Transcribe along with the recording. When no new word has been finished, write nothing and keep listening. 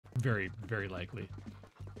Very, very likely.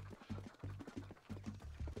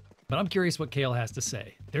 But I'm curious what Cael has to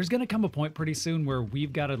say. There's going to come a point pretty soon where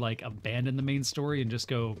we've got to, like, abandon the main story and just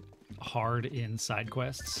go hard in side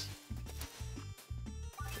quests.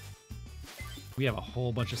 We have a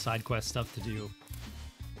whole bunch of side quest stuff to do.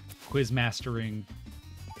 Quiz mastering.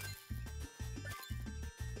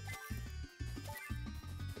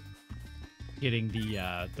 Getting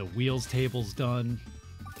the wheels tables done.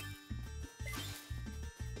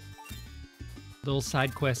 Little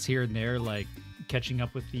side quests here and there, like catching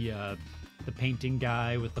up with the painting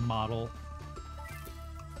guy with the model.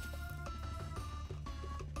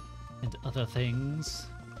 And other things.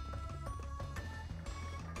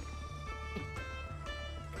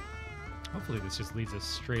 Hopefully this just leads us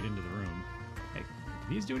straight into the room. Hey,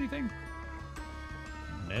 do these do anything?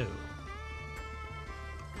 No.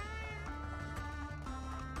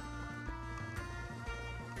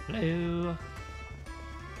 Hello.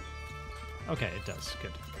 Okay, it does.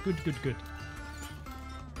 Good. Good, good, good.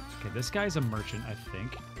 Okay, this guy's a merchant, I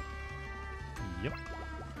think. Yep.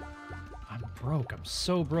 I'm broke. I'm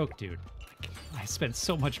so broke, dude. I spent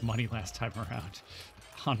so much money last time around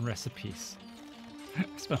on recipes. I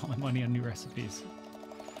spent all my money on new recipes.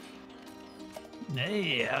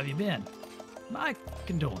 Hey, how have you been? My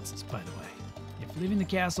condolences, by the way. If leaving the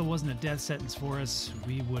castle wasn't a death sentence for us,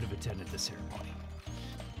 we would have attended the ceremony.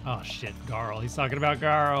 Oh shit, Garl. He's talking about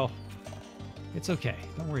Garl. It's okay.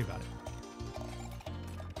 Don't worry about it.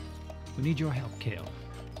 We need your help, Cael.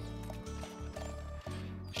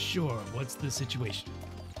 Sure, what's the situation?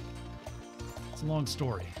 It's a long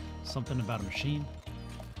story. Something about a machine.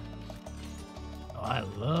 Oh, I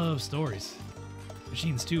love stories.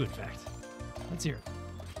 Machines too, in fact. Let's hear it.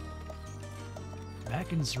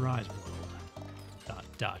 Back in Serai's world. ...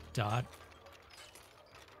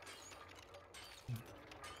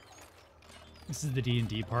 This is the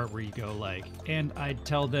D&D part where you go like, and I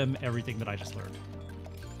tell them everything that I just learned.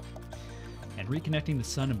 And reconnecting the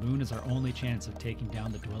sun and moon is our only chance of taking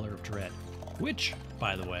down the Dweller of Dread. Which,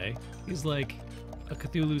 by the way, is like a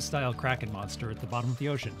Cthulhu-style Kraken monster at the bottom of the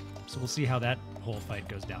ocean. So we'll see how that whole fight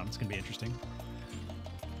goes down. It's going to be interesting.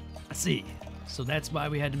 I see. So that's why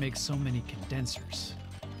we had to make so many condensers.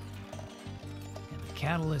 And the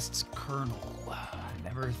catalyst's kernel. I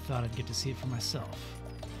never thought I'd get to see it for myself.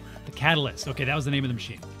 The Catalyst. Okay, that was the name of the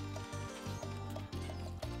machine.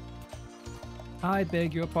 I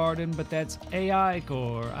beg your pardon, but that's AI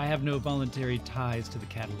core. I have no voluntary ties to the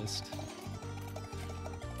Catalyst.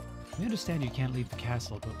 We understand you can't leave the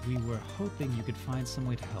castle, but we were hoping you could find some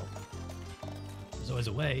way to help. There's always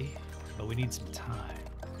a way, but we need some time.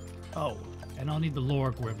 Oh, and I'll need the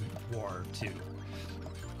Lore War too.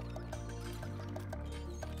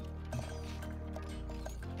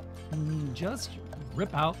 Just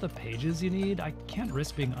rip out the pages you need. I can't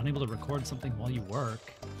risk being unable to record something while you work.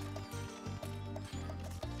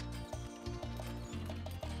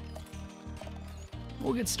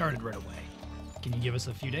 We'll get started right away. Can you give us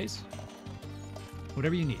a few days?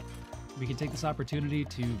 Whatever you need. We can take this opportunity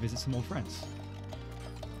to visit some old friends.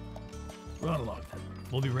 Run along then.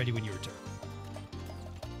 We'll be ready when you return.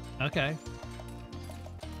 Okay.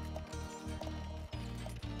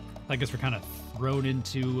 I guess we're kind of thrown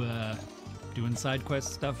into doing side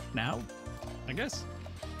quest stuff now, I guess.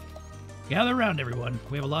 Gather around, everyone.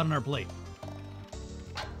 We have a lot on our plate.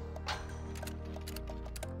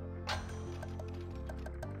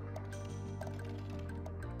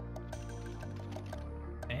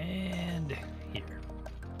 And here.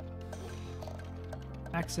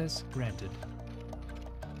 Access granted.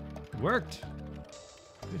 Worked.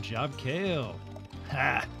 Good job, Cael.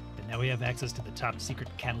 Ha! And now we have access to the top secret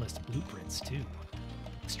catalyst blueprints, too.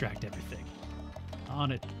 Extract everything.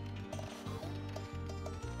 On it.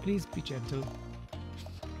 Please be gentle.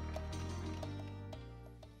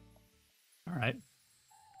 All right.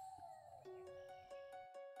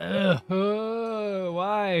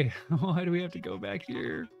 Why? Why do we have to go back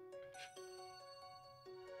here?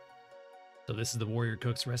 So this is the warrior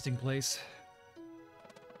cook's resting place?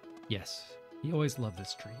 Yes, he always loved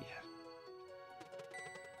this tree.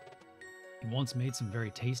 He once made some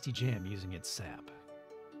very tasty jam using its sap.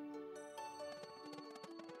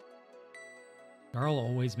 Garl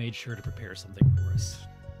always made sure to prepare something for us.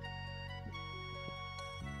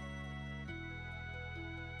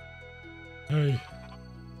 Hey.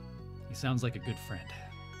 He sounds like a good friend.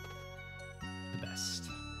 The best.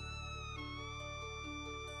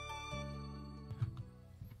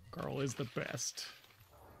 Garl is the best.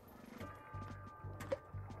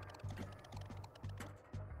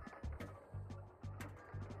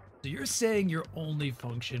 So you're saying your only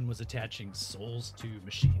function was attaching souls to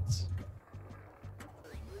machines?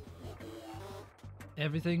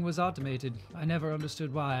 Everything was automated. I never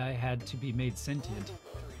understood why I had to be made sentient.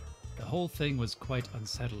 The whole thing was quite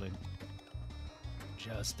unsettling.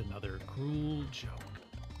 Just another cruel joke.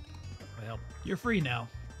 Well, you're free now.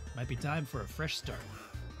 Might be time for a fresh start.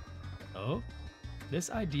 Oh? This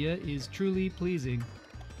idea is truly pleasing.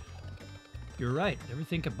 You're right.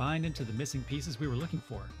 Everything combined into the missing pieces we were looking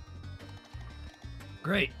for.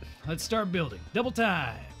 Great. Let's start building. Double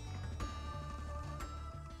time!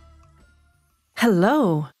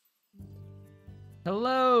 Hello.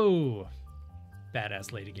 Hello,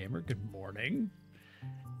 Badass Lady Gamer. Good morning.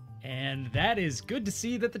 And that is good to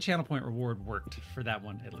see that the channel point reward worked for that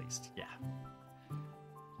one, at least. Yeah.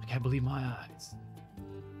 I can't believe my eyes.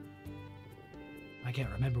 I can't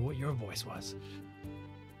remember what your voice was.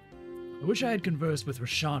 I wish I had conversed with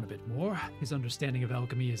Rashawn a bit more. His understanding of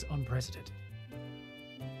alchemy is unprecedented.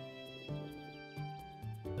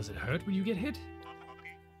 Does it hurt when you get hit?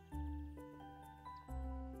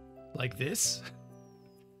 Like this?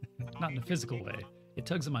 Not in a physical way. It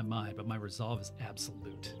tugs at my mind, but my resolve is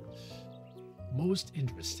absolute. Most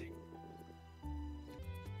interesting.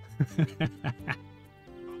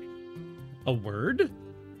 A word?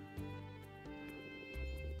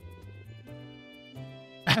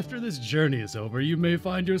 After this journey is over, you may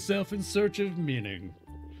find yourself in search of meaning.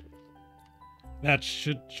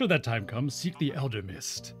 Should that time come, seek the Elder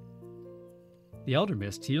Mist. The Elder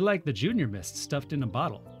Mist? You like the Junior Mist stuffed in a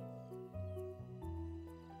bottle.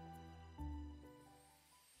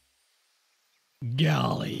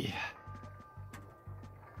 Golly.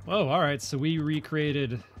 Whoa, alright, so we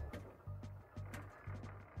recreated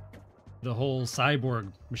the whole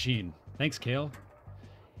cyborg machine. Thanks, Cael.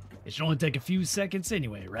 It should only take a few seconds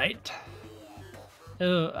anyway, right?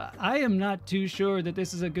 I am not too sure that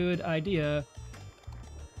this is a good idea.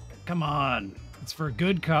 Come on, it's for a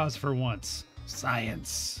good cause for once.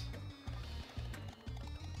 Science.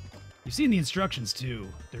 You've seen the instructions too.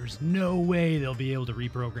 There's no way they'll be able to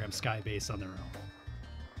reprogram Skybase on their own.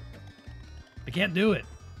 I can't do it.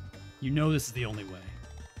 You know this is the only way.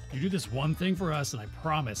 You do this one thing for us and I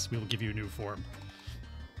promise we will give you a new form.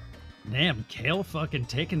 Damn, Cael fucking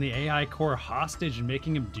taking the AI core hostage and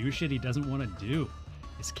making him do shit he doesn't want to do.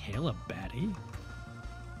 Is Cael a baddie?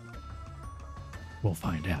 We'll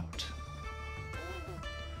find out.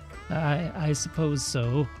 I suppose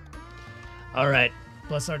so. Alright,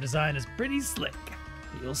 plus our design is pretty slick.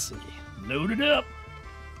 You'll see. Load it up.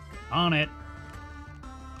 On it.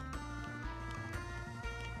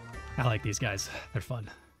 I like these guys. They're fun.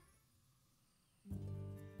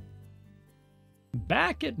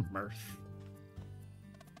 Back at Mirth.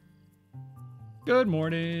 Good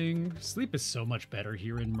morning. Sleep is so much better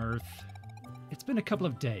here in Mirth. It's been a couple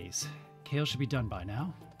of days. Cael should be done by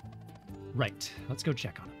now. Right, let's go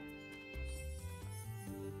check on him.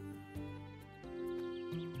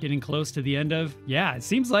 Getting close to the end of... Yeah, it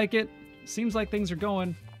seems like it. Seems like things are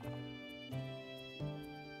going.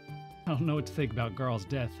 I don't know what to think about Garl's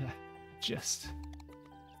death. Just...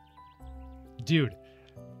 Dude.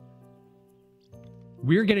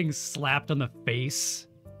 We're getting slapped on the face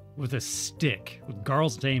with a stick with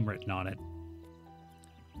Garl's name written on it.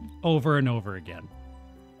 Over and over again.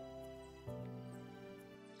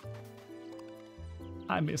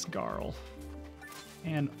 I miss Garl.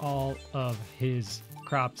 And all of his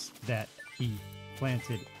crops that he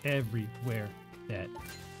planted everywhere that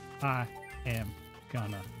I am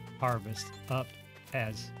gonna harvest up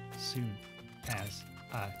as soon as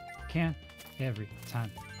I can every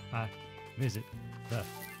time I visit the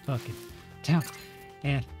fucking town.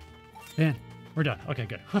 And then we're done. Okay,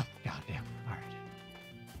 good. God damn. All right.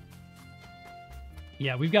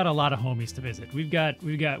 Yeah, we've got a lot of homies to visit. We got a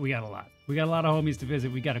lot. We got a lot of homies to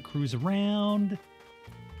visit. We got to cruise around,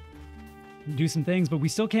 do some things, but we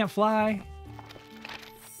still can't fly.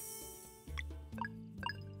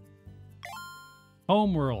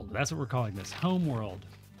 Homeworld. That's what we're calling this. Homeworld.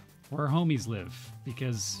 Where homies live.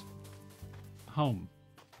 Because home.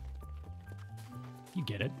 You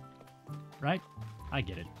get it. Right? I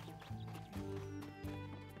get it.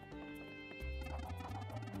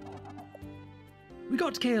 We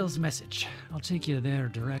got Cael's message. I'll take you there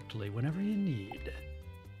directly whenever you need.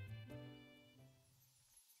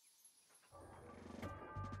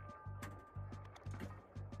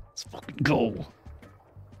 Let's fucking go.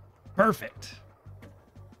 Perfect.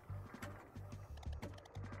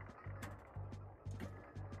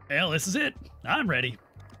 Well, this is it. I'm ready.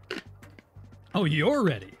 Oh, you're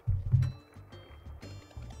ready.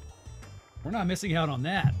 We're not missing out on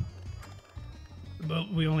that. But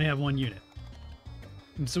we only have one unit.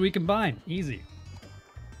 And so we combine. Easy.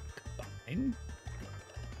 Combine?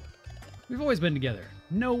 We've always been together.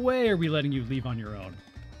 No way are we letting you leave on your own.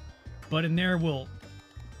 But in there,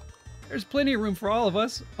 there's plenty of room for all of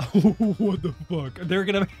us. Oh, what the fuck? They're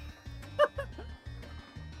gonna...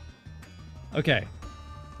 Okay.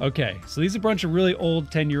 Okay, so these are a bunch of really old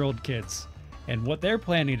 10-year-old kids. And what they're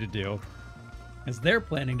planning to do is they're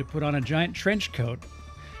planning to put on a giant trench coat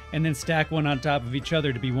and then stack one on top of each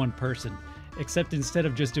other to be one person. Except instead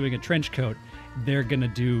of just doing a trench coat, they're gonna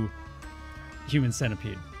do human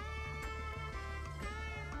centipede.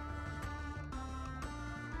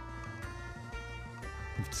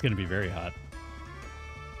 It's gonna be very hot.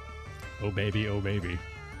 Oh baby, oh baby.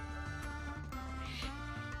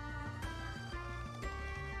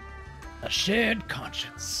 A shared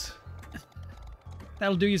conscience.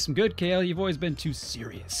 That'll do you some good, Cael. You've always been too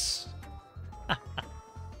serious.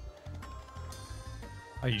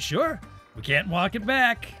 Are you sure? We can't walk it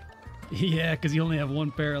back. Yeah, because you only have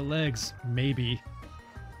one pair of legs. Maybe.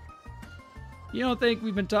 You don't think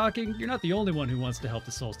we've been talking? You're not the only one who wants to help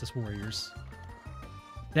the Solstice Warriors.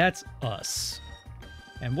 That's us.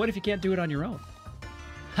 And what if you can't do it on your own?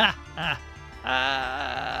 Ha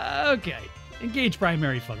ha. Okay. Engage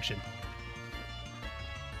primary function.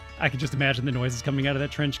 I can just imagine the noises coming out of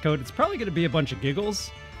that trench coat. It's probably going to be a bunch of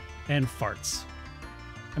giggles and farts.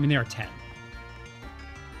 I mean, there are 10.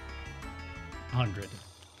 100.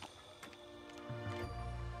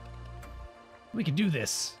 We can do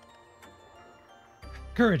this.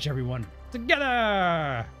 Courage, everyone.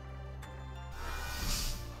 Together!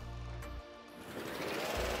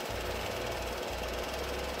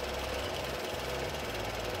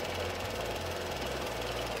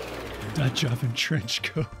 Dutch oven trench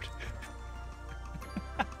coat.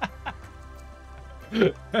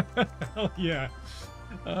 Hell yeah.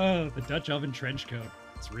 Oh, the Dutch oven trench coat.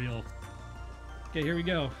 It's real. Okay, here we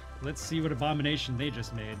go. Let's see what abomination they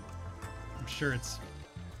just made. I'm sure it's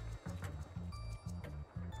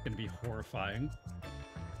gonna be horrifying.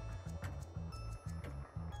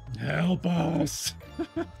 Help us!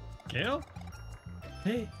 Cael?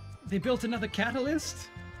 They built another catalyst?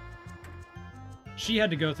 She had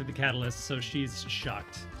to go through the catalyst, so she's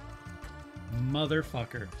shocked.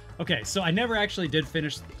 Motherfucker. Okay, so I never actually did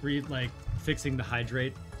finish fixing the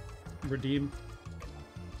hydrate redeem.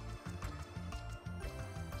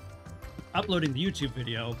 Uploading the YouTube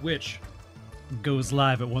video, which goes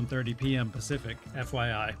live at 1:30 p.m. Pacific,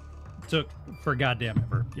 FYI. Took for goddamn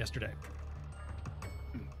ever yesterday.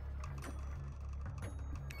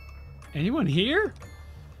 Anyone here?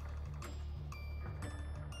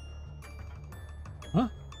 Huh?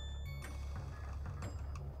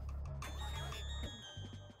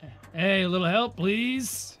 Hey, a little help,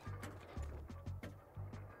 please.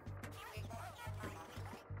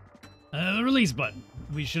 The release button.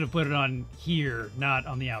 We should have put it on here, not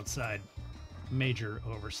on the outside. Major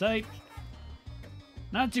oversight.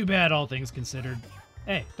 Not too bad, all things considered.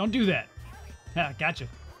 Hey, don't do that. Ha, gotcha.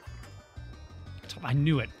 I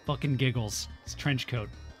knew it. Fucking giggles. It's trench coat.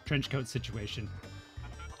 Trench coat situation.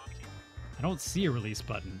 I don't see a release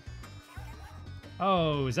button.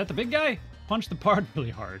 Oh, is that the big guy? Punch the part really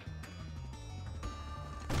hard.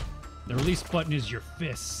 The release button is your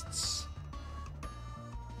fists.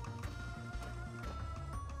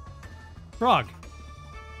 Frog.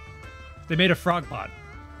 They made a frog bot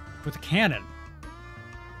with a cannon.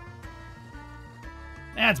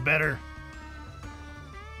 That's better.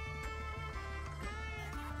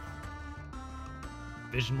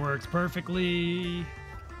 Vision works perfectly.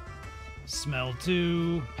 Smell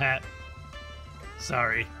too. Pat.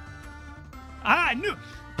 Sorry. Ah, I knew.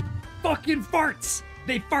 Fucking farts.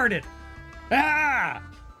 They farted. Ah!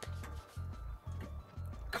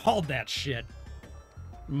 Called that shit.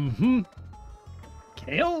 Mm-hmm.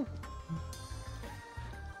 Cael?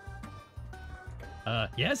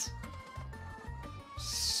 Yes?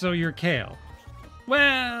 So you're Cael?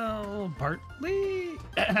 Well, partly.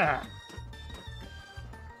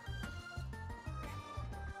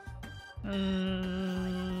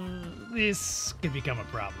 This could become a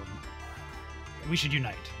problem. We should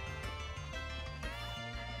unite.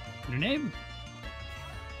 Your name?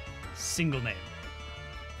 Single name.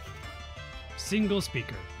 Single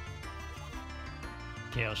speaker.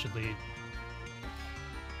 Cael should lead.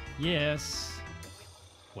 Yes.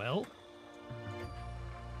 Well?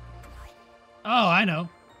 Oh, I know.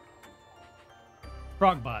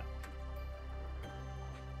 Frogbot.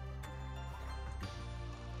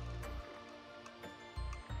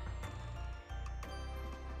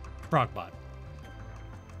 Frogbot.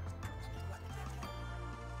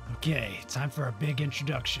 Okay, time for a big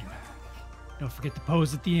introduction. Don't forget the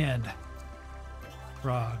pose at the end.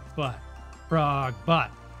 Frogbot. Frogbot.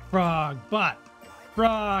 Frogbot.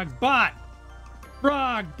 Frogbot.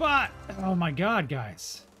 Frog, bot! Oh my god,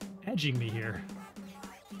 guys. Edging me here.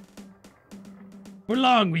 For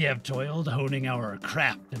long we have toiled, honing our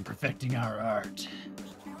craft and perfecting our art.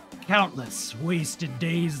 Countless wasted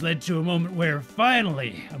days led to a moment where,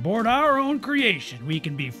 finally, aboard our own creation, we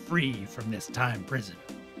can be free from this time prison.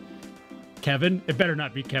 Kevin? It better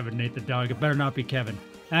not be Kevin, Nate the dog. It better not be Kevin.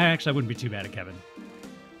 Actually, I wouldn't be too bad at Kevin.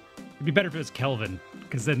 It'd be better if it was Kelvin,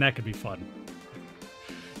 because then that could be fun.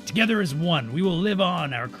 Together as one, we will live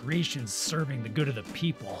on, our creations serving the good of the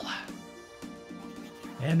people.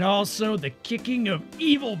 And also the kicking of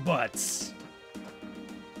evil butts.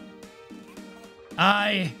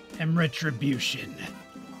 I am Retribution.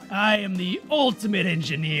 I am the ultimate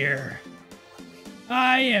engineer.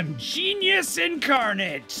 I am genius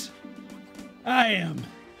incarnate. I am.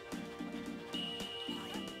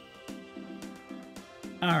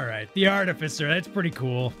 All right, the Artificer. That's pretty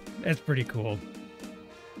cool. That's pretty cool.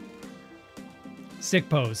 Sick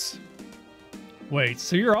pose. Wait,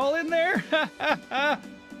 so you're all in there?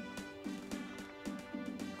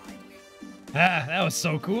 That was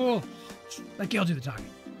so cool. Let Cael do the talking.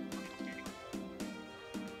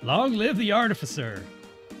 Long live the Artificer.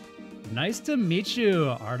 Nice to meet you,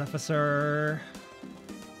 Artificer.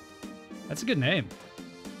 That's a good name.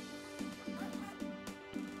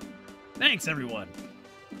 Thanks, everyone.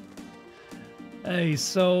 Hey,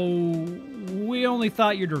 so we only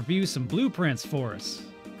thought you'd review some blueprints for us.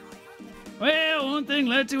 Well, one thing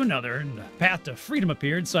led to another, and the path to freedom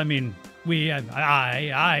appeared, so I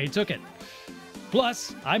took it.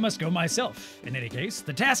 Plus, I must go myself. In any case,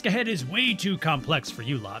 the task ahead is way too complex for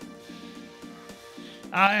you lot.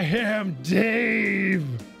 I am Dave!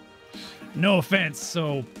 No offense,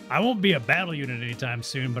 so I won't be a battle unit anytime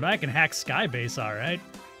soon, but I can hack Skybase, alright?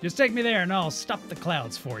 Just take me there and I'll stop the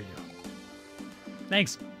clouds for you.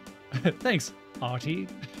 Thanks. Thanks, Artie.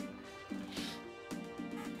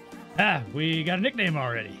 We got a nickname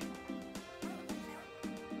already.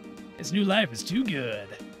 This new life is too good.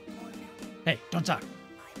 Hey, don't talk.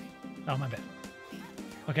 Oh, my bad.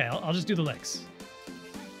 Okay, I'll just do the licks.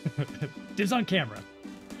 Dibs on camera.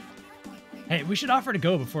 Hey, we should offer to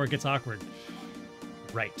go before it gets awkward.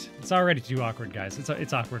 Right. It's already too awkward, guys.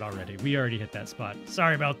 It's awkward already. We already hit that spot.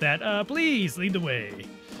 Sorry about that. Please lead the way.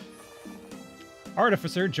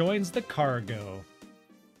 Artificer joins the cargo.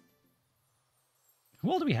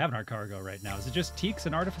 Who all do we have in our cargo right now? Is it just Teeks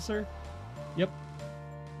and Artificer? Yep.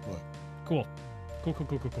 What? Cool.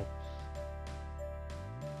 Cool.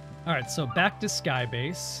 All right, so back to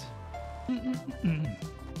Skybase.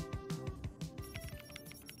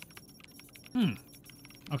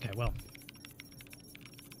 Okay, well.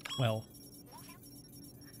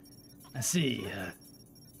 I see.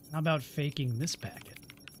 How about faking this packet?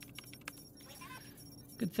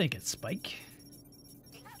 Good thinking, Spike.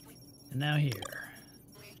 And now here.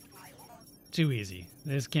 Too easy.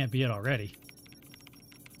 This can't be it already.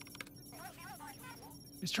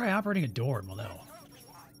 Let's try operating a door and we'll know.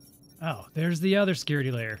 Oh, there's the other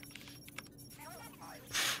security layer.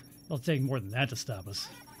 It'll take more than that to stop us.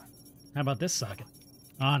 How about this socket?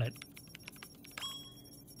 On it.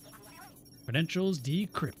 Credentials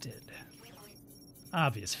decrypted.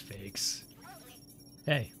 Obvious fakes.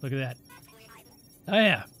 Hey, look at that. Oh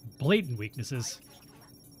yeah, blatant weaknesses.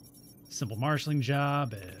 Simple marshalling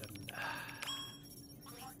job and...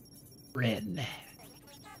 Ren.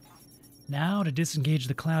 Now to disengage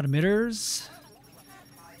the cloud emitters.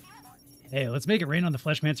 Hey, let's make it rain on the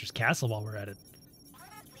Fleshmancer's castle while we're at it.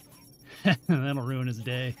 That'll ruin his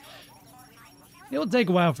day. It'll take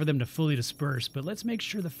a while for them to fully disperse, but let's make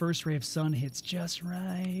sure the first ray of sun hits just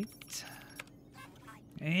right.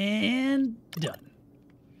 And done.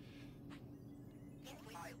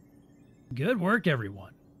 Good work,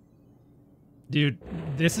 everyone. Dude,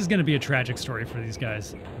 this is going to be a tragic story for these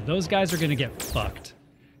guys. Those guys are going to get fucked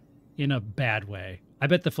in a bad way. I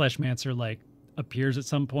bet the Fleshmancer, like, appears at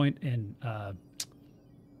some point and,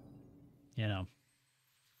 you know,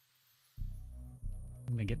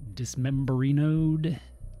 I'm going to get dismemberinoed.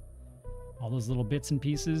 All those little bits and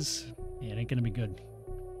pieces. Yeah, it ain't going to be good.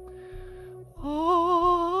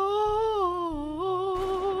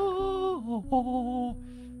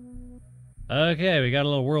 Okay, we got a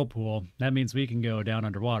little whirlpool. That means we can go down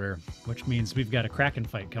underwater, which means we've got a Kraken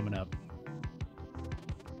fight coming up.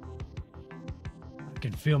 I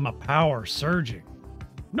can feel my power surging.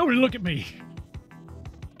 Nobody look at me.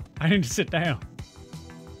 I need to sit down.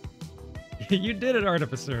 You did it,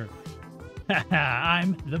 Artificer.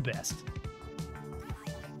 I'm the best.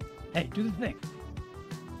 Hey, do the thing.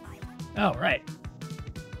 Oh, right.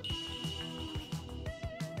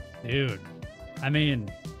 Dude, I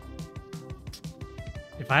mean,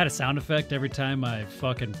 If I had a sound effect every time I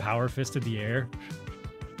fucking power fisted the air,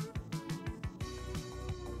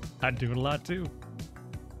 I'd do it a lot too.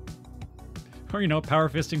 Or, you know, power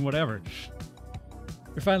fisting whatever.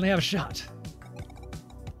 We finally have a shot.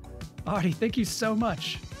 Artie, thank you so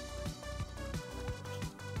much.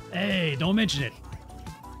 Hey, don't mention it.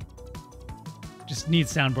 Just need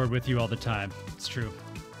soundboard with you all the time. It's true.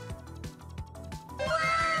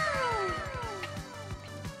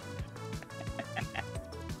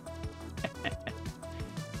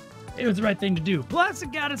 It was the right thing to do. Plus,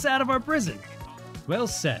 it got us out of our prison. Well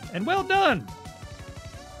said, and well done.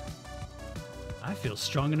 I feel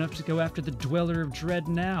strong enough to go after the Dweller of Dread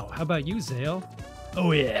now. How about you, Cael?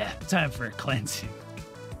 Oh yeah, time for a cleansing.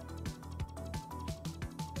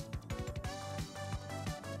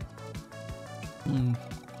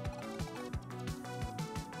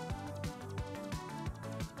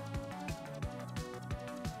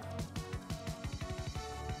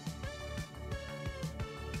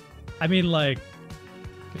 I mean, like,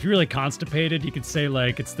 if you're really constipated, you could say,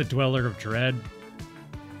 like, it's the Dweller of Dread.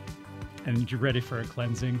 And you're ready for a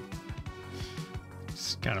cleansing.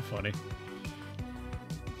 It's kind of funny.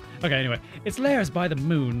 Okay, anyway. Its Lair is by the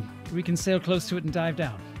moon. We can sail close to it and dive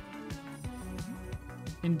down.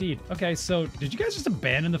 Indeed. Okay, so did you guys just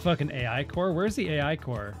abandon the fucking AI core? Where's the AI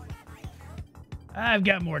core? I've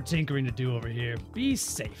got more tinkering to do over here. Be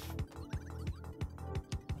safe.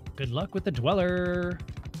 Good luck with the Dweller.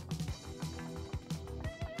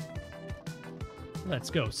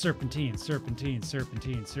 Let's go. Serpentine, serpentine,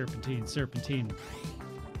 serpentine, serpentine, serpentine.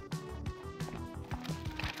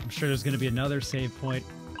 I'm sure there's going to be another save point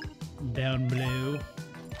down below.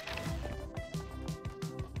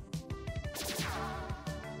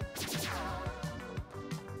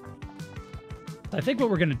 I think what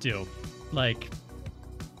we're going to do, like,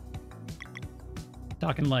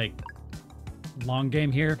 talking like long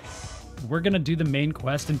game here, we're going to do the main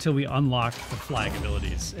quest until we unlock the flying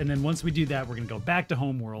abilities. And then once we do that, we're going to go back to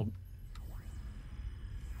Homeworld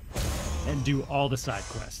and do all the side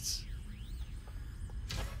quests.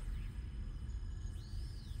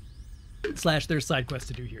 Slash, there's side quests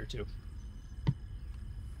to do here, too.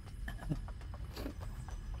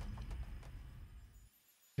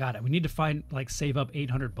 God, we need to find, like, save up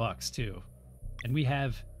 $800 too. And we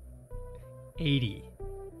have 80.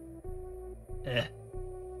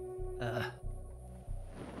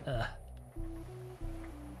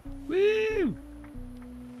 Woo!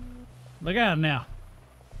 Look out now.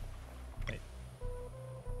 Wait.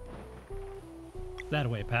 That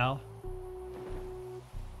way, pal.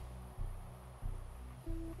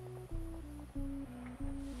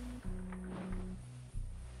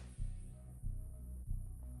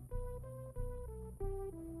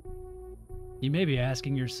 You may be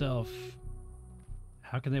asking yourself,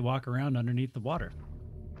 how can they walk around underneath the water?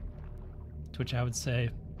 To which I would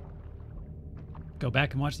say, go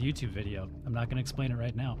back and watch the YouTube video. I'm not going to explain it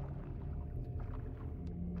right now.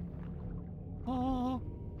 Oh.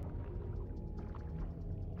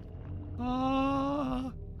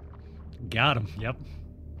 Oh. Got him. Yep.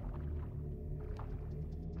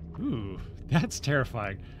 Ooh, that's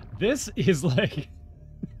terrifying. This is like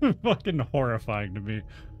fucking horrifying to me.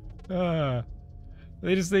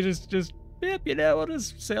 They just, yep, you know, we'll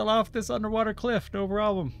just sail off this underwater cliff, no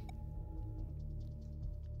problem.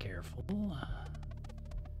 Careful.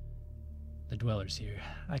 The Dweller's here.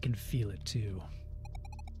 I can feel it too.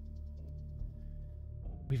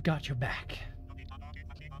 We've got your back.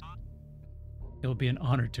 It will be an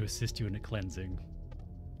honor to assist you in a cleansing.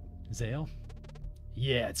 Cael?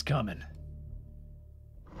 Yeah, it's coming.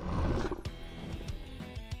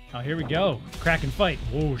 Oh, here we go. Crack and fight.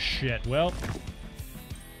 Oh, shit. Well,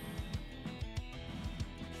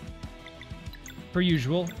 per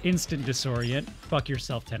usual, instant disorient. Fuck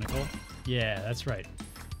yourself, tentacle. Yeah, that's right.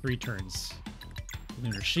 3 turns.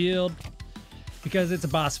 Lunar shield. Because it's a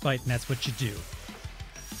boss fight and that's what you do.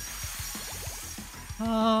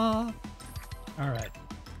 Alright.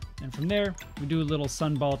 And from there, we do a little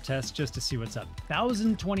sunball test just to see what's up.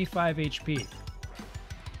 1025 HP.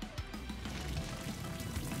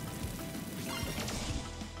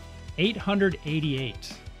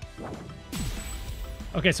 $888.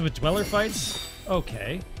 Okay, so with Dweller fights,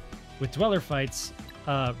 okay. With Dweller fights,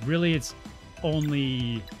 really it's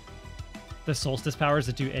only the Solstice powers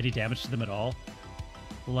that do any damage to them at all.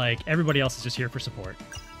 Like, everybody else is just here for support.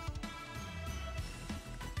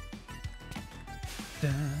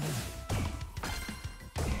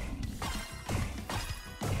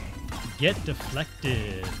 Get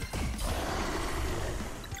deflected.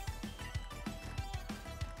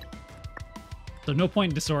 So no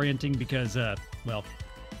point in disorienting because, well,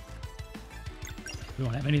 We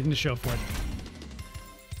won't have anything to show for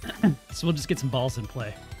it. So we'll just get some balls in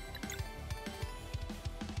play.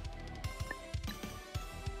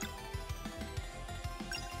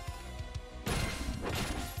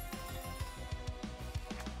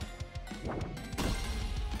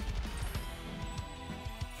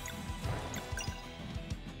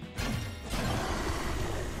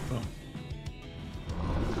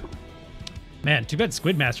 Man, too bad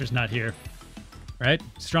Squidmaster's not here. Right?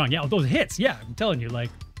 Strong. Yeah, those hits. Yeah, I'm telling you,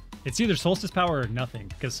 like, it's either Solstice Power or nothing,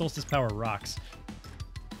 because Solstice Power rocks.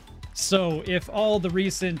 So, if all the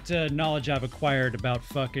recent knowledge I've acquired about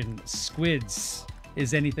fucking squids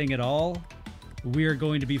is anything at all, we're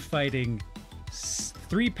going to be fighting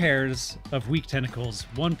 3 pairs of weak tentacles,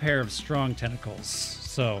 1 pair of strong tentacles.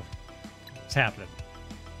 So, it's happening.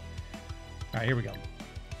 Alright, here we go.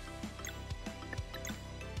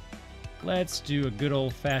 Let's do a good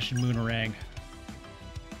old-fashioned Moonerang.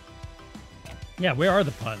 Yeah, where are the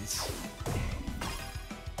puns?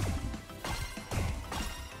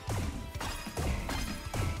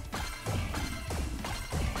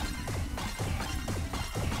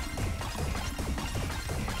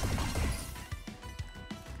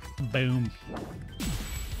 Boom.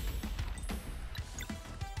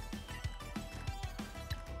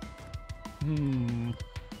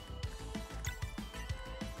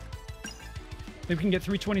 Think we can get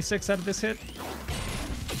 326 out of this hit?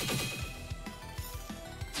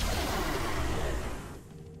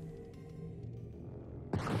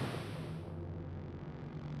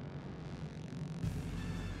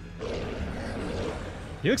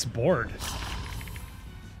 He looks bored.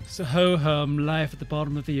 So ho-hum, life at the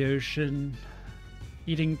bottom of the ocean,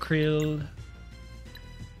 eating krill.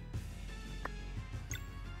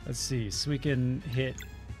 Let's see, so we can hit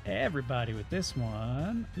everybody with this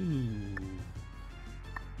one. Ooh.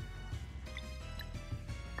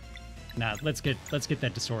 Nah, let's get that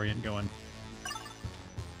disorient going.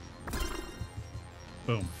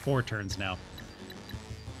 Boom, 4 turns now. All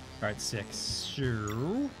right, 6.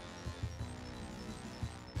 Sure.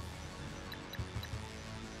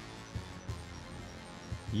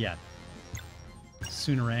 Yeah.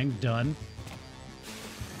 Soonerang, done.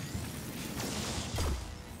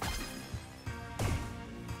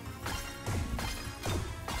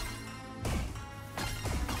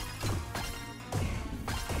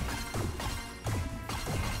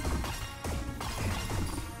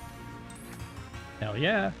 Hell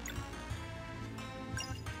yeah.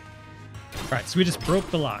 Alright, so we just broke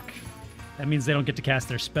the lock. That means they don't get to cast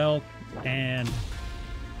their spell, and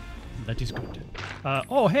that is good.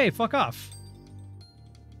 Oh, hey, fuck off.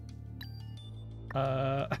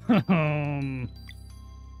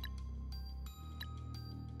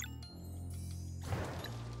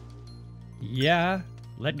 Yeah,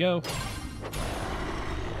 let go.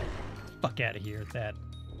 Fuck out of here with that.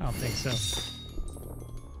 I don't think so.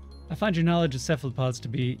 I find your knowledge of cephalopods to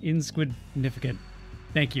be insignificant.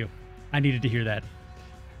 Thank you. I needed to hear that.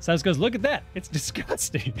 Silas goes, look at that. It's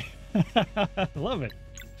disgusting. I love it.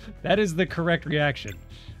 That is the correct reaction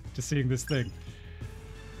to seeing this thing.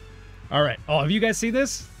 All right. Oh, have you guys seen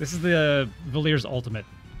this? This is the Valyr's ultimate.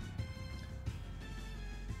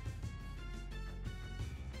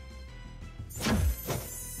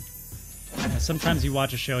 Sometimes you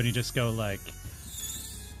watch a show and you just go like,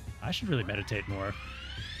 I should really meditate more.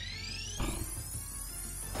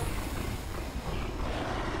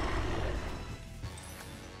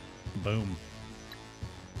 Boom.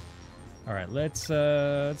 All right, let's do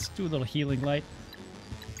a little healing light.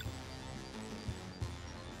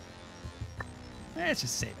 Let's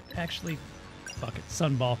just save it. Actually, fuck it.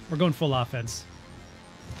 Sunball. We're going full offense.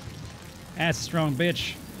 That's a strong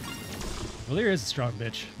bitch. Well, there is a strong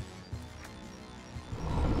bitch.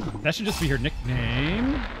 That should just be her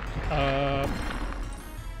nickname.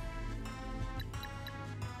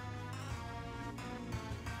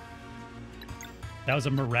 That was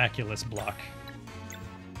a miraculous block.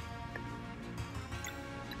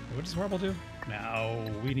 What does Warble do? No,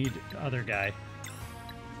 we need the other guy.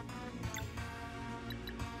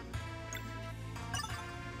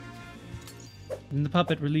 And the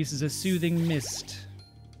puppet releases a soothing mist.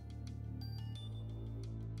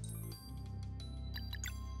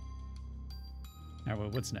 Alright, well,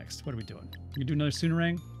 what's next? What are we doing? We do another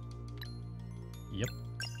Soonerang? Yep.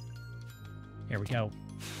 Here we go.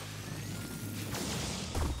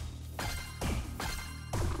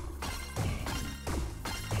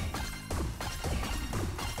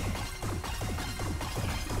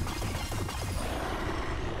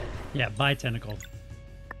 Yeah, bye, tentacle.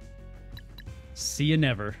 See you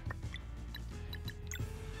never.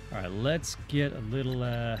 All right, let's get a little,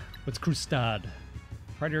 what's Crustade?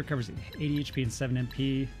 Party recovers 80 HP and 7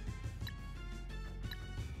 MP.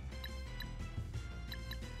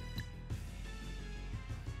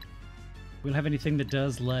 We don't have anything that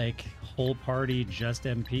does like whole party just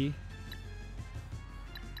MP.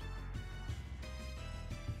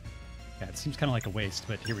 Yeah, it seems kind of like a waste,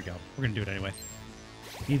 but here we go. We're gonna do it anyway.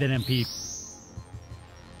 Need that MP.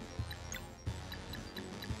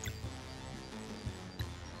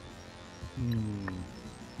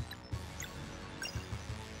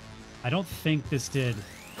 I don't think this did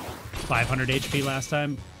 500 HP last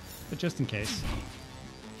time, but just in case.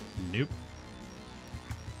 Nope.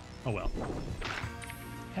 Oh well.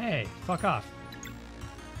 Hey, fuck off.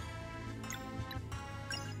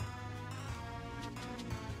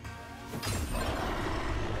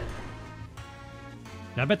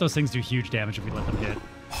 I bet those things do huge damage if we let them hit.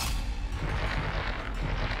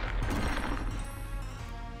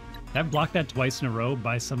 I've blocked that twice in a row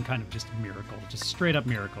by some kind of just miracle. Just straight up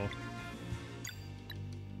miracle.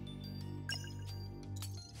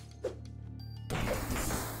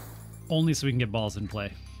 Only so we can get balls in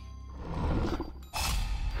play.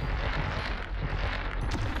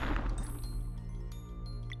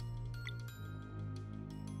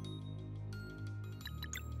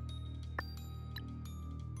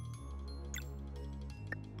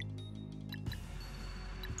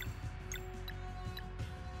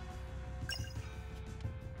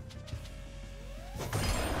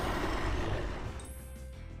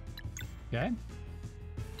 Okay.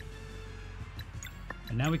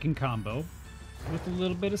 And now we can combo with a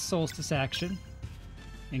little bit of Solstice action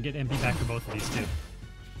and get MP back for both of these two.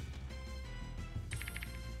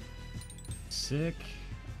 Sick.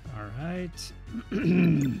 Alright.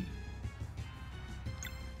 Here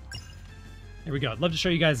we go. I'd love to show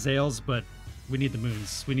you guys Zales, but we need the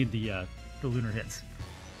moons. We need the lunar hits.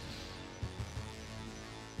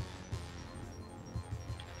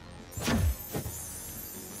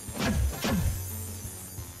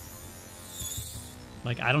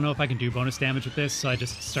 Like, I don't know if I can do bonus damage with this, so I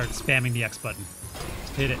just start spamming the X button.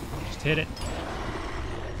 Just hit it. Just hit it.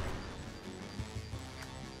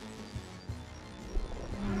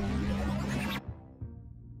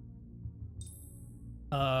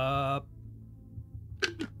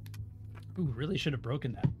 Ooh, really should have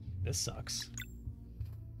broken that. This sucks.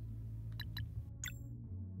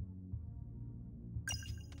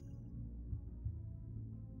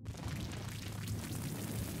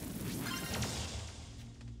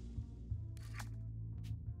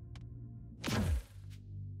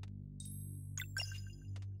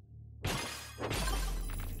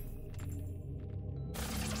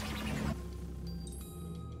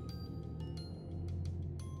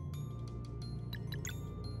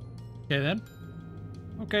 Okay then.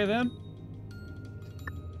 Okay then.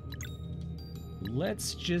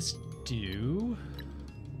 Let's just do...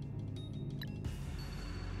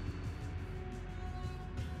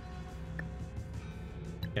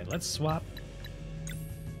 Okay, let's swap.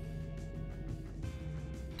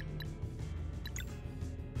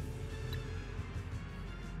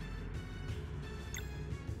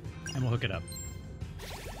 And we'll hook it up.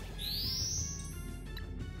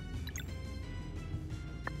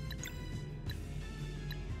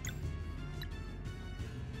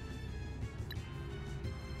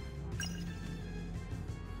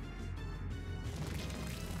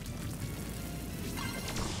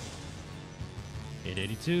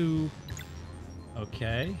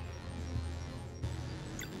 Okay.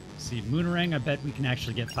 See, Moonerang, I bet we can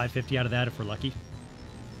actually get 550 out of that if we're lucky.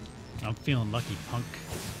 I'm feeling lucky, punk.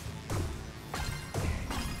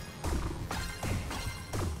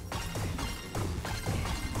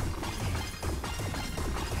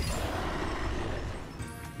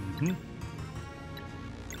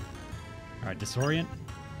 Alright, disorient.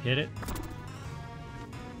 Hit it.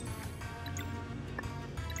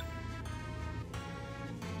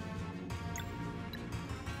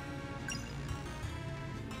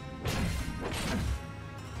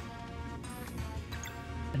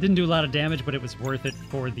 Didn't do a lot of damage, but it was worth it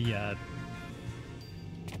for the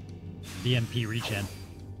MP regen.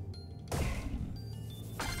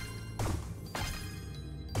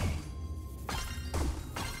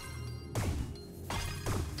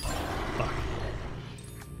 Fuck.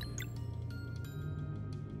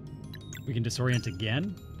 We can disorient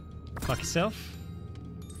again. Fuck yourself.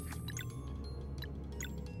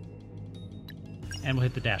 And we'll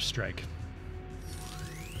hit the dash strike.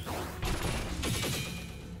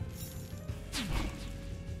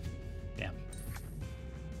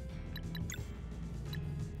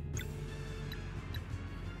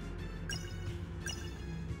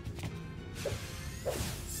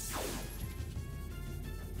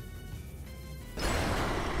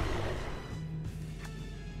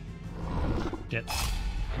 Shit.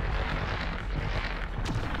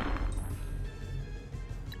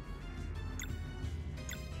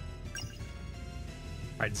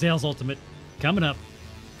 Alright, Zale's ultimate. Coming up.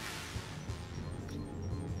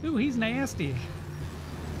 Ooh, he's nasty.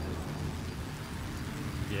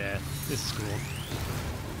 Yeah, this is cool.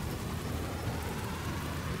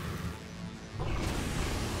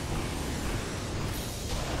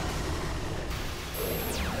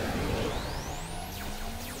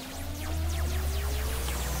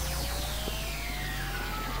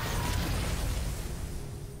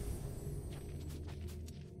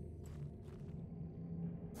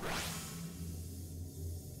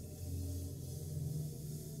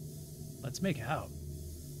 Let's make out.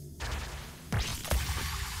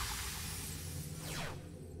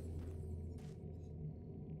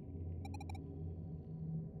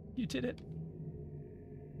 You did it.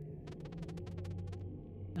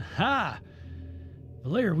 Aha! The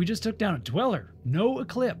Lair, we just took down a dweller. No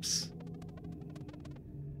eclipse.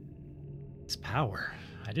 This power.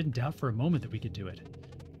 I didn't doubt for a moment that we could do it.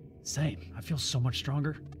 Same. I feel so much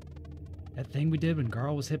stronger. That thing we did when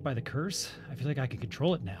Garl was hit by the curse, I feel like I can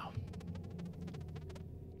control it now.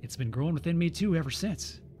 It's been growing within me too ever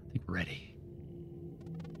since. I think we're ready.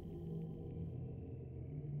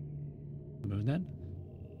 Moon then?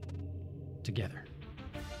 Together.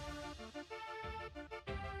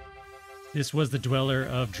 This was the Dweller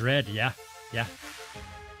of Dread, yeah.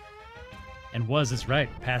 And was is right,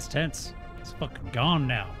 past tense. It's fucking gone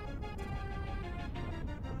now.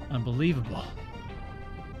 Unbelievable.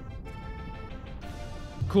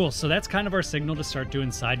 Cool, so that's kind of our signal to start doing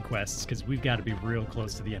side quests, because we've got to be real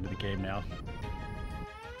close to the end of the game now.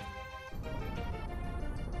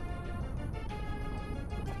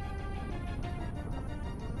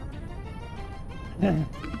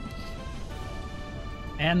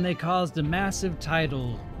 And they caused a massive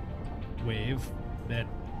tidal wave that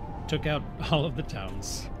took out all of the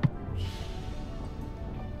towns.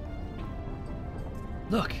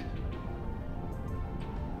 Look!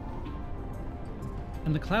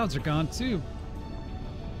 And the clouds are gone too.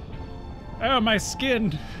 Oh, my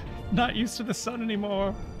skin! Not used to the sun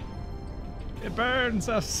anymore. It burns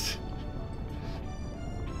us.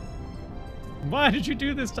 Why did you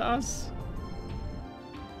do this to us?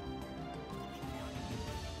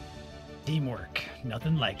 Teamwork.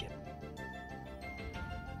 Nothing like it.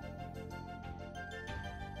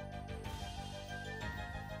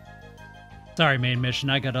 Sorry, main mission.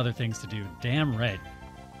 I got other things to do. Damn right.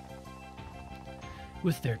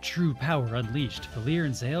 With their true power unleashed, Valir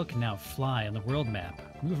and Cael can now fly on the world map,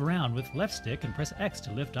 move around with left stick and press X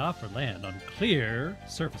to lift off or land on clear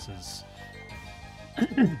surfaces.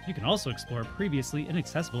 You can also explore previously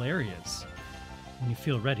inaccessible areas. When you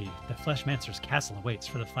feel ready, the Fleshmancer's castle awaits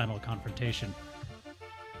for the final confrontation.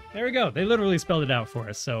 There we go. They literally spelled it out for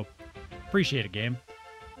us, so appreciate it, game.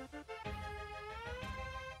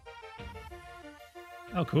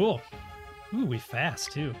 Oh, cool. Ooh, we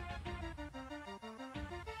fast, too.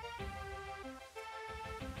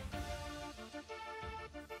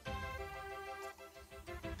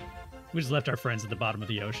 We just left our friends at the bottom of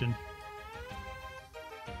the ocean.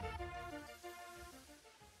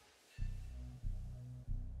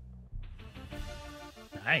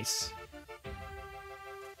 Nice.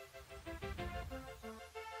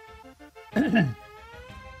 Yeah,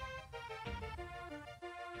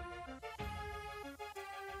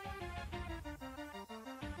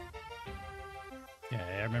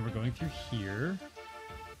 I remember going through here.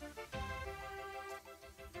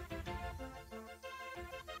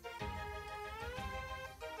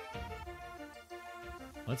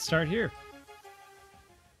 Let's start here.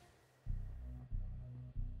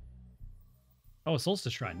 Oh, a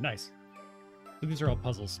Solstice Shrine. Nice. So these are all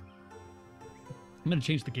puzzles. I'm going to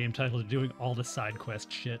change the game title to doing all the side quest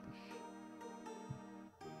shit.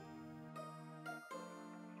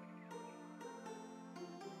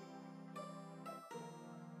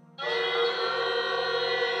 I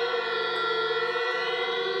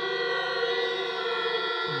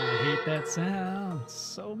hate that sound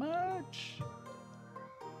so much.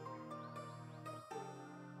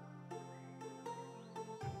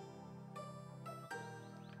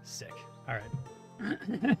 Sick. All right.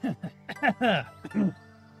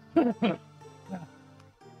 All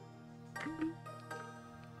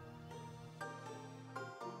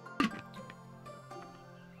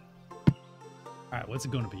right, what's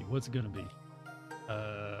it going to be? What's it going to be?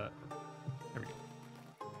 There we go.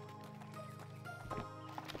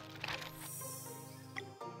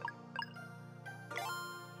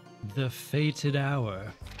 The fated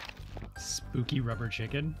hour. Spooky rubber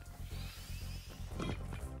chicken.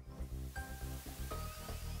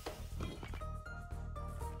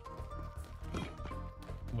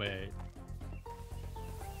 Wait.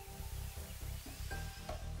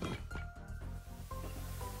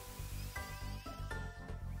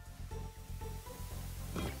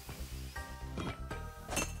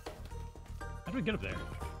 How do we get up there?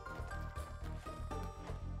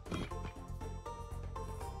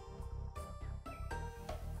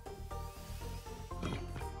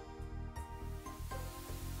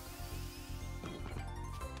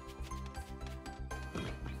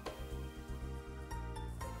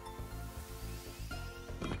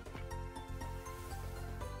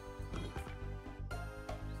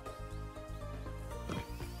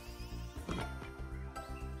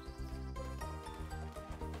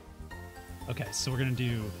 Okay, so we're gonna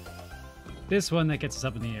do this one that gets us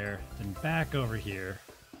up in the air, then back over here.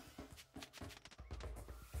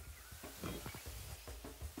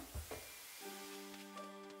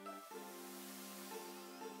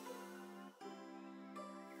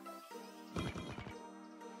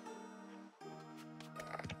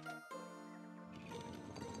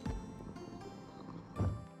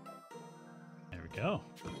 There we go.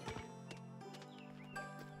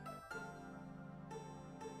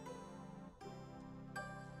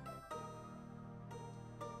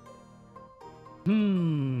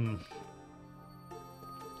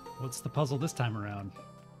 What's the puzzle this time around?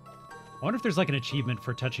 I wonder if there's like an achievement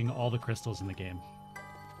for touching all the crystals in the game.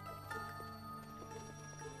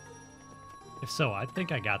 If so, I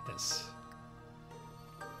think I got this.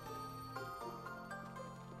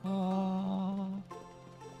 Oh.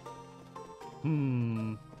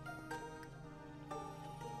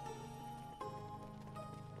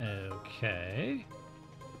 Okay.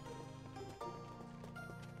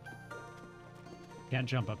 Can't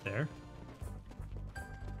jump up there.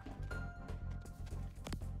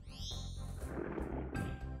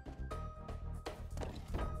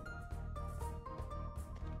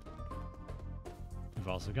 We've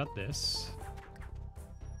also got this.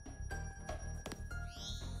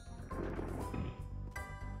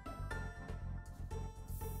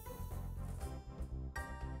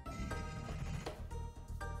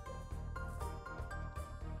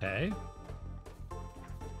 Okay.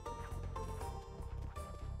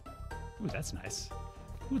 Ooh, that's nice.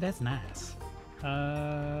 Ooh, that's nice.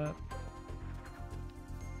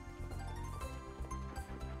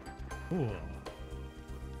 Ooh.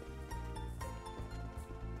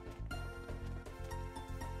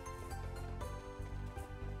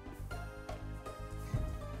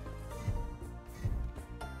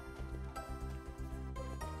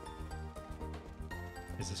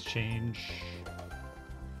 Does this change?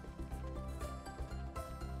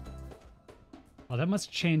 Oh, that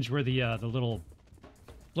must change where the little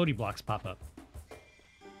floaty blocks pop up.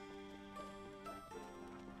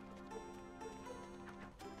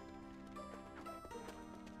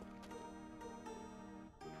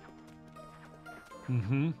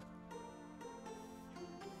 Mm-hmm.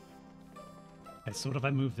 Okay, so what if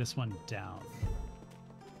I move this one down?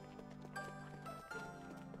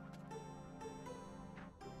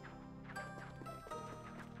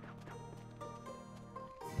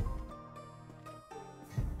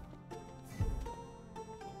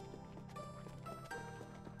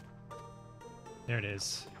 There it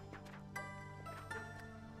is.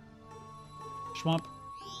 Schwamp.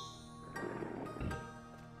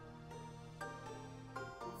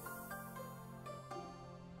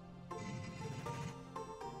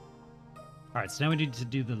 All right, so now we need to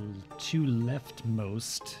do the two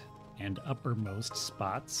leftmost and uppermost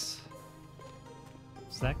spots.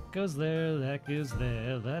 So that goes there, that goes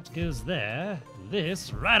there, that goes there.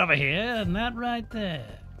 This right over here, and that right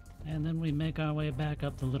there. And then we make our way back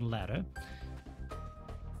up the little ladder.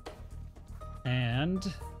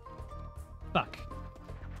 And fuck.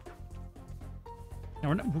 No,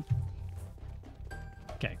 we're not.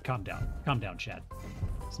 Okay, calm down. Calm down, Chad.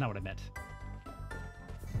 That's not what I meant.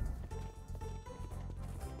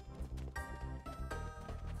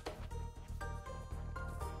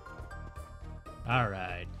 All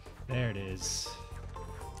right, there it is.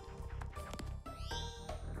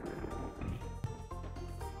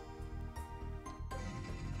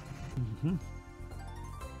 Mm-hmm.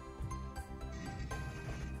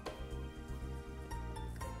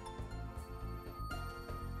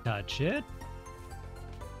 Touch it.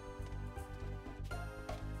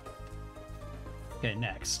 Okay,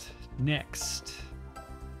 next. Next.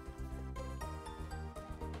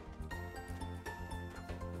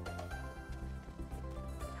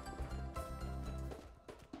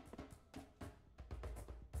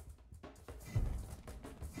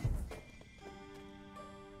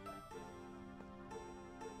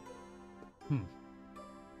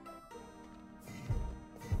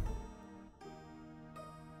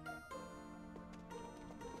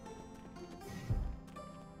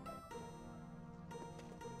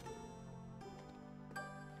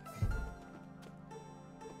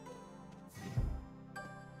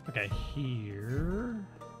 Okay, here.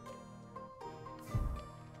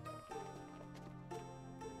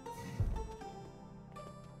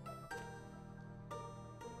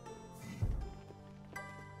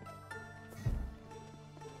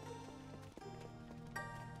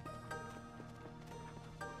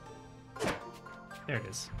 There it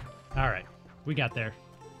is. All right, we got there.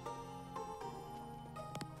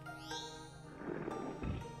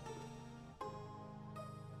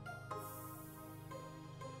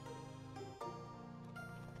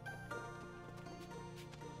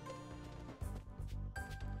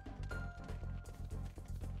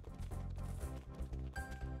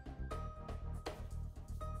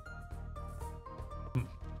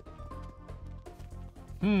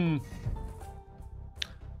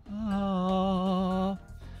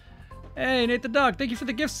 Hey, Nate the Dog, thank you for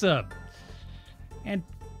the gift sub. And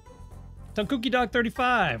Cookie Dog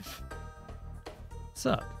 35. What's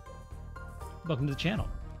up? Welcome to the channel.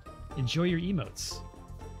 Enjoy your emotes.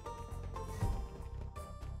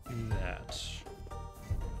 Do that.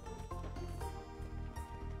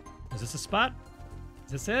 Is this a spot?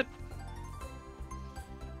 Is this it?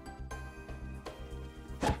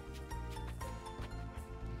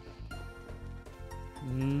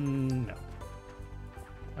 No.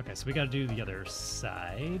 Okay, so we gotta do the other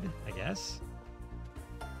side, I guess.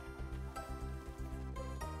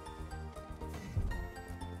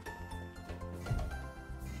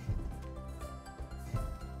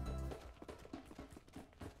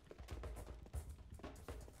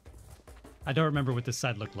 I don't remember what this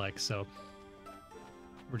side looked like, so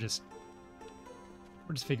we're just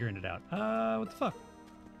figuring it out. What the fuck?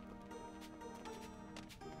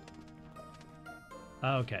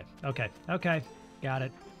 Okay, got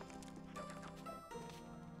it.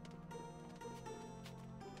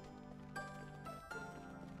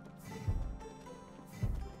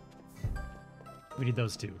 We need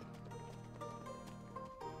those two.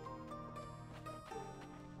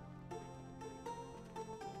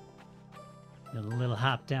 A little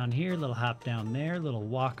hop down here, little hop down there, little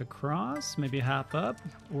walk across, maybe hop up,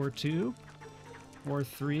 or 2, or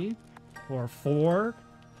 3, or 4.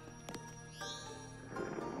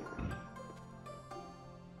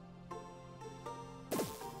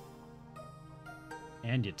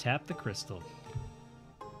 And you tap the crystal.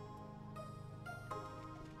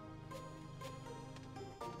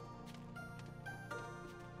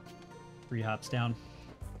 3 hops down.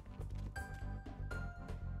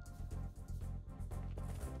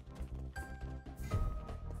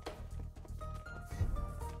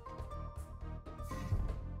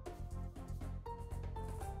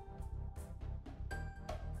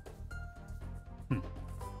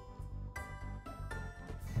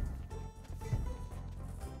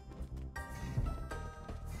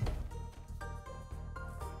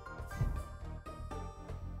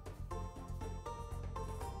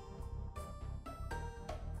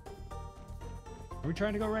 Are we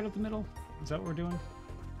trying to go right up the middle? Is that what we're doing?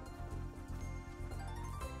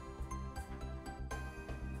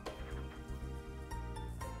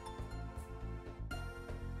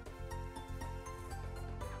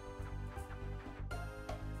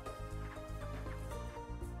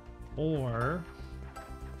 Or...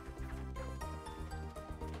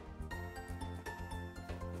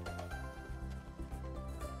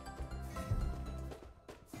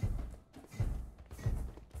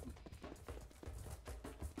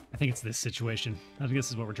 I think it's this situation. I think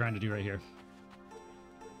this is what we're trying to do right here.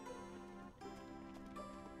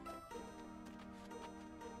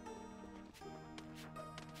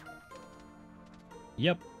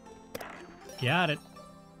 Yep. Got it.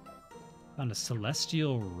 Found a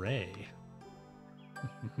celestial ray.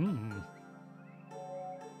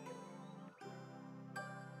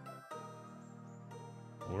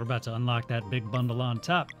 We're about to unlock that big bundle on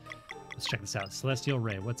top. Let's check this out. Celestial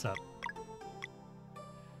ray, what's up?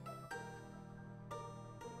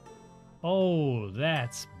 Oh,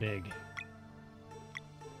 that's big.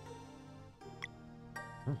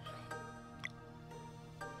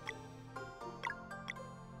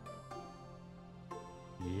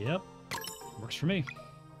 Yep, works for me.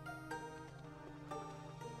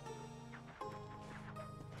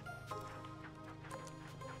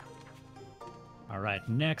 All right,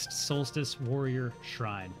 next, Solstice Warrior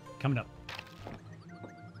Shrine. Coming up.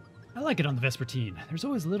 I like it on the Vespertine. There's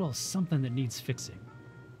always a little something that needs fixing.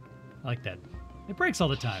 I like that. It breaks all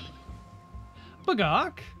the time.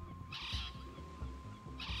 Bagok!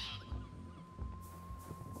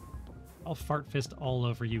 I'll fart fist all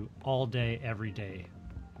over you all day, every day.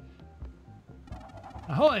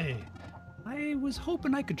 Ahoy! I was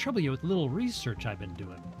hoping I could trouble you with a little research I've been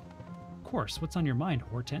doing. Of course, what's on your mind,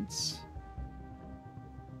 Hortense?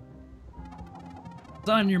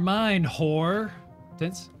 on your mind, whore?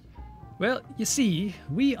 Tense. Well, you see,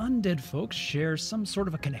 we undead folks share some sort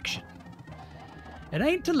of a connection. It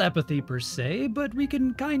ain't telepathy per se, but we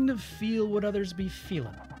can kind of feel what others be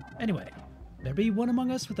feeling. Anyway, there be one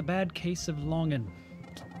among us with a bad case of longing.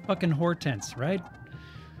 Fucking Hortense, right?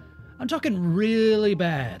 I'm talking really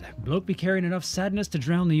bad. Bloke be carrying enough sadness to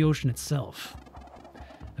drown the ocean itself.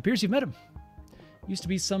 Appears you've met him. Used to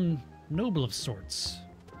be some noble of sorts.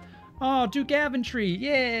 Oh, Duke Aventry,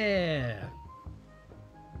 yeah!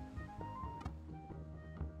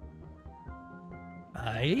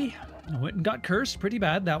 I went and got cursed pretty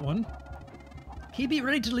bad, that one. He'd be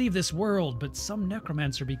ready to leave this world, but some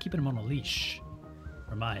necromancer be keeping him on a leash.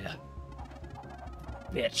 Romaya.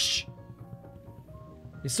 Bitch.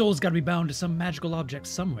 His soul's gotta be bound to some magical object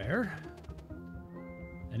somewhere.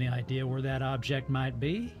 Any idea where that object might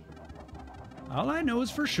be? All I know is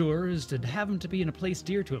for sure is to have him to be in a place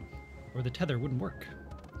dear to him, or the tether wouldn't work.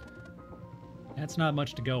 That's not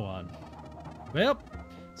much to go on. Well,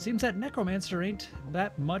 seems that Necromancer ain't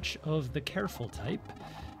that much of the careful type.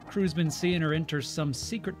 Crew's been seeing her enter some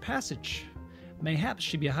secret passage. Mayhaps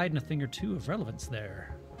she be hiding a thing or two of relevance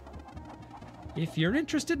there. If you're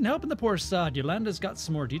interested in helping the poor sod, Yolanda's got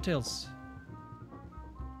some more details.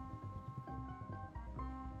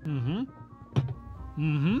 We're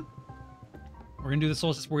gonna do the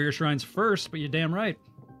Solstice Warrior Shrines first, but you're damn right.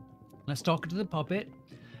 Let's talk to the puppet.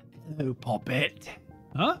 Hello, puppet.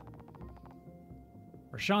 Huh?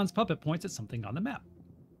 Rashawn's puppet points at something on the map.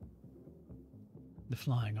 The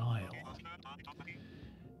Flying Isle.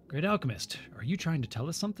 Great Alchemist, are you trying to tell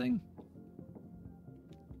us something?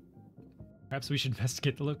 Perhaps we should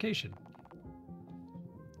investigate the location.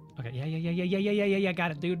 Okay, yeah,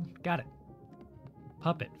 got it, dude. Got it.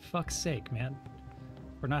 Puppet, fuck's sake, man.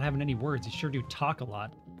 For not having any words, you sure do talk a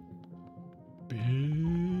lot.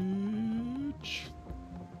 Bitch.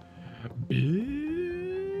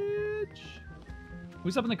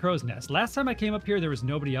 Who's up in the crow's nest? Last time I came up here, there was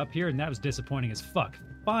nobody up here, and that was disappointing as fuck.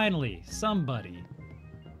 Finally, somebody.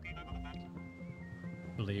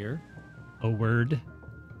 Lair. A word,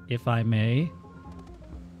 if I may.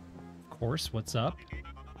 Of course, what's up?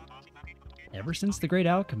 Ever since the Great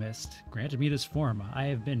Alchemist granted me this form, I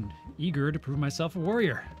have been eager to prove myself a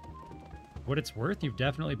warrior. For what it's worth, you've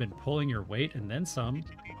definitely been pulling your weight and then some.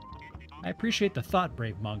 I appreciate the thought,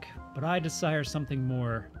 brave monk, but I desire something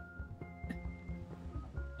more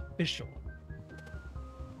official.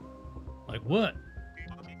 Like what?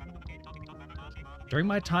 During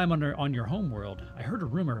my time on your homeworld, I heard a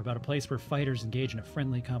rumor about a place where fighters engage in a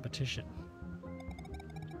friendly competition.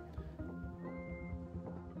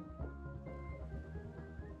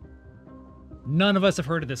 None of us have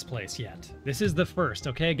heard of this place yet. This is the first,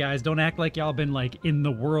 okay, guys? Don't act like y'all been, like, in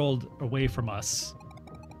the world away from us.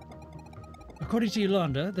 According to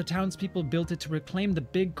Yolanda, the townspeople built it to reclaim the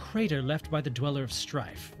big crater left by the Dweller of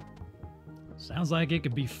Strife. Sounds like it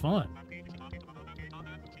could be fun.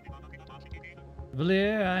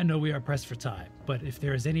 Lair, I know we are pressed for time, but if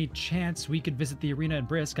there is any chance we could visit the arena in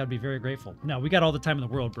Brisk, I'd be very grateful. No, we got all the time in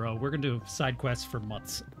the world, bro. We're gonna do side quests for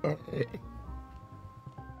months.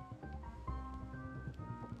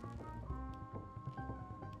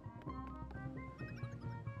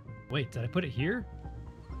 Wait, did I put it here?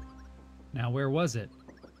 Now, where was it?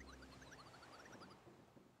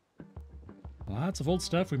 Lots of old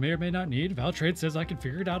stuff we may or may not need. Valtrade says I can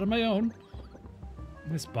figure it out on my own.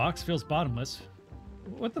 This box feels bottomless.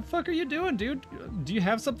 What the fuck are you doing, dude? Do you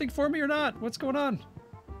have something for me or not? What's going on?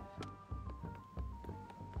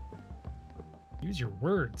 Use your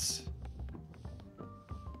words.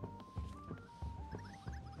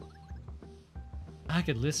 I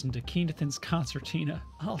could listen to Keenathan's concertina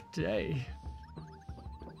all day.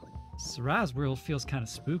 Serai's world feels kind of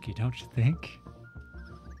spooky, don't you think?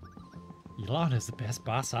 Yolanda's the best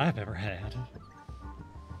boss I've ever had.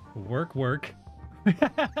 Work, work.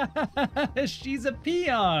 She's a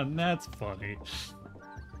peon. That's funny.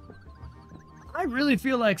 I really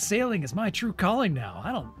feel like sailing is my true calling now.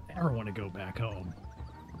 I don't ever want to go back home.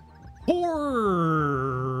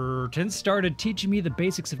 Hortense started teaching me the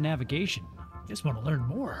basics of navigation. Just want to learn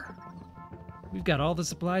more. We've got all the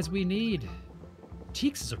supplies we need.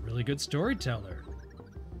 Teeks is a really good storyteller.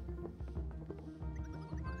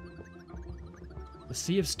 The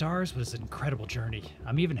Sea of Stars was an incredible journey.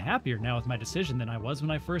 I'm even happier now with my decision than I was when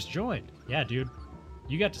I first joined. Yeah, dude.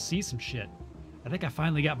 You got to see some shit. I think I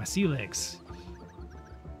finally got my sea legs.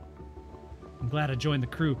 I'm glad I joined the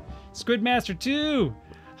crew. Squidmaster 2!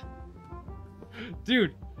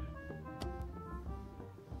 Dude.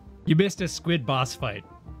 You missed a squid boss fight.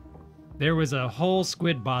 There was a whole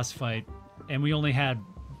squid boss fight, and we only had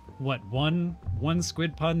what, one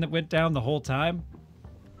squid pun that went down the whole time?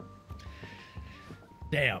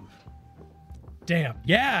 Damn. Damn.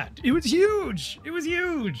 Yeah, it was huge. It was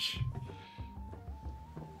huge.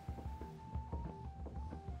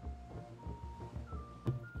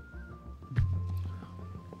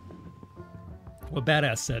 What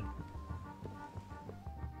Badass said.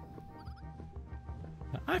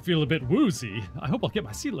 I feel a bit woozy. I hope I'll get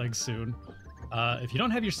my sea legs soon. If you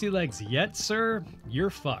don't have your sea legs yet, sir, you're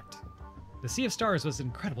fucked. The Sea of Stars was an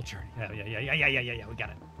incredible journey. Yeah, we got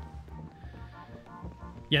it.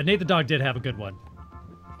 Yeah, Nate the dog did have a good one.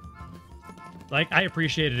 Like, I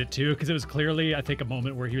appreciated it too, because it was clearly, I think, a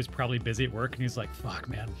moment where he was probably busy at work, and he's like, fuck,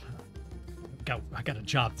 man. I got a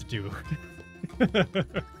job to do.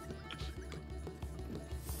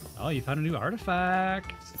 Oh, you found a new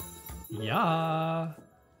artifact. Yeah.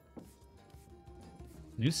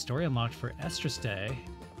 New story unlocked for Estrastay.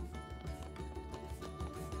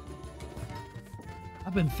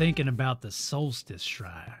 I've been thinking about the Solstice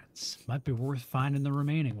Shrines. Might be worth finding the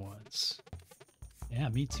remaining ones. Yeah,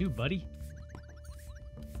 me too, buddy.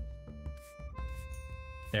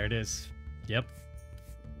 There it is. Yep.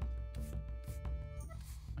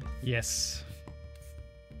 Yes.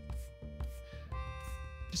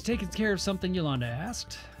 Just taking care of something Yolanda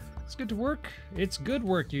asked. It's good to work. It's good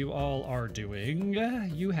work you all are doing.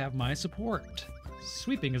 You have my support.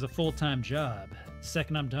 Sweeping is a full-time job.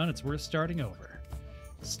 Second I'm done, it's worth starting over.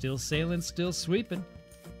 Still sailing, still sweeping.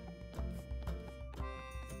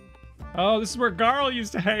 Oh, this is where Garl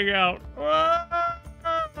used to hang out.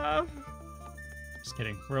 Just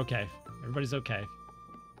kidding. We're okay. Everybody's okay.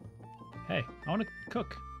 Hey, I want to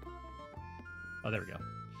cook. Oh, there we go.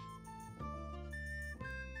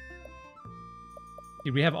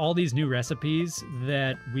 Dude, we have all these new recipes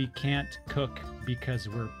that we can't cook because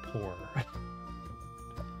we're poor.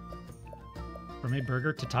 Gourmet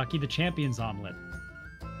burger, tataki the champion's omelet.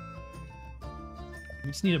 We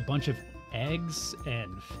just need a bunch of eggs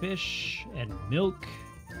and fish and milk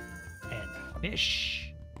and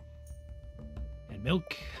fish and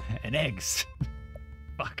milk and eggs.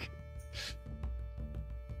 Fuck.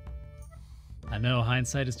 I know,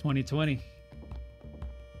 hindsight is 20/20.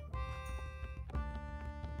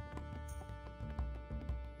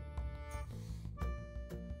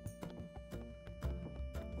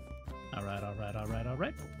 All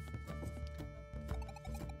right.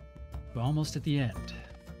 We're almost at the end.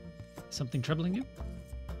 Something troubling you?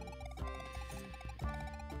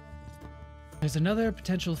 There's another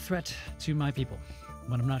potential threat to my people,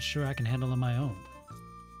 one I'm not sure I can handle on my own.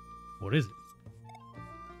 What is it?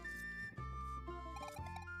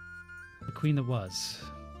 The Queen that was.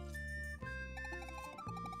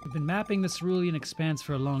 We've been mapping the cerulean expanse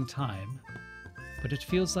for a long time, but it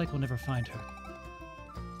feels like we'll never find her.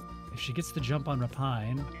 If she gets the jump on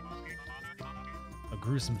Rapine, a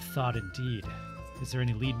gruesome thought indeed. Is there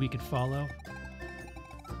any lead we could follow?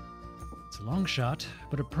 It's a long shot,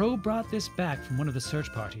 but a pro brought this back from one of the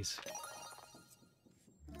search parties.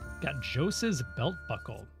 Got Jose's belt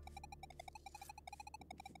buckle.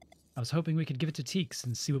 I was hoping we could give it to Teeks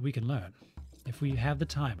and see what we can learn. If we have the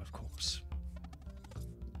time, of course.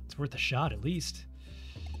 It's worth a shot, at least.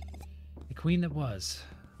 The Queen that was.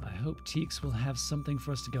 I hope Teeks will have something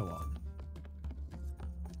for us to go on.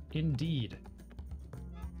 Indeed.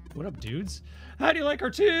 What up, dudes? How do you like our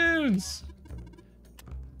tunes?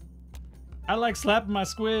 I like slapping my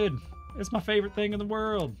squid. It's my favorite thing in the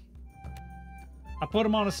world. I put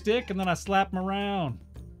him on a stick and then I slap him around.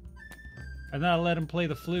 And then I let him play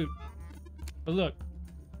the flute. But look,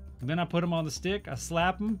 and then I put him on the stick, I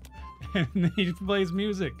slap him, and then he plays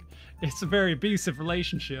music. It's a very abusive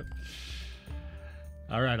relationship.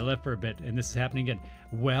 All right, I left for a bit, and this is happening again.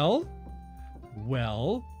 Well.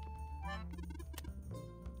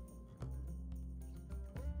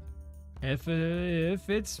 If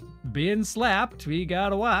it's being slapped, we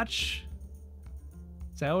gotta watch.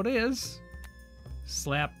 That's how it is.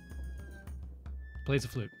 Slap. Plays a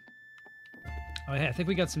flute. Oh yeah, I think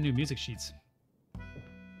we got some new music sheets.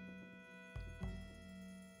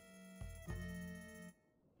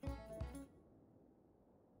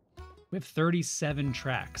 We have 37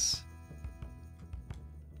 tracks.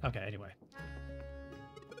 Okay, anyway.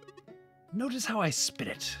 Notice how I spit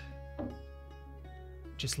it.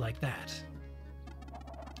 Just like that.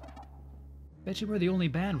 Bet you we're the only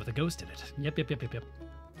band with a ghost in it. Yep.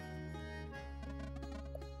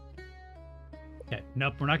 Okay,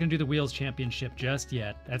 nope, we're not gonna do the Wheels Championship just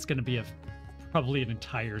yet. That's gonna be probably an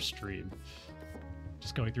entire stream.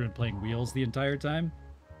 Just going through and playing Wheels the entire time.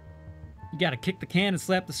 You gotta kick the can and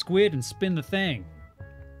slap the squid and spin the thing.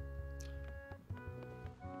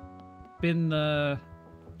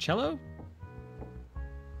 Cello?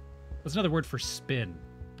 What's another word for spin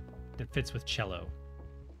that fits with cello?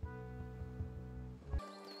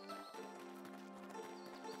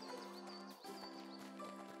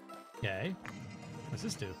 Okay. What's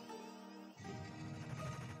this do?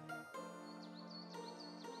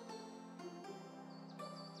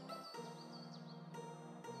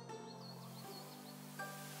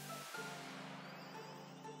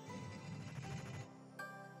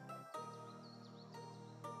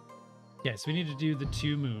 Yeah, so we need to do the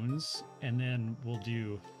 2 moons, and then we'll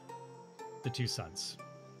do the 2 suns.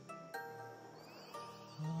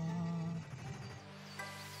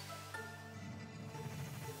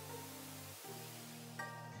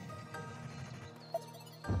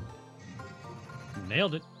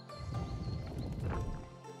 Nailed it.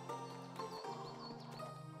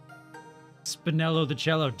 Spinello the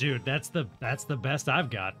cello, dude. That's the best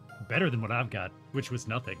I've got. Better than what I've got, which was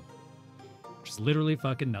nothing. Just literally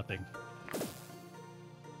fucking nothing.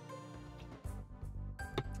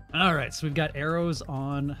 All right, so we've got arrows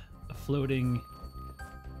on a floating.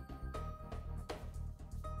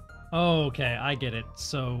 Oh, okay, I get it.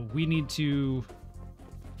 So we need to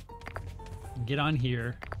get on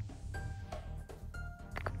here.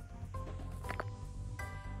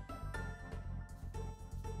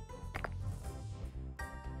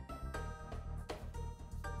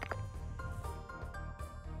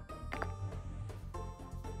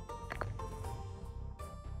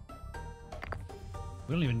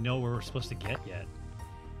 We don't even know where we're supposed to get yet.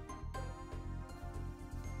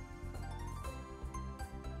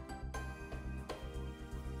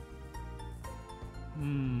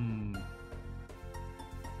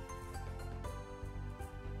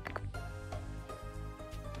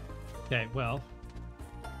 Okay, well,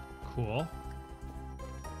 cool.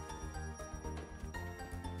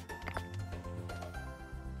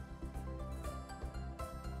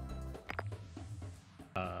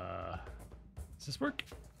 Does this work?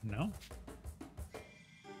 No.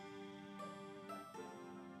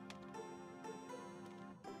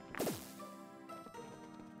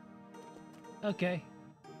 Okay.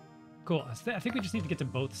 Cool. I think we just need to get to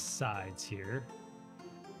both sides here.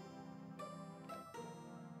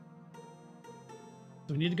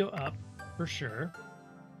 So we need to go up for sure.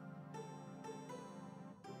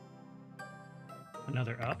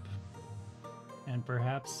 Another up. And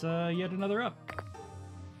perhaps yet another up.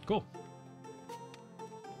 Cool.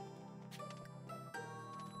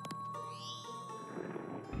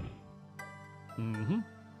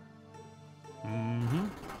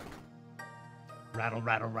 Rattle,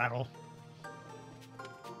 rattle, rattle.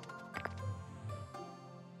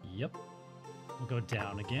 Yep. We'll go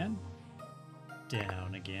down again.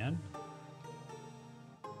 Down again.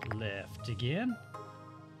 Left again.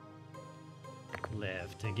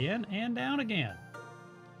 Left again. And down again.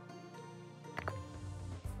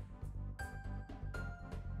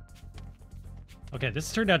 Okay,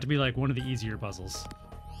 this turned out to be like one of the easier puzzles.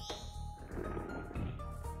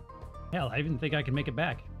 Hell, I even think I can make it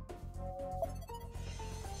back.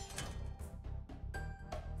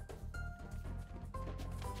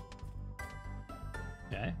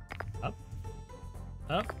 Okay. Up.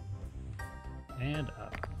 Up. And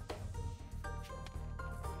up.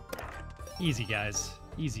 Easy, guys.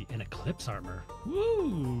 Easy. And Eclipse armor.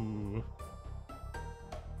 Woo!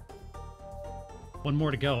 One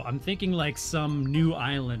more to go. I'm thinking like some new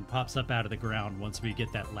island pops up out of the ground once we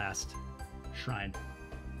get that last shrine.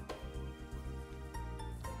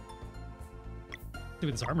 See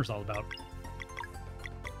what this armor's all about.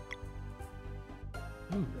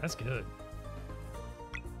 Ooh, that's good.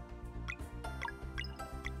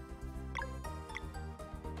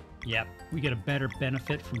 Yep, we get a better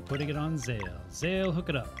benefit from putting it on Cael. Cael, hook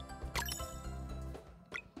it up.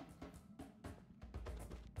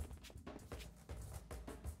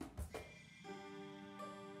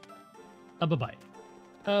 Bye-bye.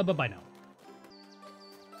 Bye-bye now.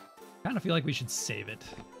 Kind of feel like we should save it.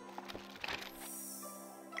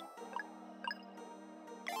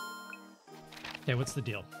 Okay, what's the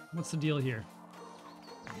deal? What's the deal here?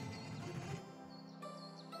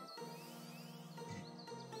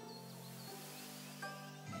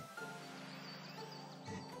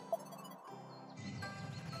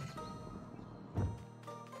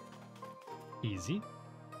 Easy.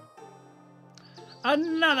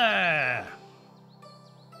 Another!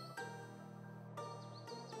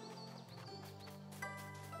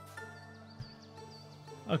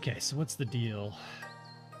 Okay, so what's the deal?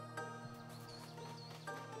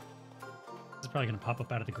 This is probably going to pop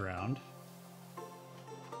up out of the ground.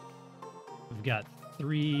 We've got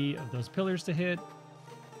 3 of those pillars to hit.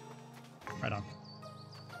 Right on.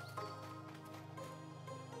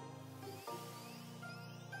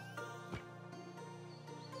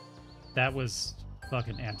 That was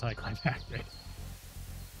fucking anticlimactic.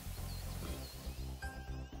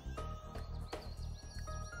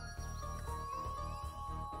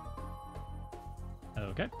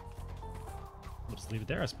 Okay. We'll just leave it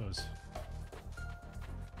there, I suppose.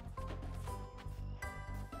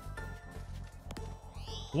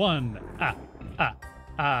 One. Ah. Ah.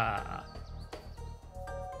 Ah.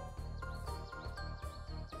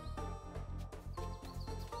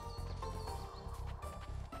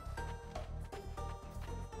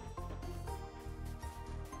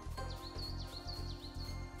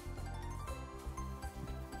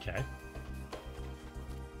 Okay.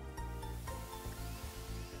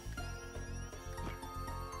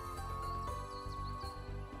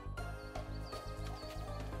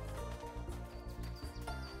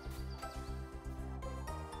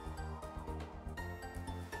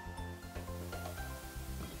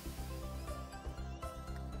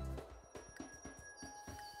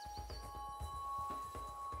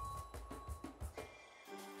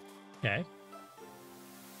 Okay.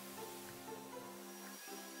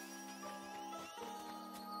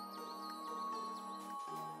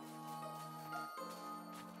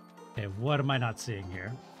 Okay, what am I not seeing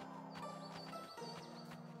here?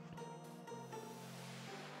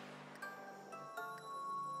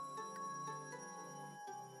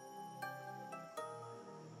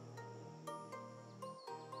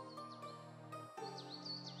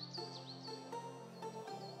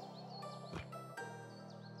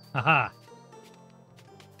 Haha.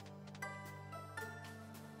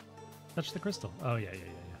 Touch the crystal. Oh, yeah. You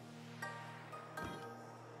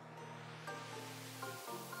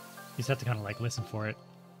just have to kind of like listen for it.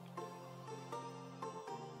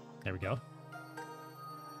 There we go.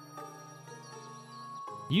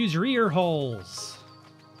 Use your ear holes.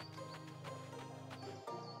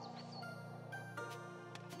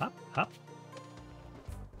 Hop, hop.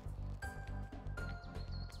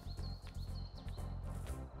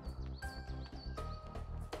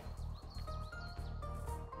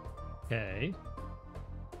 Okay.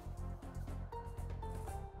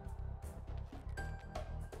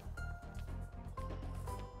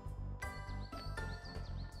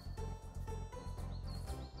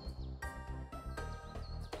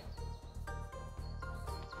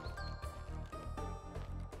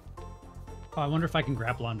 Oh, I wonder if I can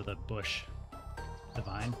grapple onto the bush. The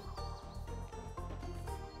vine.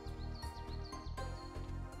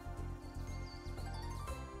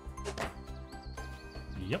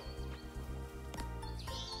 Yep.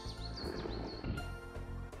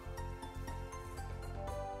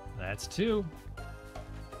 That's two.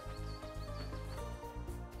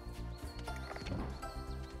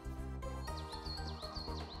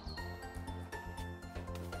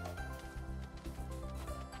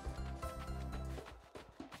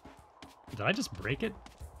 Did I just break it?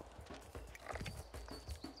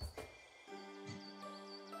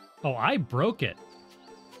 Oh, I broke it.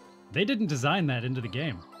 They didn't design that into the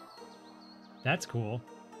game. That's cool.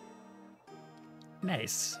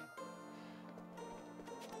 Nice.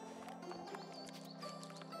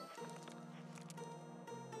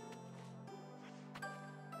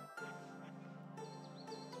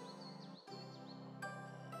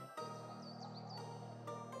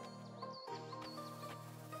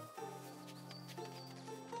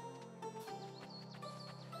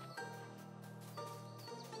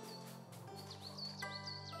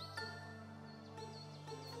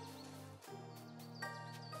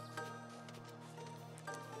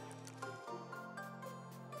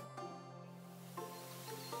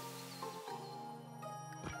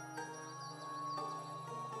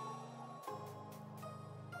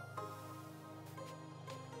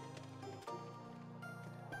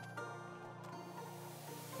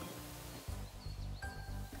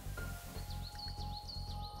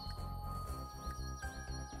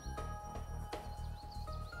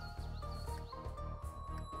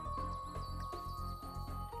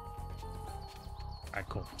 All right,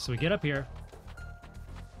 cool. So we get up here.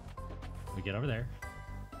 We get over there.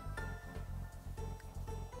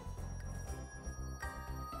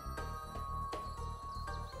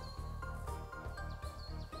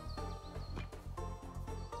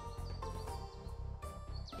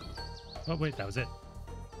 Oh, wait, that was it.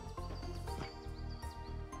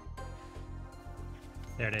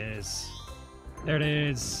 There it is. There it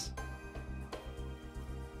is.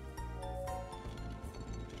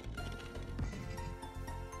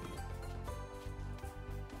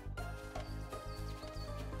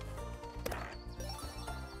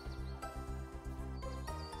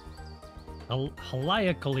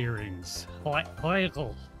 Heliacal earrings.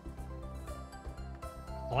 Heliacal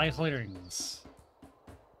earrings.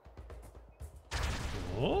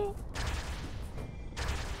 Oh?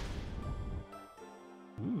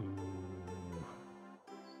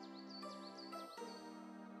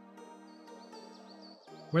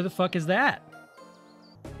 Where the fuck is that?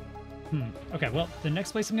 Okay, well, the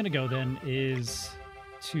next place I'm going to go then is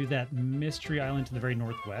to that mystery island to the very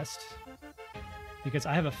northwest. Because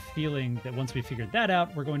I have a feeling that once we figured that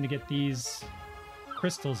out, we're going to get these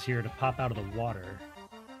crystals here to pop out of the water.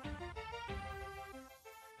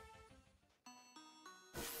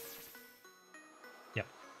 Yep.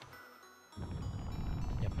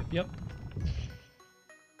 Yep.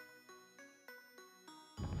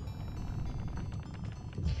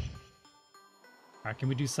 Alright, can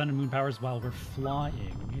we do sun and moon powers while we're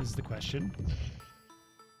flying, is the question.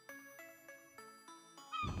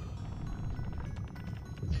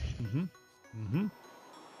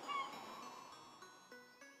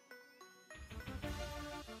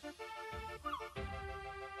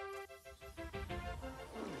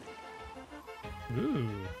 Ooh.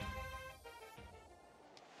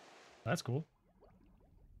 That's cool.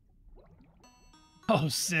 Oh,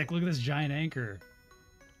 sick. Look at this giant anchor.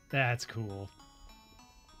 That's cool.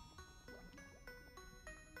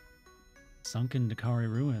 Sunken Docarri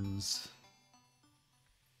Ruins.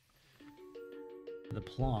 The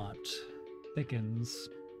plot thickens.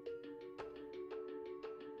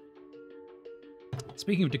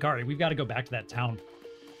 Speaking of Docarri, we've got to go back to that town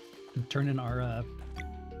and turn in our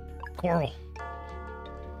coral.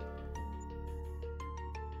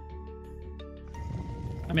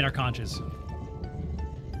 I mean, our conches.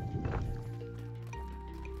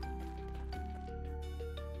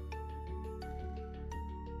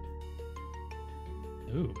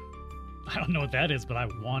 Ooh. I don't know what that is, but I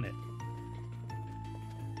want it.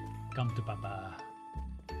 Come to Papa.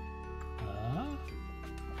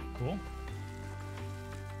 Cool.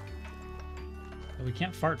 But we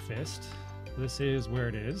can't fart fist. This is where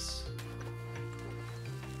it is.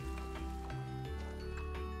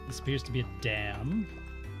 This appears to be a dam.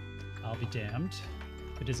 I'll be damned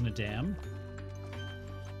if it isn't a dam.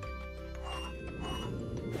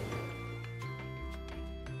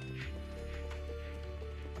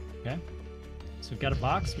 Okay. So we've got a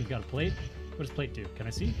box, we've got a plate. What does plate do? Can I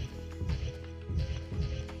see?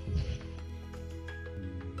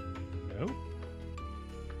 No.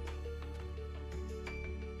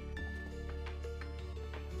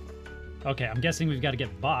 Okay, I'm guessing we've got to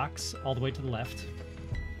get box all the way to the left.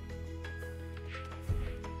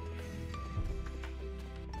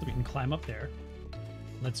 So we can climb up there.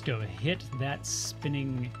 Let's go hit that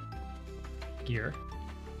spinning gear.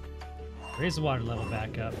 Raise the water level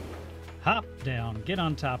back up. Hop down, get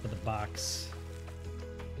on top of the box.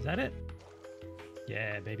 Is that it?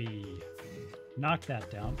 Yeah, baby. Knock that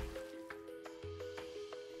down.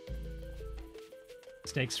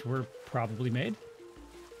 Mistakes were probably made.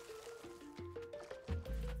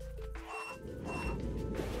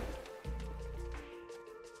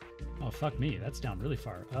 Oh, fuck me. That's down really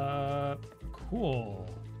far. Cool.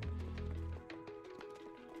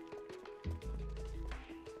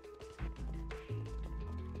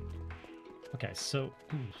 Okay, so...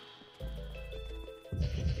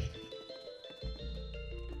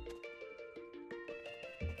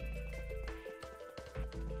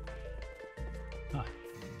 Huh.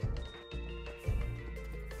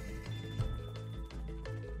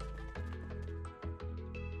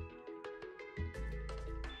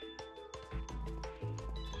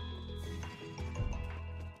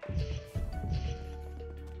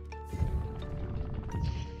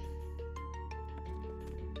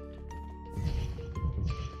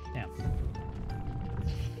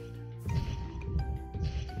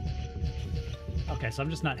 Okay, so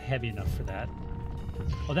I'm just not heavy enough for that.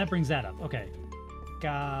 Oh, that brings that up. Okay.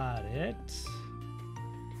 Got it.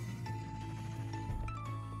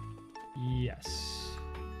 Yes.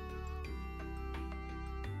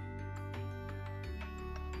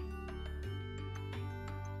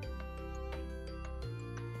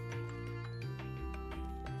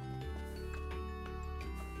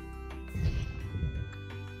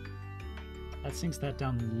 That sinks that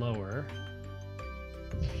down lower.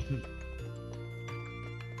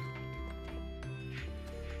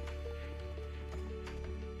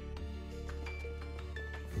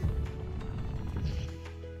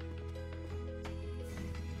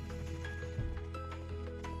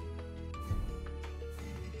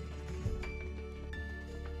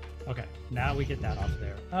 Okay, now we get that off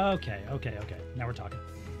there. Okay. Now we're talking.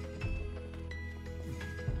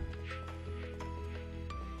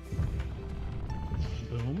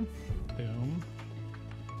 Boom, boom.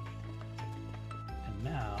 And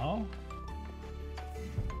now...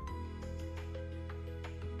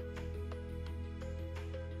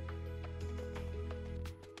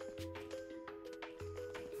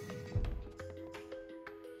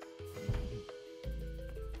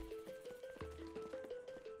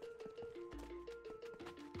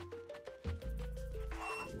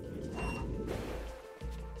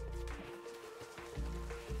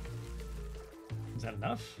 Is that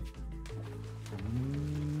enough?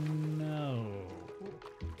 No.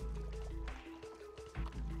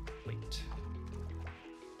 Wait.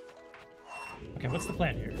 Okay, what's the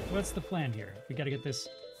plan here? What's the plan here? We gotta get this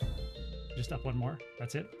just up one more.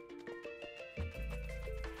 That's it.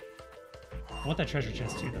 I want that treasure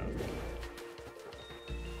chest too, though.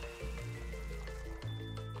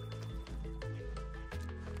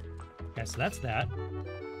 Okay, so that's that.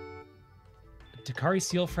 Docarri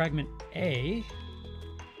Seal Fragment A.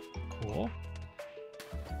 Cool.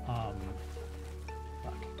 Fuck.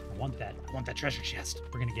 I want that. I want that treasure chest.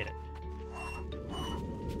 We're gonna get it.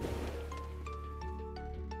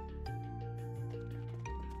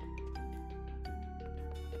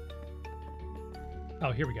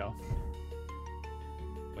 Oh, here we go.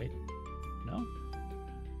 Wait. No?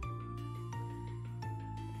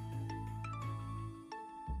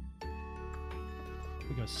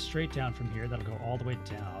 We go straight down from here. That'll go all the way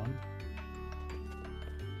down.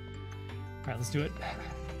 All right, let's do it.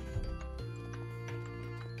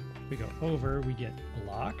 We go over, we get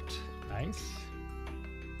blocked. Nice.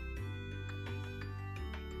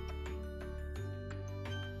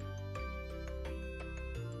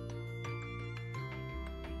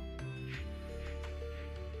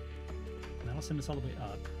 That'll send us all the way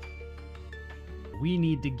up. We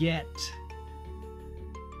need to get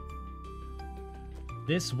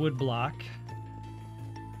this wood block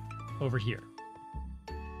over here.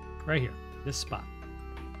 Right here, this spot.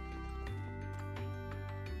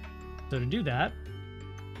 So to do that,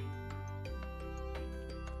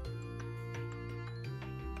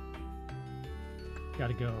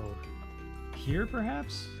 gotta go here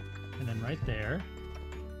perhaps, and then right there.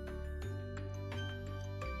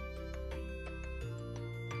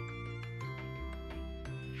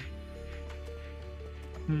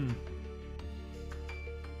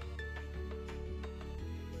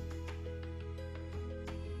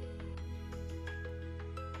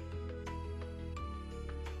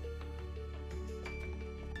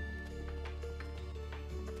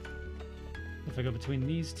 If I go between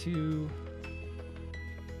these two,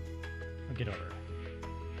 I'll get over.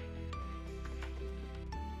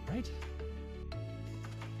 Right?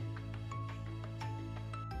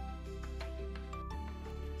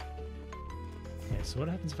 Okay, so what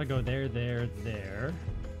happens if I go there, there, there?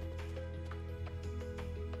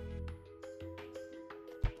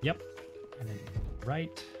 Yep. And then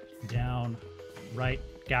right, down, right.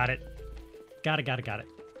 Got it. Got it.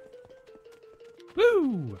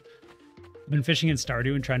 Woo! I've been fishing in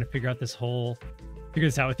Stardew and trying to figure this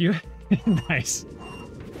out with you. Nice.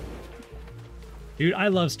 Dude, I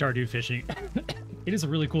love Stardew fishing. It is a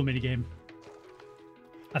really cool minigame.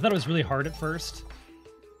 I thought it was really hard at first.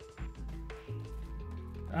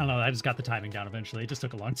 I don't know, I just got the timing down eventually. It just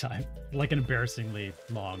took a long time. Like an embarrassingly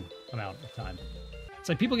long amount of time. It's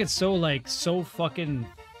like people get so fucking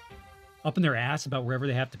up in their ass about wherever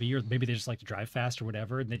they have to be, or maybe they just like to drive fast or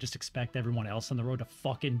whatever, and they just expect everyone else on the road to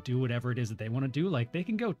fucking do whatever it is that they want to do. Like, they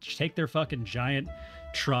can go take their fucking giant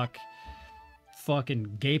truck,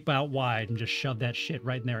 fucking gape out wide, and just shove that shit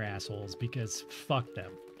right in their assholes, because fuck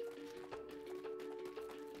them.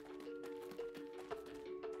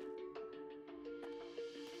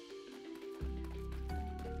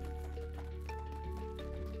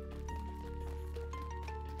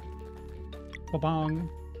 Ba-bong.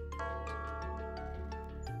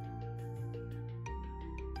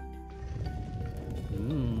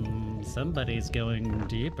 Somebody's going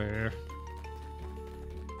deeper.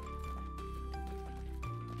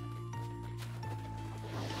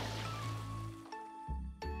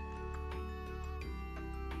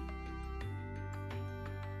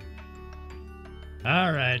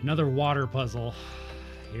 All right, another water puzzle.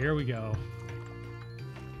 Here we go.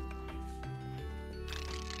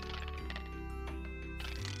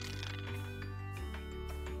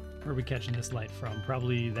 Where are we catching this light from?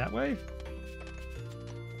 Probably that way?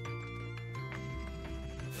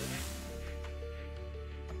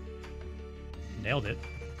 Nailed it.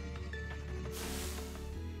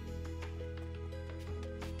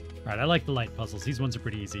 All right, I like the light puzzles. These ones are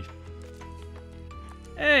pretty easy.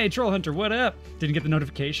 Hey, Troll Hunter, what up? Didn't get the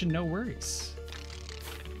notification? No worries.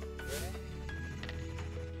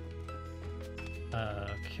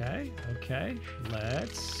 Okay.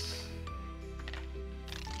 Let's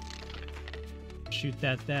shoot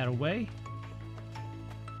that away.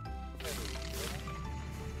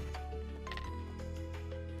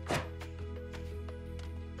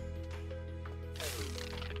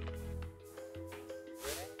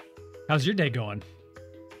 How's your day going?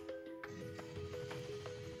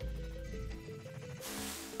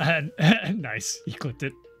 Nice. You clipped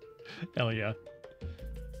it. Hell yeah.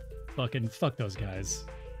 fuck those guys.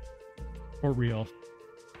 For real.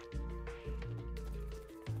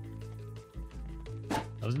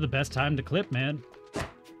 Those are the best time to clip, man.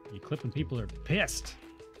 You clip when people are pissed.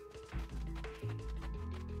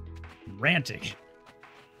 Ranting.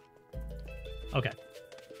 Okay.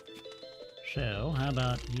 So, how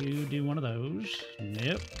about you do one of those?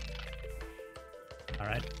 Nope. All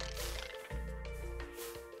right.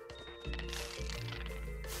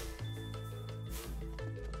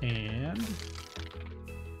 And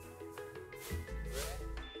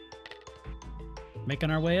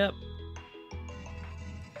making our way up.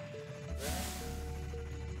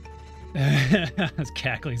 I was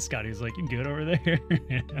cackling. Scotty was like, "You good over there?"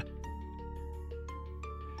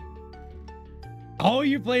 Oh,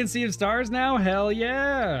 you playing Sea of Stars now? Hell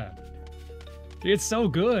yeah! It's so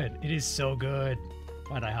good. It is so good.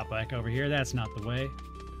 Why'd I hop back over here? That's not the way.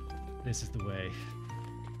 This is the way.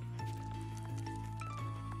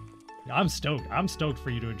 I'm stoked. I'm stoked for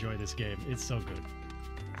you to enjoy this game. It's so good.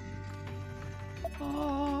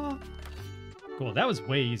 Oh. Cool. That was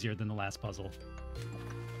way easier than the last puzzle.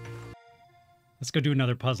 Let's go do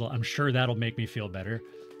another puzzle. I'm sure that'll make me feel better.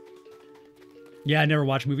 Yeah, I never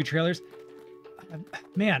watch movie trailers.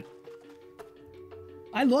 Man,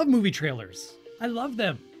 I love movie trailers. I love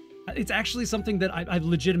them. It's actually something that I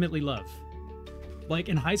legitimately love. Like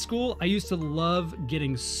in high school, I used to love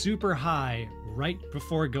getting super high right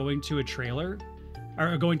before going to a trailer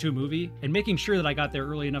or going to a movie and making sure that I got there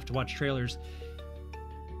early enough to watch trailers.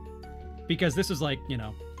 Because this was like, you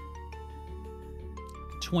know,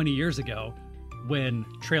 20 years ago when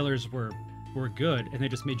trailers were good and they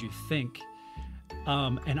just made you think.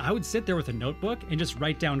 And I would sit there with a notebook and just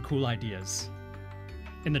write down cool ideas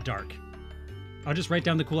in the dark. I'll just write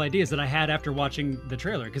down the cool ideas that I had after watching the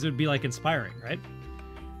trailer because it would be like inspiring, right?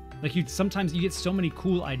 Like sometimes you get so many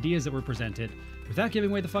cool ideas that were presented without giving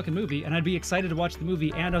away the fucking movie, and I'd be excited to watch the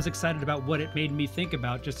movie, and I was excited about what it made me think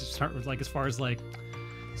about, just to start with, like as far as like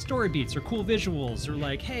story beats or cool visuals, or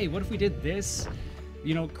like, hey, what if we did this,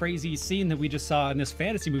 you know, crazy scene that we just saw in this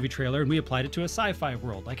fantasy movie trailer and we applied it to a sci-fi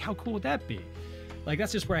world? Like, how cool would that be? Like,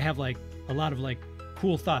 that's just where I have like a lot of like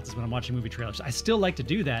cool thoughts is when I'm watching movie trailers. I still like to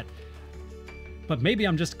do that, but maybe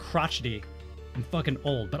I'm just crotchety and fucking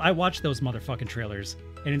old. But I watch those motherfucking trailers,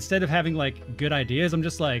 and instead of having like good ideas, I'm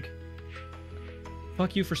just like,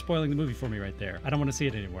 fuck you for spoiling the movie for me right there. I don't want to see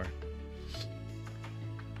it anymore.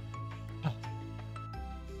 Oh.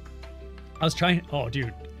 I was trying, oh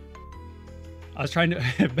dude. I was trying to,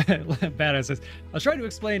 badass says, I was trying to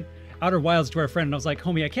explain Outer Wilds to our friend, and I was like,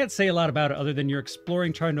 homie, I can't say a lot about it other than you're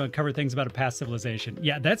exploring, trying to uncover things about a past civilization.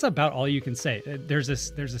 Yeah, that's about all you can say. There's a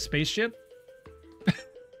spaceship.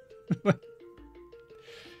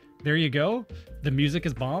 There you go. The music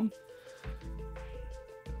is bomb.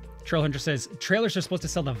 Trail Hunter says, trailers are supposed to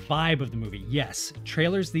sell the vibe of the movie. Yes,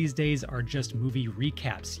 trailers these days are just movie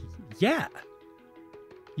recaps. Yeah.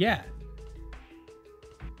 Yeah.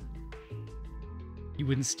 You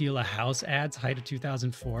wouldn't steal a house ads height of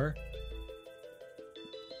 2004?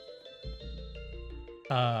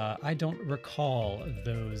 I don't recall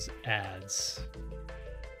those ads.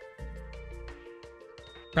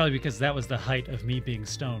 Probably because that was the height of me being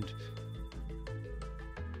stoned.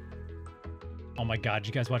 Oh my god,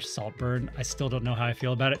 you guys watch Saltburn? I still don't know how I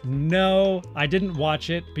feel about it. No, I didn't watch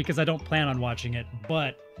it because I don't plan on watching it,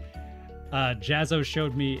 but Jazzo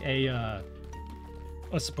showed me a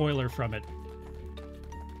spoiler from it.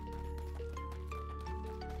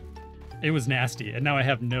 It was nasty, and now I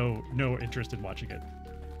have no interest in watching it.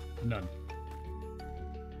 None.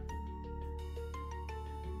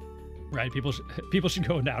 Right, people should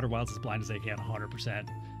go into Outer Wilds as blind as they can, 100%.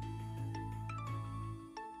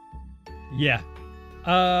 Yeah.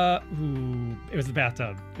 Ooh, it was the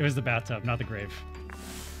bathtub. It was the bathtub, not the grave.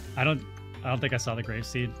 I don't think I saw the grave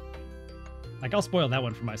scene. Like, I'll spoil that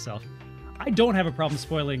one for myself. I don't have a problem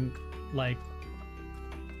spoiling, like,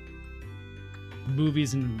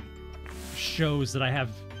 movies and shows that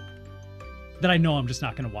I know I'm just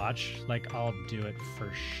not gonna watch. Like, I'll do it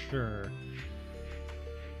for sure.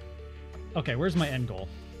 Okay, where's my end goal?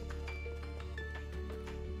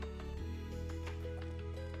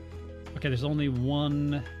 Okay, there's only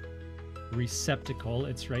one receptacle.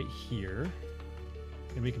 It's right here.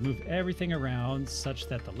 And we can move everything around such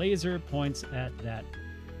that the laser points at that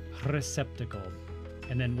receptacle.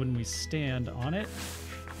 And then when we stand on it,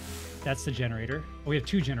 that's the generator. Oh, we have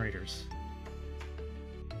two generators.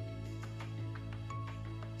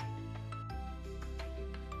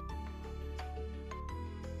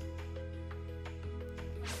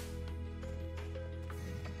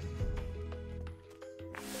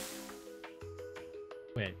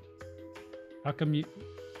 Wait, how come you...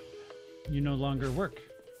 you no longer work.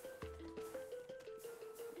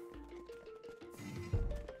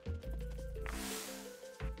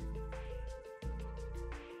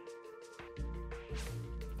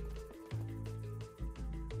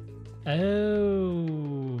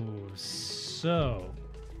 Oh, so.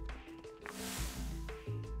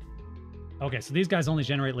 Okay, so these guys only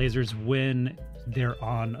generate lasers when they're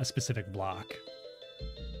on a specific block.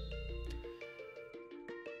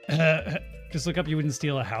 Just look up You Wouldn't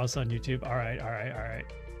Steal a House on YouTube. All right, all right,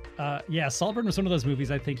 all right. Yeah, Saltburn was one of those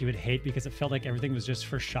movies I think you would hate because it felt like everything was just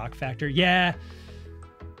for shock factor. Yeah.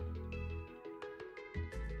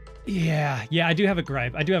 Yeah, I do have a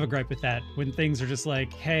gripe. I do have a gripe with that. When things are just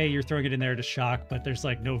like, hey, you're throwing it in there to shock, but there's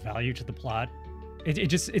like no value to the plot.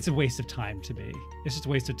 It's a waste of time to me. It's just a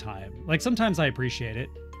waste of time. Like sometimes I appreciate it,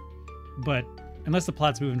 but unless the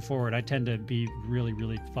plot's moving forward, I tend to be really,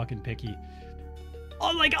 really fucking picky.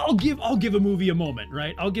 I'll give a movie a moment,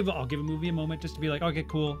 right? I'll give a movie a moment just to be like, okay,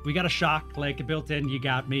 cool. We got a shock, like built in, you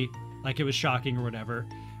got me. Like it was shocking or whatever.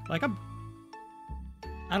 Like I'm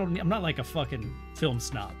not like a fucking film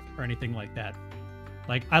snob or anything like that.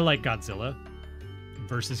 Like I like Godzilla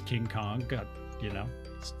versus King Kong. God,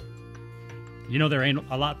 there ain't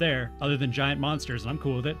a lot there other than giant monsters, and I'm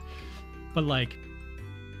cool with it. But like,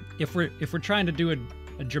 if we're trying to do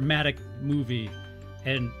a dramatic movie,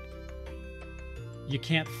 and you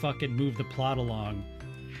can't fucking move the plot along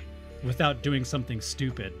without doing something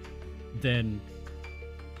stupid, then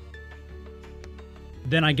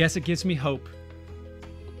I guess it gives me hope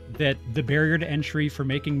that the barrier to entry for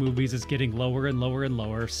making movies is getting lower and lower and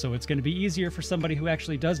lower, so it's going to be easier for somebody who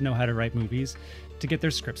actually does know how to write movies to get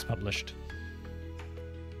their scripts published.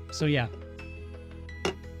 So yeah.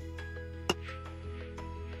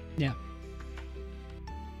 Yeah.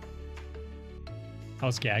 I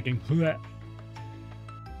was gagging. I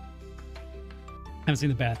haven't seen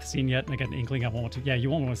the bath scene yet, and I got an inkling I won't want to. Yeah, you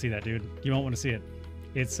won't want to see that, dude. You won't want to see it.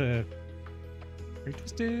 It's very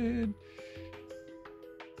twisted.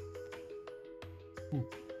 Ooh.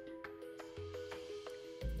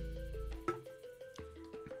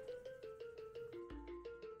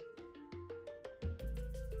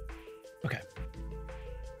 Okay.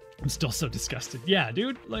 I'm still so disgusted. Yeah,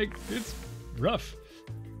 dude, like it's rough.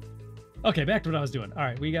 Okay, back to what I was doing. All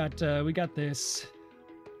right, we got this.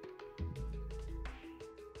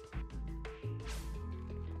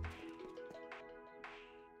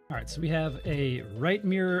 All right, so we have a right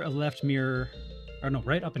mirror, a left mirror, or no,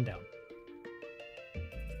 right up and down.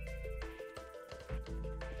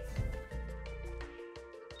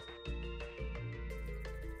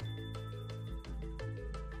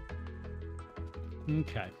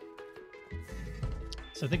 Okay.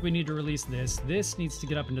 So I think we need to release this. This needs to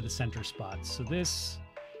get up into the center spot. So this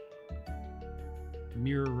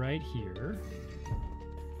mirror right here.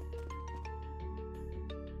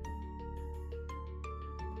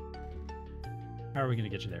 How are we going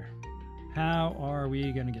to get you there? How are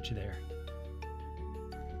we going to get you there?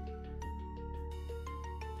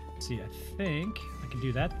 Let's see, I think I can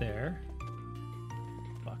do that there.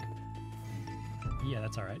 Fuck. Yeah,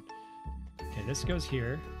 that's all right. Okay, this goes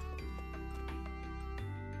here.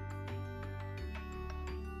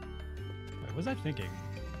 Wait, what was I thinking?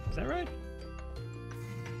 Is that right?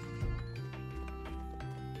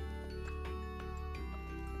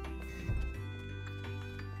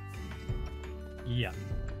 Yeah.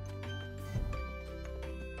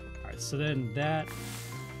 All right, so then that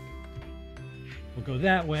will go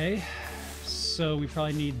that way. So we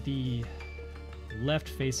probably need the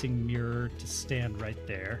left-facing mirror to stand right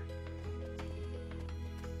there.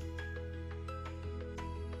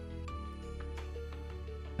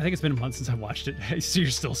 I think it's been a month since I watched it. So you're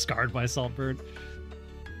still scarred by Saltburn.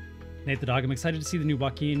 Nate the Dog, I'm excited to see the new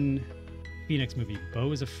Joaquin Phoenix movie.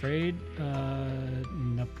 Beau is Afraid.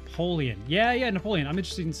 Napoleon. Yeah, Napoleon. I'm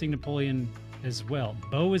interested in seeing Napoleon as well.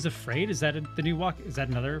 Beau is Afraid. Is that the new Is that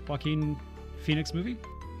another Joaquin Phoenix movie?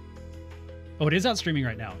 Oh, it is out streaming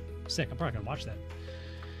right now. Sick. I'm probably gonna watch that.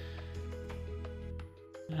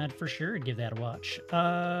 I'd for sure give that a watch.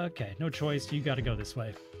 Okay, no choice. You got to go this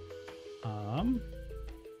way.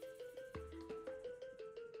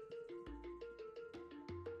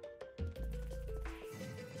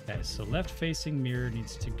 Okay, so left-facing mirror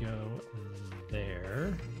needs to go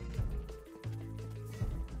there.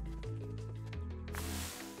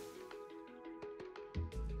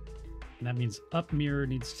 And that means up mirror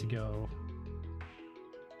needs to go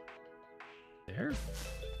there.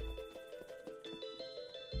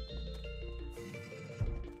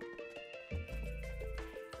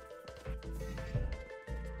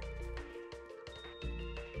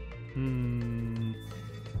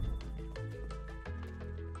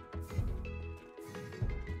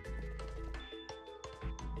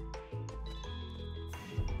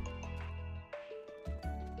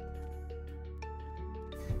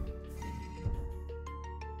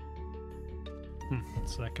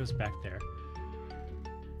 So that goes back there.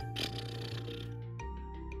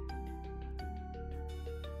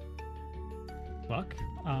 Fuck.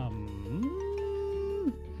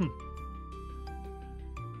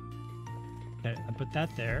 Okay, I put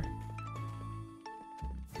that there.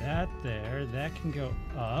 That there. That can go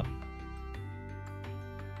up.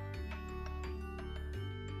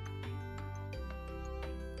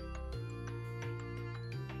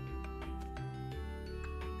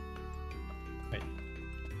 Wait.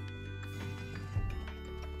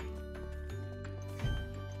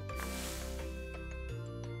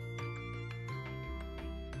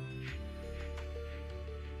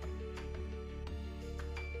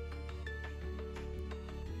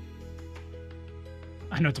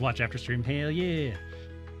 I know to watch after stream. Hell yeah.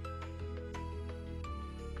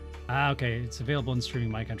 Ah, okay. It's available in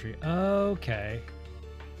streaming my country. Okay.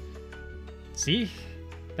 See?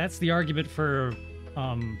 That's the argument for,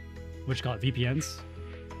 what you call it, VPNs.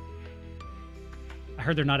 I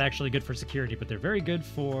heard they're not actually good for security, but they're very good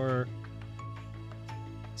for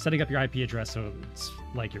setting up your IP address so it's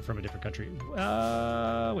like you're from a different country.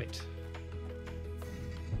 Wait.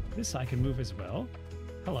 This I can move as well.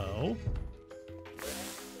 Hello.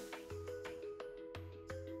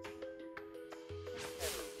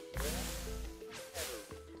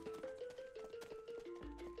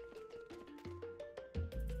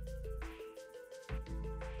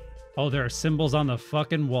 Oh, there are symbols on the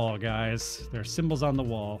fucking wall, guys. There are symbols on the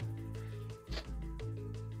wall.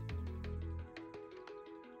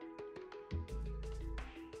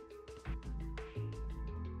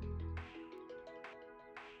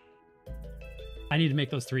 I need to make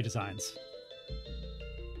those 3 designs.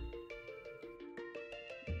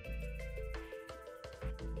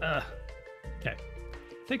 Okay.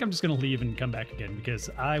 I think I'm just going to leave and come back again because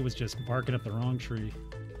I was just barking up the wrong tree.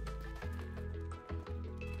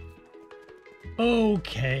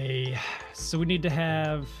 Okay, so we need to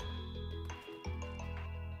have,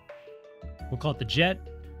 we'll call it the jet,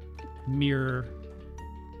 mirror,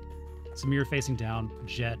 it's a mirror facing down,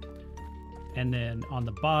 jet, and then on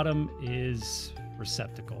the bottom is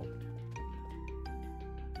receptacle.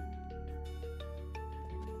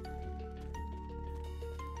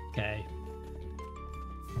 Okay.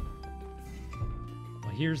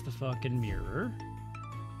 Well, here's the fucking mirror.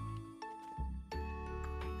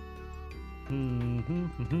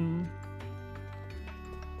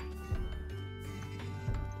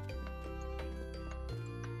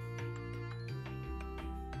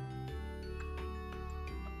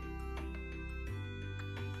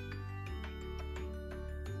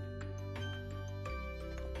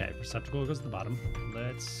 Okay, receptacle goes to the bottom.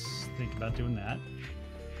 Let's think about doing that.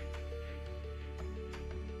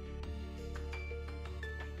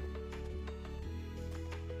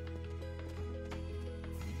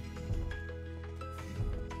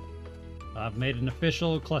 I've made an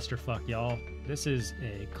official clusterfuck, y'all. This is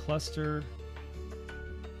a cluster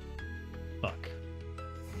fuck.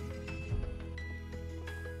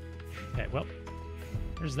 Okay, well,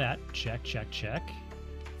 there's that. Check, check, check.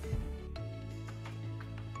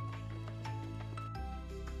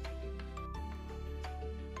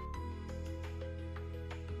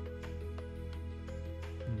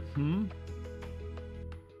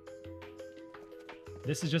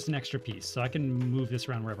 This is just an extra piece, so I can move this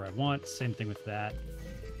around wherever I want. Same thing with that.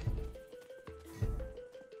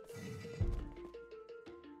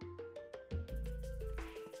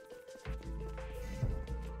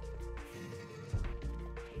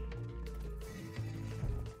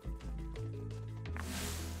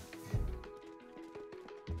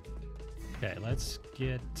 Okay, let's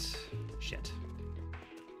get shit.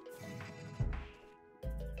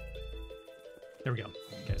 There we go.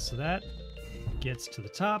 Okay, so that gets to the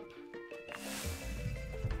top.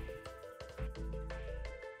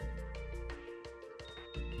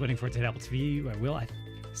 Waiting for it to hit Apple TV. I will. I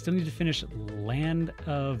still need to finish Land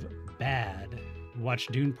of Bad. Watch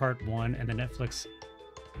Dune Part 1 and the Netflix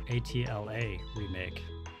ATLA remake.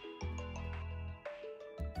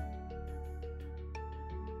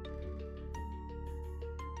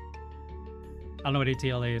 I don't know what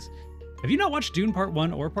ATLA is. Have you not watched Dune Part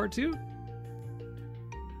 1 or Part 2?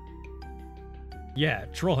 Yeah,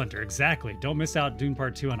 Troll Hunter, exactly. Don't miss out Dune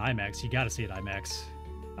Part 2 on IMAX. You gotta see it IMAX.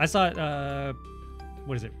 I saw it,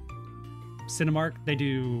 what is it? Cinemark? They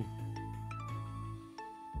do...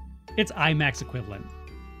 It's IMAX equivalent.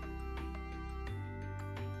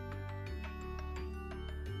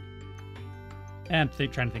 And I'm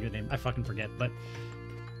trying to think of the name. I fucking forget, but...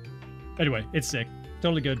 Anyway, it's sick.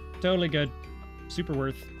 Totally good. Totally good. Super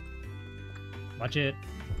worth. Watch it.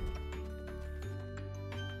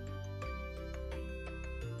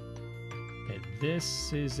 Okay,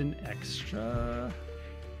 this is an extra.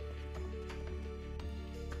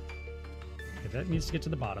 Okay, that needs to get to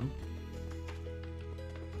the bottom.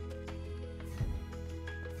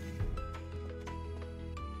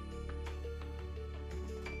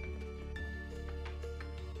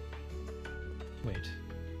 Wait.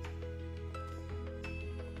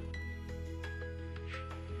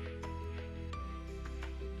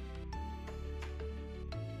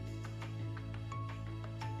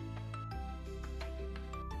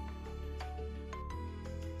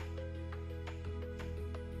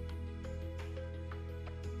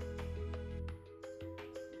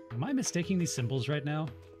 Am I mistaking these symbols right now?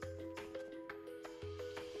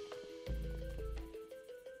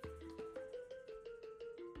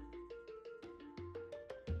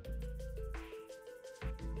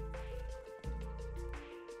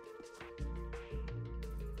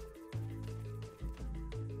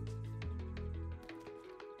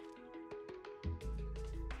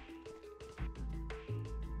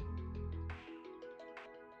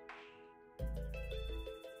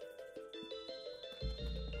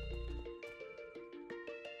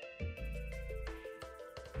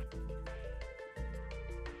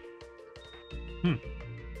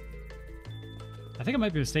 I think I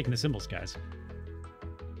might be mistaking the symbols, guys.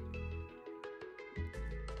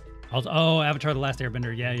 Oh, Avatar: The Last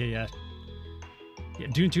Airbender. Yeah.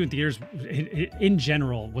 Dune 2 in theaters, in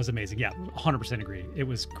general, was amazing. Yeah, 100% agree. It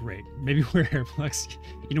was great. Maybe we're Airplex.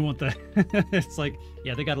 You don't want the... It's like,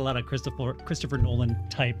 yeah, they got a lot of Christopher Nolan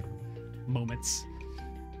type moments.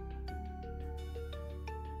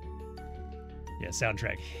 Yeah,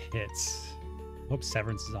 soundtrack hits. Hope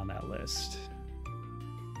Severance is on that list.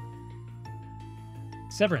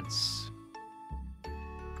 Severance.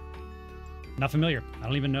 Not familiar. I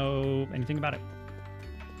don't even know anything about it.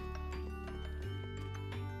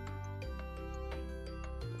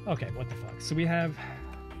 Okay, what the fuck? So we have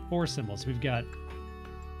 4 symbols. We've got...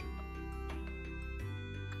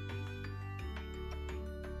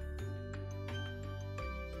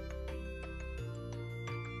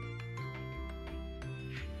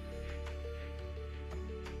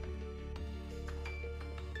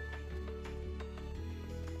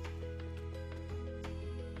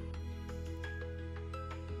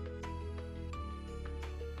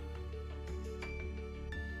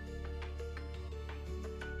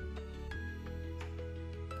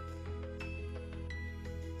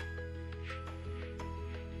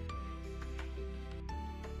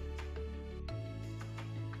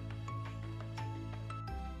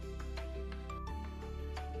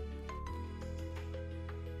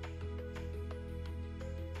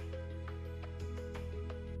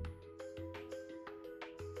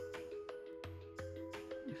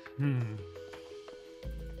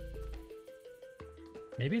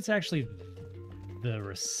 Maybe it's actually the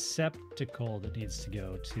receptacle that needs to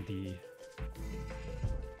go to the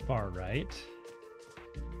far right.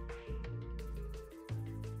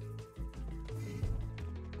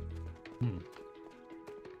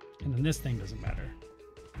 And then this thing doesn't matter.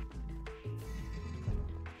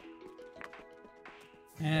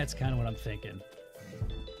 That's kind of what I'm thinking.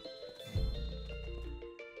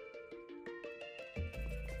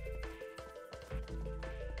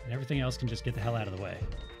 And everything else can just get the hell out of the way.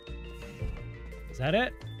 Is that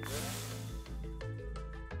it?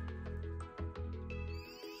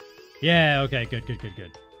 Yeah, okay, good.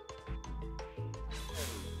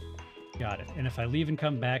 Got it. And if I leave and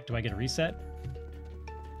come back, do I get a reset?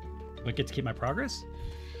 Do I get to keep my progress?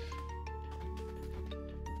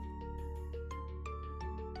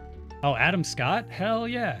 Oh, Adam Scott? Hell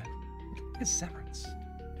yeah. Look at Severance.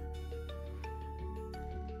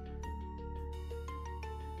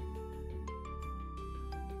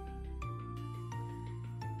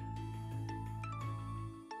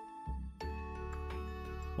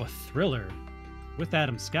 Well, Thriller with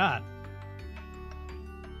Adam Scott.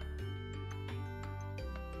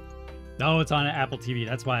 No, it's on Apple TV.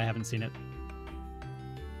 That's why I haven't seen it.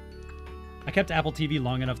 I kept Apple TV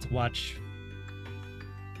long enough to watch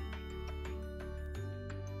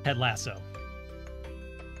Ted Lasso.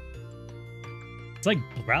 It's like,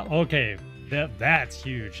 okay, that's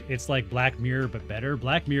huge. It's like Black Mirror, but better.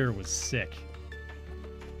 Black Mirror was sick.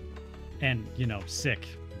 And, you know, sick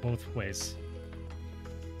both ways.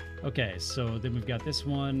 Okay, so then we've got this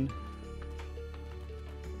one.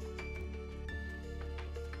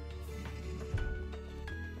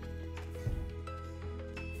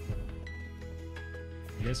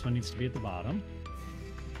 This one needs to be at the bottom.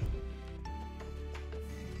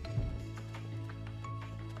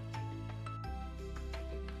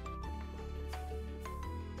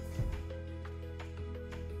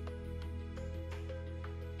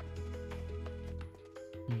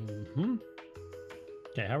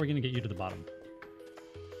 Okay, how are we going to get you to the bottom?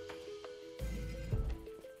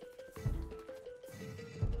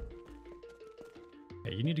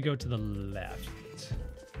 Okay, you need to go to the left.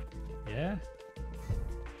 Yeah?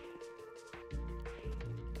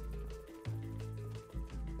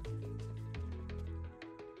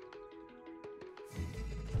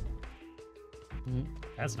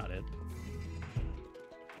 That's not it.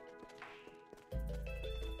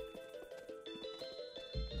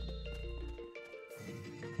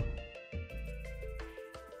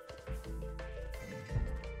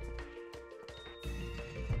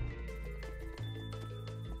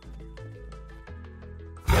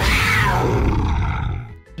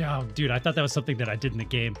 Oh, dude, I thought that was something that I did in the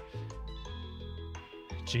game.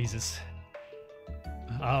 Jesus.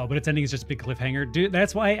 Oh, but its ending is just a big cliffhanger. Dude,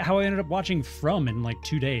 that's how I ended up watching From in like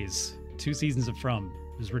 2 days. 2 seasons of From.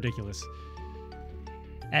 It was ridiculous.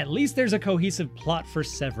 At least there's a cohesive plot for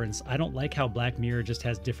Severance. I don't like how Black Mirror just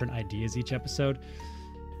has different ideas each episode.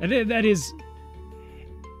 And that is...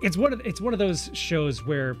 It's one of those shows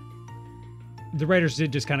where the writers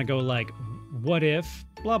did just kind of go like, what if,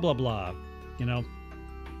 blah, blah, blah. You know?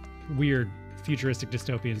 Weird, futuristic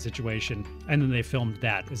dystopian situation. And then they filmed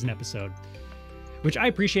that as an episode. Which I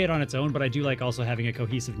appreciate on its own, but I do like also having a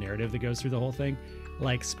cohesive narrative that goes through the whole thing.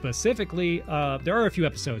 Like, specifically, there are a few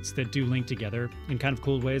episodes that do link together in kind of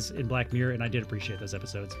cool ways in Black Mirror, and I did appreciate those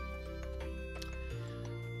episodes.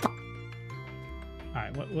 All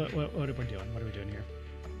right, what are we doing? What are we doing here?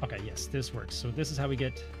 Okay, yes, this works. So this is how we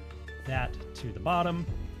get that to the bottom.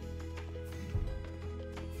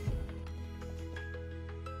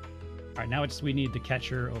 All right, now we need the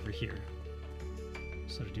catcher over here.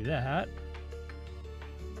 So to do that...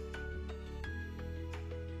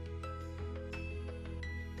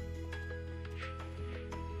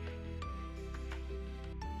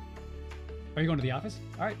 Are you going to the office?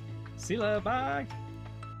 All right. See you later. Bye.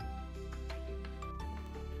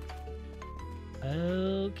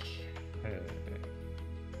 Okay.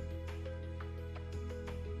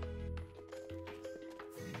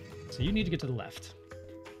 So you need to get to the left.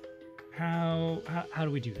 How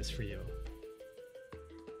do we do this for you?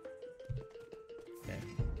 Okay.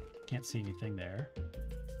 Can't see anything there.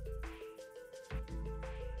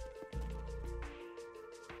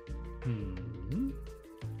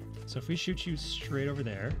 So if we shoot you straight over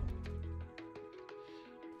there.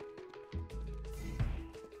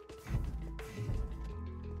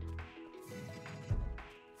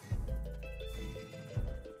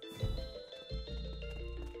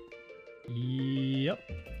 Yep.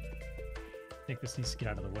 I think this needs to get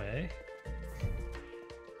out of the way.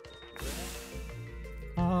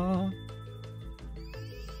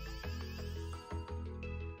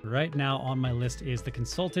 Right now on my list is the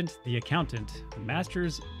Consultant, the Accountant,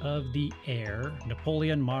 Masters of the Air,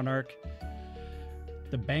 Napoleon Monarch,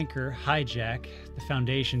 the Banker, Hijack, the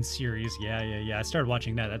Foundation series. Yeah. I started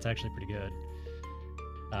watching that. That's actually pretty good.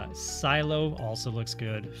 Silo also looks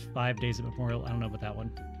good. 5 Days of Memorial. I don't know about that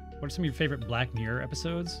one. What are some of your favorite Black Mirror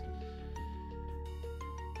episodes?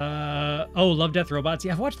 Love, Death, Robots.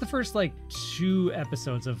 Yeah, I've watched the first like 2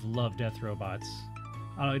 episodes of Love, Death, Robots.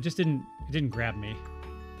 I don't know, it didn't grab me.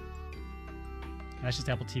 That's just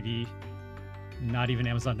Apple TV. Not even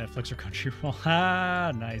Amazon, Netflix, or Crunchyroll.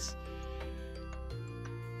 Ah, nice.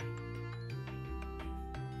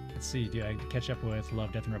 Let's see, do I catch up with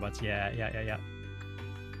Love, Death, and Robots? Yeah.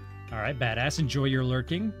 All right, badass. Enjoy your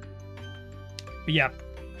lurking. But yeah.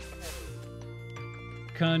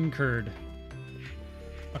 Concurred.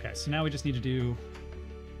 Okay, so now we just need to do...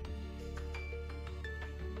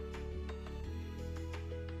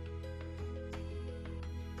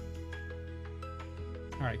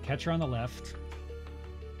 All right, catcher on the left.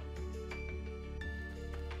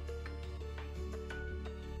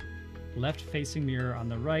 Left facing mirror on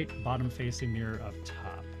the right, bottom facing mirror up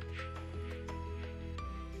top.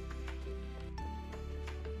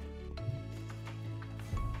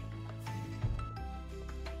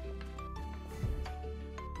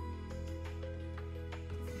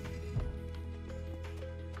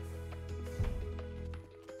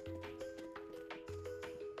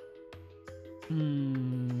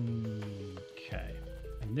 Okay.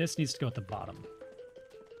 And this needs to go at the bottom.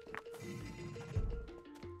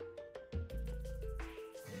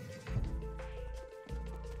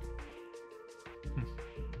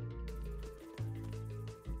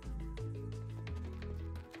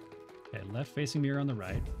 Okay, left facing mirror on the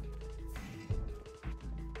right.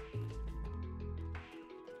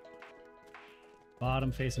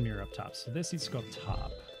 Bottom facing mirror up top. So this needs to go up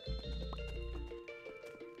top.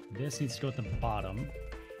 This needs to go at the bottom.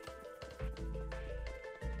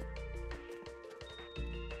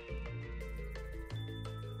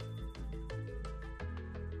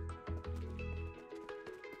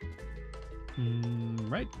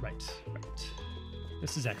 Right.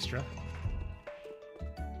 This is extra.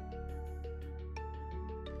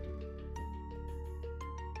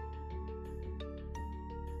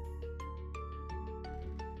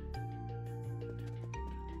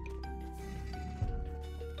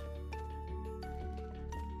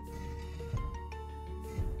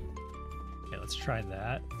 Okay, let's try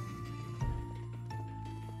that.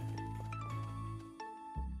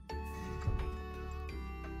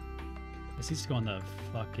 This needs to go on the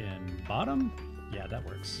fucking bottom? Yeah, that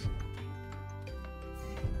works.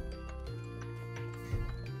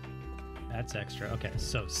 That's extra. Okay,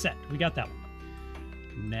 so set. We got that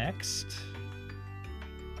one. Next.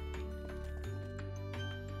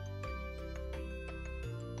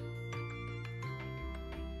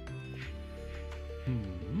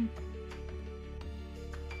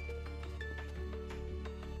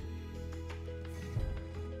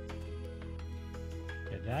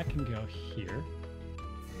 That can go here.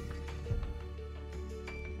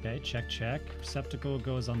 Okay, check. Receptacle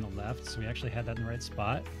goes on the left, so we actually had that in the right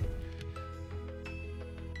spot.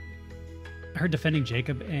 I heard Defending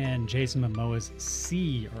Jacob and Jason Momoa's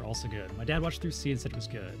C are also good. My dad watched through C and said it was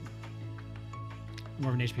good. I'm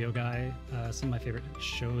more of an HBO guy. Some of my favorite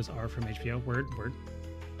shows are from HBO. Word.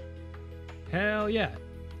 Hell yeah.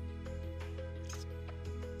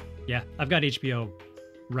 Yeah, I've got HBO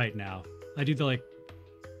right now. I do the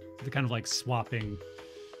kind of like swapping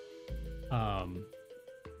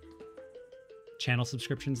channel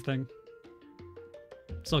subscriptions thing.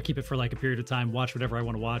 So I'll keep it for like a period of time, watch whatever I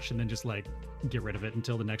want to watch, and then just like get rid of it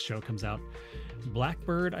until the next show comes out.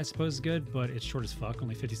 Blackbird, I suppose, is good, but it's short as fuck,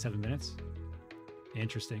 only 57 minutes.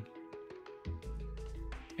 Interesting.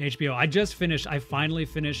 HBO. I finally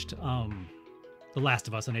finished The Last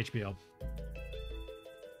of Us on HBO.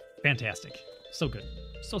 Fantastic. So good.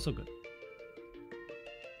 So good.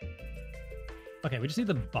 Okay, we just need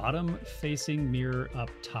the bottom facing mirror up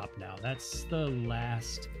top now. That's the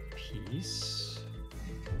last piece.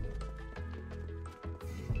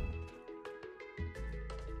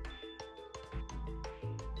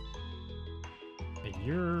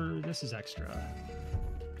 Okay, this is extra.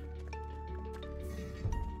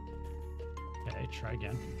 Okay, try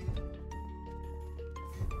again.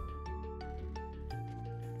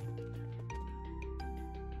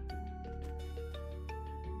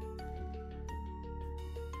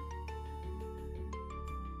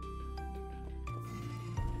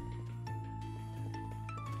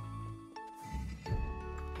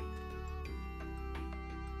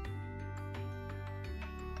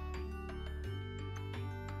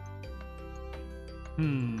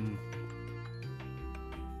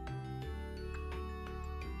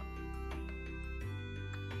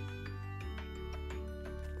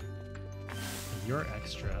 You're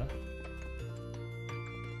extra.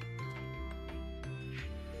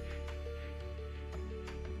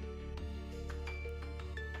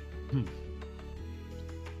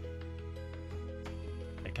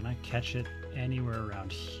 Okay, can I catch it anywhere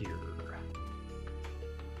around here?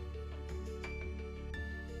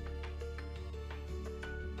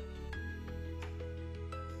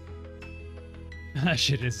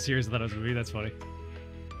 Shit, is serious. I thought it was a movie. That's funny.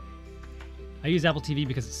 I use Apple TV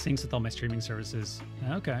because it syncs with all my streaming services.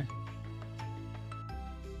 Okay.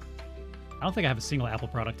 I don't think I have a single Apple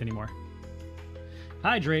product anymore.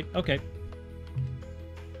 Hydrate. Okay.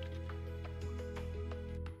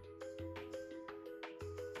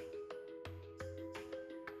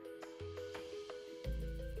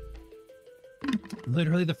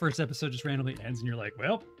 Literally the first episode just randomly ends and you're like,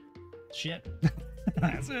 well, shit.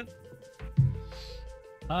 That's it.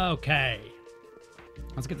 Okay.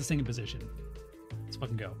 Let's get this thing in position. Let's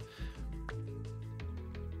fucking go.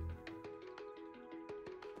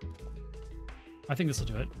 I think this will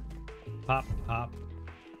do it. Pop, pop.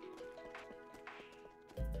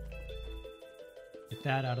 Get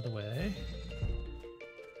that out of the way.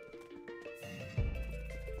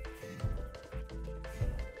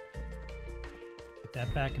 Get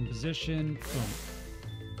that back in position. Boom.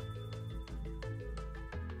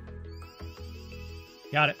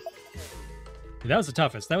 Got it. That was the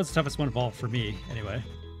toughest. That was the toughest one of all for me, anyway.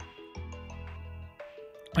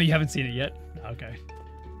 Oh, you haven't seen it yet? Okay.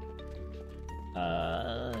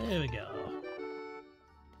 Here we go.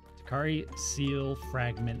 Docarri Seal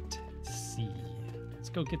Fragment C. Let's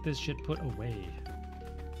go get this shit put away.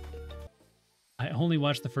 I only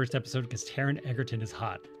watched the first episode because Taron Egerton is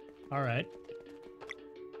hot. All right.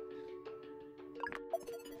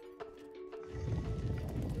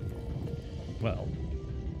 Well.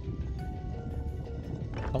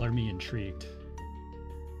 Color me intrigued.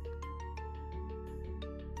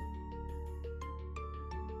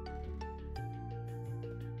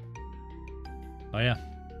 Oh yeah.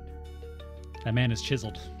 That man is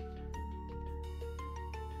chiseled.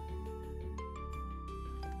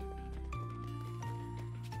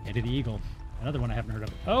 Eddie the Eagle. Another one I haven't heard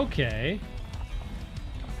of. Okay.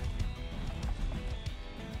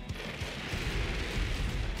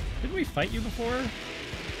 Didn't we fight you before?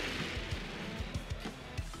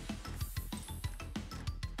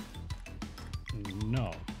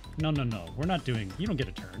 No. No, no, no. We're not doing... You don't get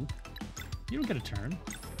a turn. You don't get a turn.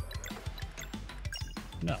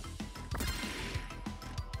 No.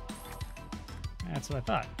 That's what I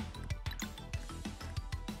thought.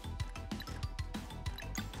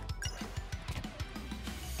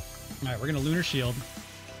 Alright, we're gonna Lunar Shield.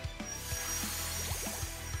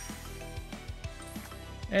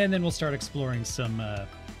 And then we'll start exploring some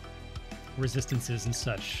resistances and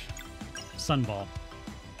such. Sunball.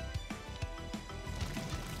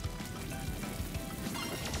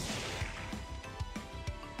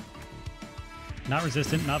 Not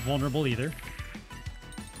resistant, not vulnerable either.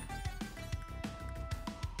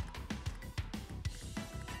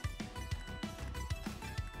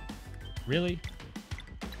 Really?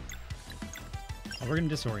 Oh, we're going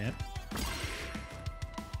to disorient.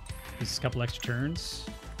 This is a couple extra turns.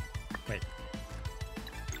 Wait.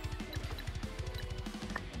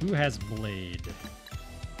 Who has Blade?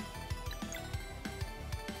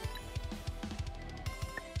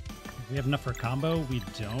 We have enough for a combo? We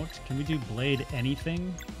don't. Can we do Blade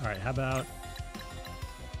anything? Alright, how about...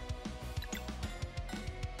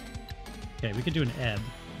 Okay, we could do an Ebb.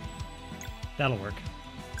 That'll work.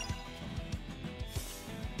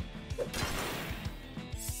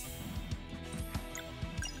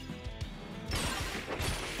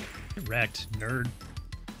 Get wrecked, nerd.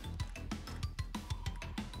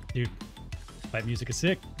 Dude, fight music is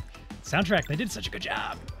sick. Soundtrack, they did such a good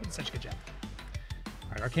job. They did such a good job.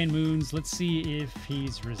 Alright, Arcane Moons. Let's see if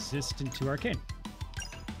he's resistant to Arcane.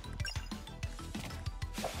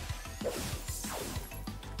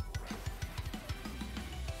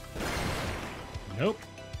 Nope.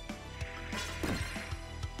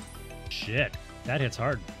 Shit. That hits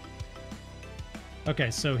hard.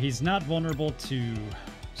 Okay, so he's not vulnerable to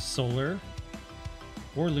Solar,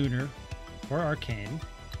 or Lunar, or Arcane,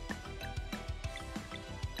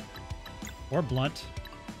 or Blunt,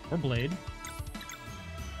 or Blade.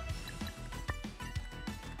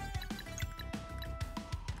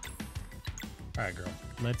 Alright, girl.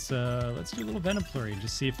 Let's do a little Venom Flurry and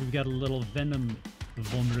just see if we've got a little Venom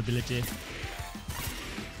vulnerability.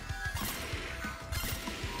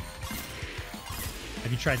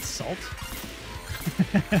 Have you tried Salt?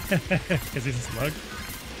 Because he's a slug.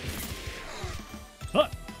 Oh!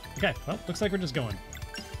 Okay, well, looks like we're just going.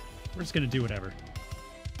 We're just gonna do whatever.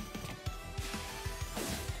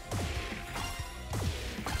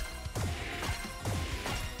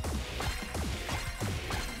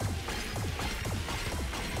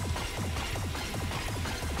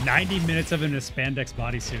 "90 minutes of him in a spandex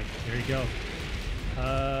bodysuit." There you go.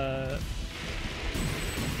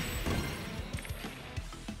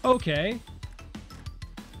 Okay.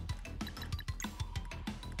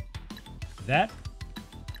 That,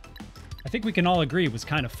 I think we can all agree, was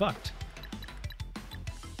kind of fucked.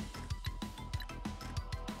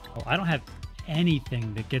 Oh, I don't have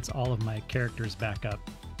anything that gets all of my characters back up.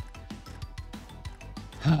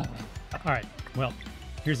 Alright, well,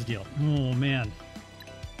 here's the deal. Oh, man.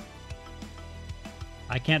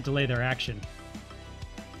 I can't delay their action.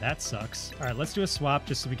 That sucks. Alright, let's do a swap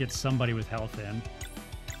just so we get somebody with health in.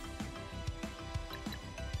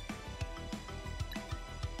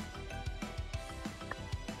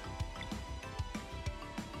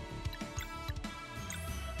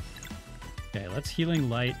 Okay, let's Healing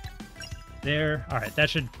Light there. Alright, that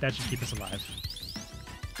should keep us alive.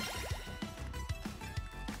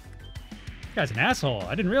 This guy's an asshole.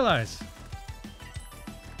 I didn't realize.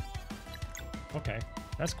 Okay,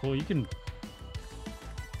 that's cool. You can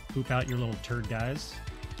poop out your little turd guys.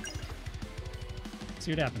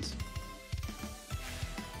 See what happens.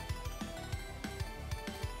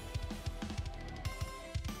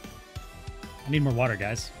 I need more water,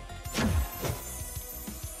 guys.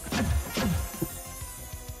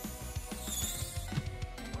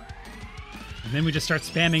 And then we just start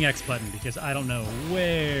spamming X button because I don't know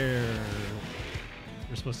where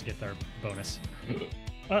we're supposed to get our bonus.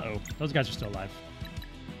 Uh-oh, those guys are still alive.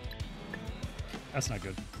 That's not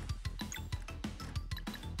good.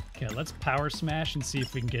 Okay, let's Power Smash and see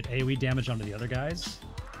if we can get AoE damage onto the other guys.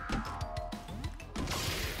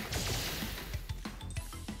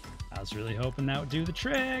 I was really hoping that would do the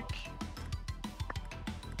trick.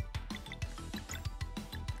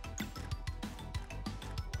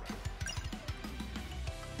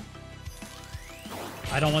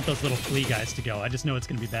 I don't want those little flea guys to go. I just know it's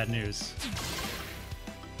going to be bad news.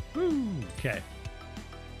 Woo! Okay.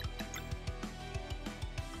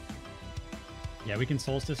 Yeah, we can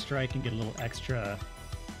Solstice Strike and get a little extra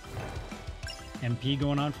MP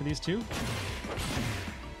going on for these two.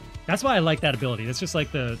 That's why I like that ability. That's just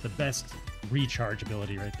like the best recharge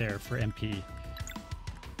ability right there for MP.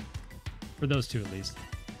 For those two at least.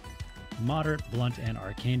 Moderate, blunt, and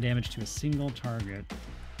arcane damage to a single target.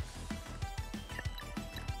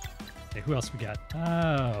 Okay, who else we got?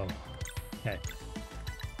 Oh. Okay.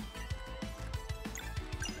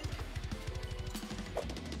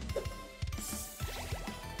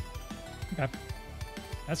 Okay.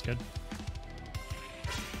 That's good.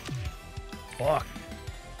 Fuck.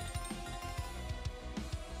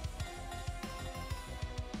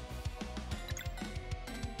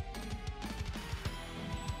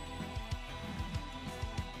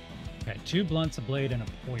 Okay, 2 blunts, a blade, and a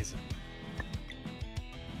poison.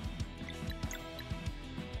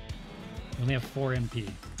 We only have 4 MP.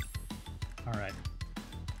 Alright.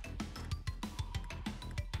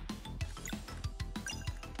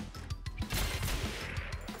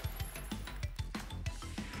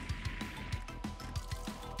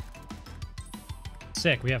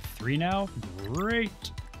 Sick, we have 3 now? Great!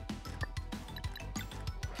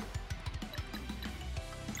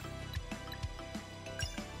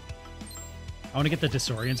 I want to get the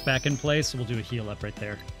Disorients back in place, so we'll do a heal up right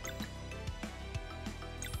there.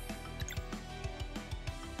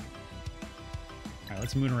 Alright,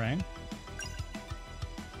 let's Moonerang.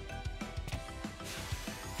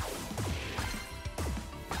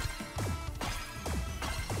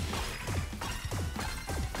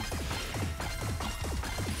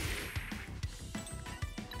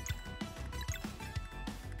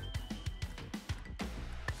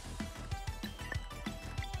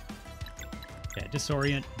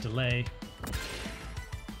 Disorient, delay,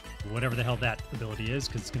 whatever the hell that ability is,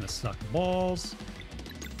 because it's going to suck balls.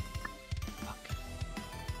 Fuck.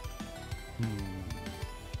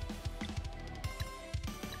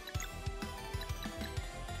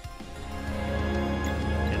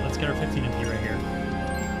 Okay, let's get our 15 MP right here.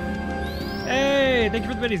 Hey, thank you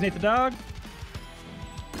for the biddies, Nate the dog.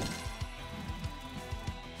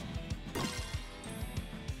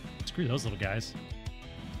 Screw those little guys.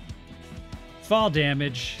 Fall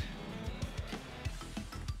damage.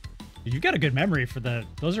 You've got a good memory for the...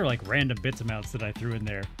 Those are like random bits amounts that I threw in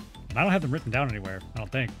there. And I don't have them written down anywhere, I don't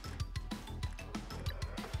think.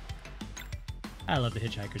 I love the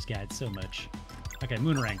Hitchhiker's Guide so much. Okay,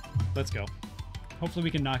 Moonerang. Let's go. Hopefully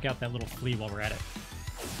we can knock out that little flea while we're at it.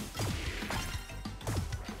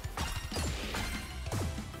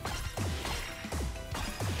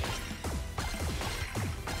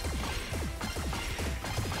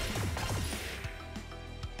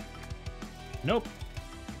 Nope.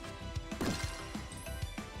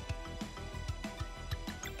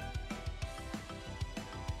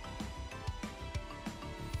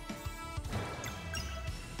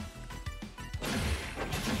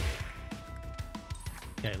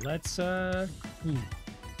 Okay, let's The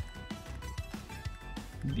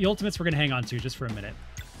ultimates we're gonna hang on to just for a minute.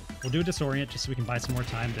 We'll do a Disorient just so we can buy some more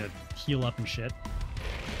time to heal up and shit.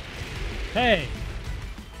 Hey!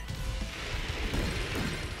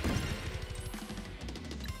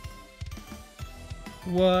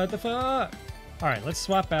 What the fuck? Alright, let's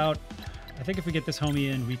swap out. I think if we get this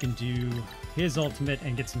homie in, we can do his ultimate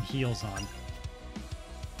and get some heals on.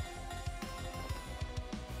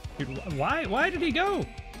 Dude, why did he go?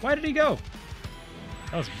 Why did he go?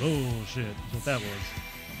 That was bullshit, is what that was.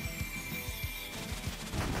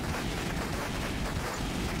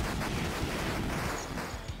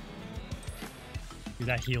 Dude,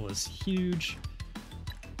 that heal is huge.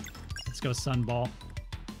 Let's go Sunball.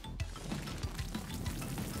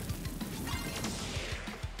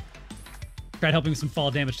 Tried helping with some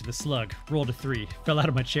fall damage to the slug. Rolled a 3. Fell out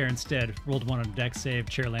of my chair instead. Rolled 1 on a deck save.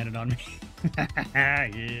 Chair landed on me.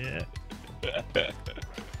 Yeah.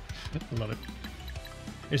 Love it.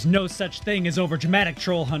 There's no such thing as overdramatic,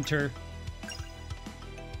 Troll Hunter.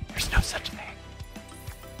 There's no such thing.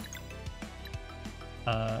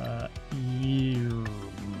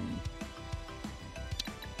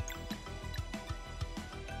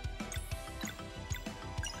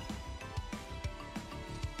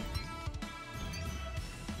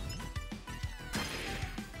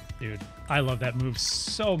 Dude, I love that move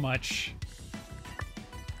so much.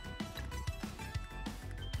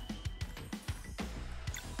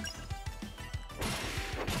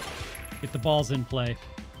 Get the balls in play.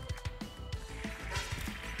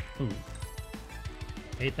 Ooh.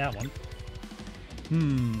 Hate that one.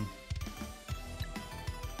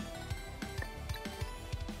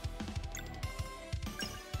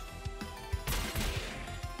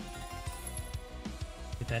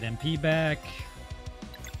 that MP back.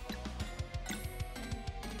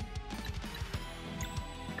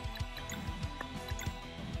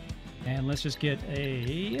 And let's just get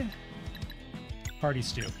a party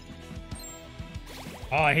stew.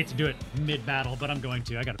 Oh, I hate to do it mid-battle, but I'm going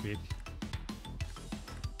to. I gotta pee.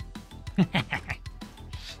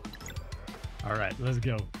 All right, let's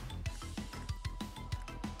go.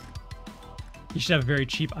 You should have a very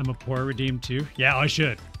cheap I'm a poor redeem too. Yeah, I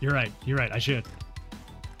should. You're right. You're right. I should.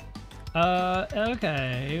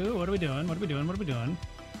 Okay. What are we doing? What are we doing? What are we doing?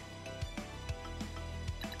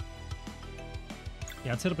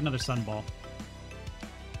 Yeah, let's hit up another sunball.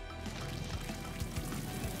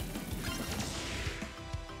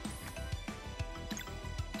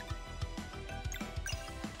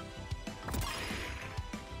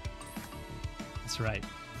 That's right.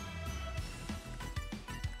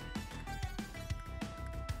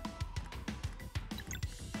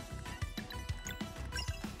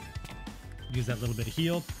 Use that little bit of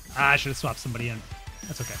heal. Ah, I should have swapped somebody in.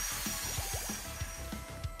 That's okay.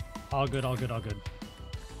 All good, all good, all good.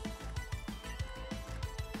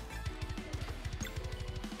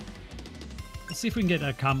 Let's see if we can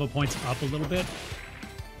get combo points up a little bit.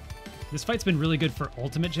 This fight's been really good for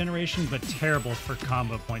ultimate generation, but terrible for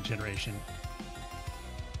combo point generation.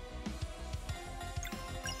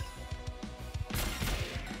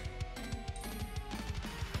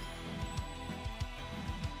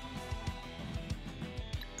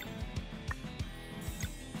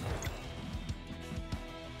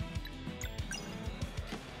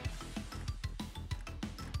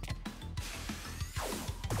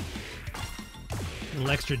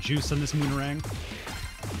 Extra juice on this Moonerang.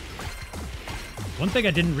 One thing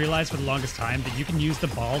I didn't realize for the longest time, that you can use the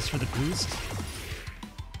balls for the boost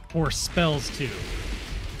or spells too.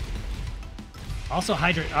 Also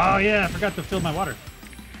hydrate. Oh yeah, I forgot to fill my water.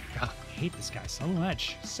 God, I hate this guy so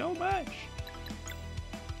much. So much.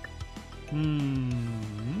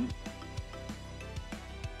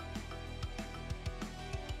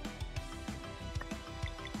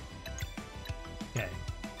 Okay.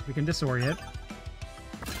 We can disorient.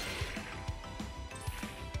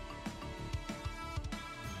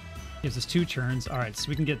 Gives us 2 turns. All right, so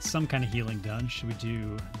we can get some kind of healing done. Should we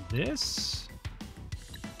do this?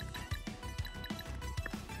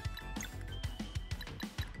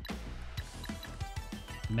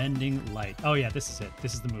 Mending Light. Oh yeah, this is it.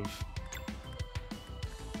 This is the move.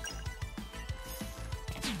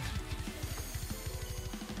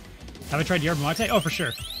 Have I tried Yerba Mate? Oh, for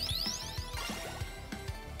sure.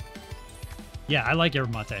 Yeah, I like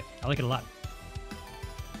Yerba Mate. I like it a lot.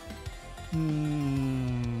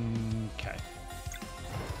 Okay.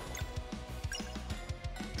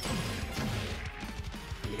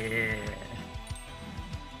 Yeah.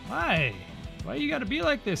 Why? Why you gotta be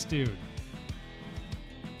like this, dude?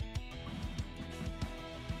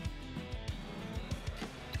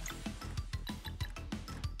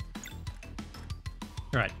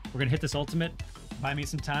 Alright, we're gonna hit this ultimate. Buy me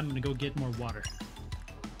some time. I'm gonna go get more water.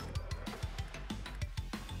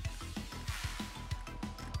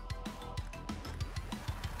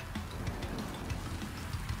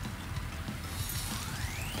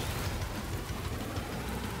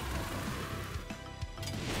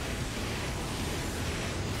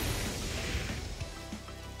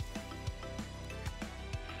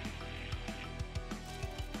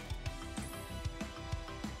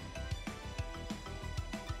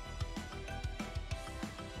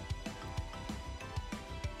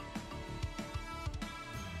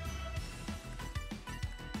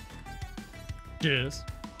 Yes.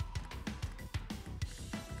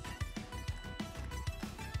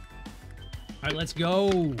 All right, let's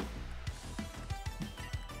go.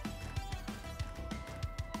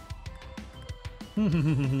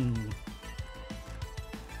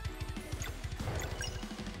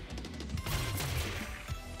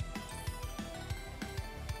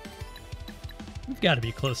 got to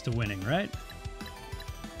be close to winning, right?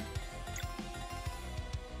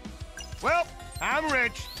 Well, I'm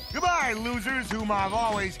rich. Goodbye, losers whom I've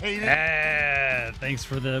always hated. Ah, thanks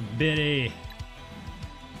for the biddy.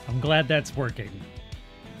 I'm glad that's working.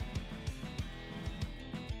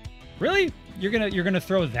 Really? You're gonna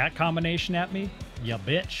throw that combination at me? Ya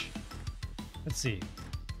bitch. Let's see.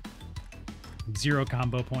 0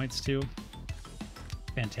 combo points too.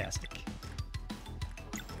 Fantastic.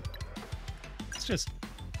 Let's just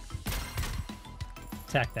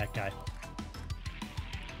attack that guy.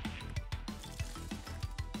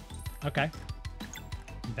 Okay.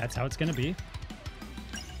 That's how it's gonna be.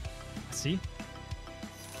 See?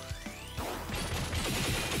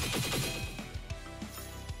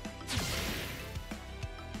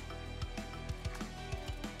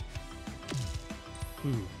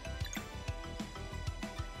 Ooh.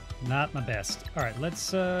 Not my best. All right,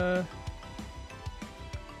 let's... We're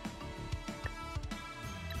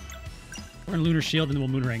in Lunar Shield, and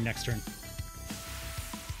then we'll Moonrang next turn.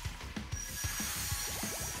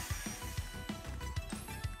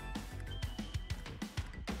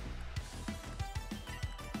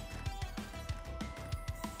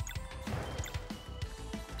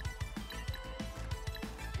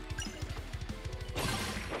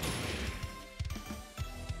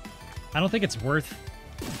 I don't think it's worth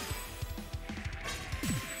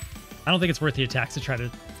the attacks to try to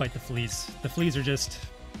fight the fleas. The fleas are just,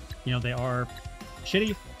 you know, they are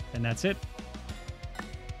shitty, and that's it.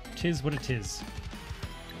 Tis what it is.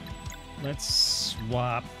 Let's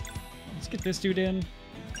swap. Let's get this dude in.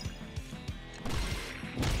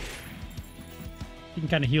 He can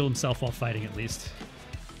kind of heal himself while fighting, at least.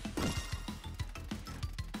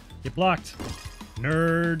 Get blocked.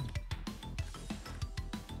 Nerd.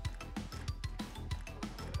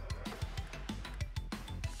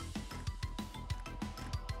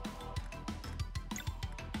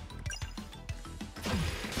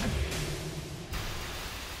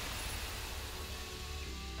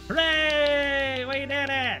 Hooray! We did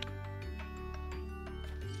it!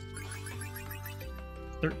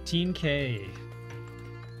 13K.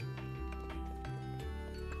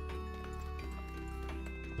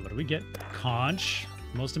 What do we get? Conch.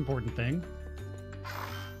 Most important thing.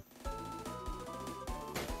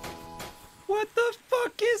 What the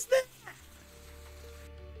fuck is that?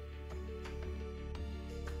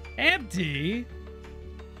 Empty?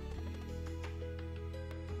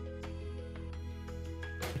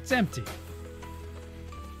 It's empty.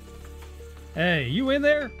 Hey, you in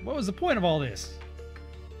there? What was the point of all this?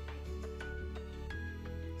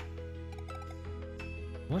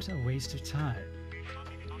 What a waste of time.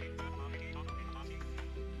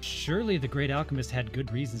 Surely the great alchemist had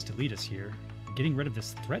good reasons to lead us here. Getting rid of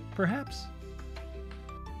this threat, perhaps?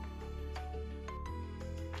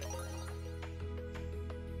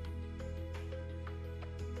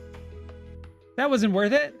 That wasn't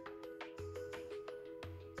worth it.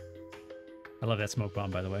 I love that smoke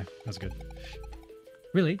bomb, by the way. That was good.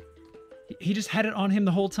 Really? He just had it on him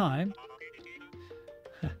the whole time?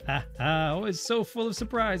 Ha ha, always so full of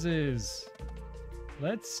surprises.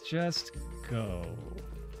 Let's just go.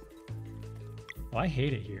 Oh, I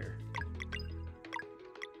hate it here.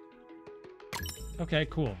 Okay,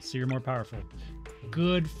 cool. So you're more powerful.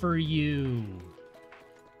 Good for you.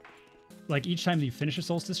 Like, each time that you finish a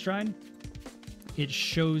Solstice Shrine, it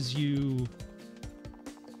shows you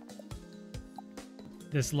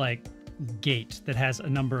this, like, gate that has a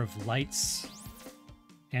number of lights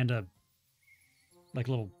and a, like,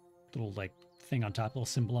 little like, thing on top, little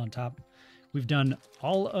symbol on top. We've done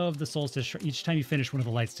all of the Solstice. Each time you finish, one of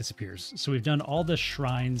the lights disappears. So we've done all the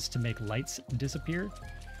shrines to make lights disappear.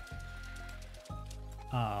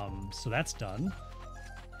 So that's done.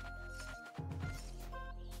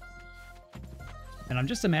 And I'm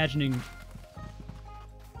just imagining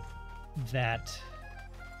that...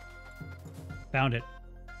 Found it.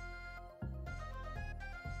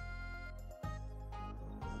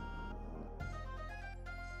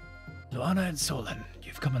 Luana and Solon,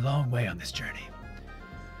 you've come a long way on this journey.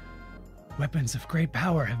 Weapons of great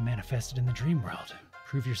power have manifested in the dream world.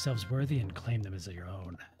 Prove yourselves worthy and claim them as your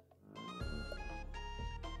own.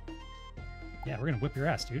 Yeah, we're gonna whip your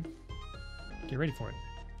ass, dude. Get ready for it.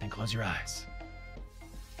 And close your eyes.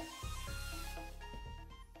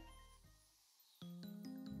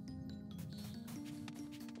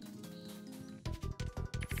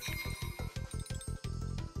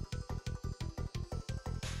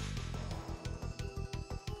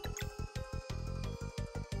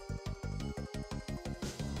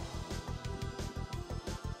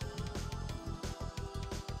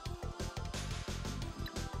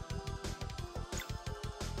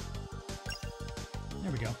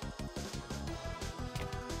 There we go.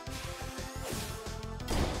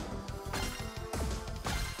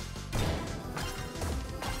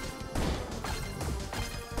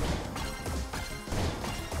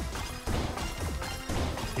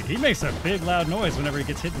 Dude, he makes a big loud noise whenever he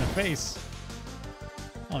gets hit in the face.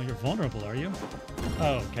 Oh, you're vulnerable, are you?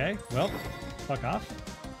 Oh, okay. Well, fuck off.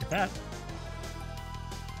 Get that.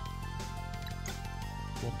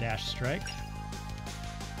 We'll dash strike.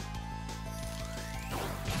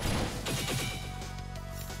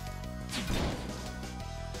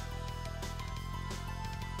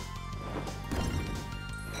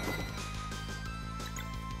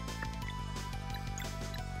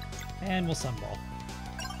 And we'll sunball.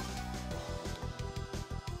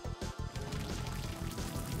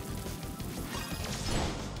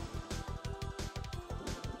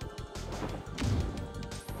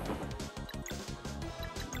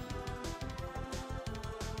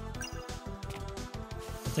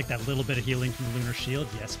 I'll take that little bit of healing from the Lunar Shield.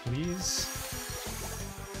 Yes, please.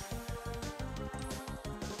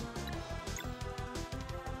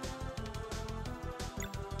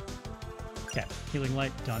 Okay, healing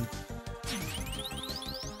light, done.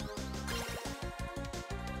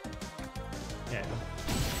 Okay.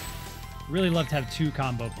 Really love to have 2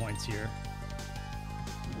 combo points here.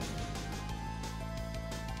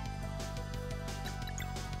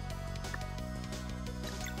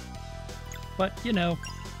 But, you know,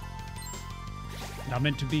 not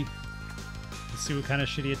meant to be. Let's see what kind of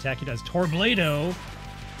shitty attack he does. Torblado!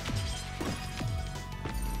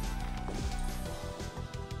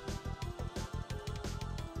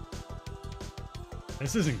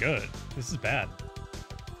 This isn't good. This is bad.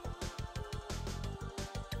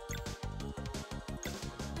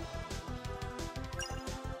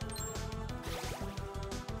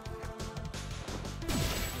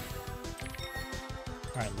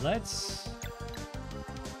 All right, let's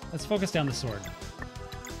focus down the sword.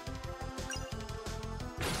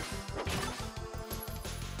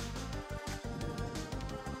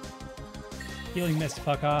 Healing mist,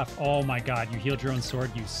 fuck off. Oh my god, you healed your own sword,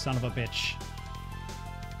 you son of a bitch.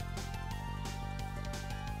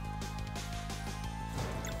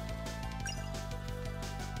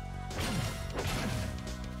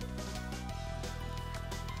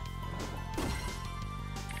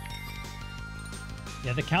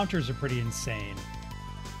 Yeah, the counters are pretty insane.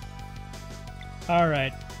 All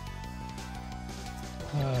right.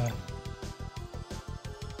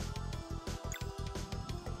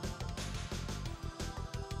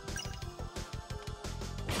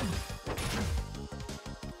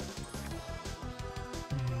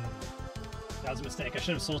 That was a mistake. I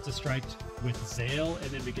should have Solstice Striked with Cael,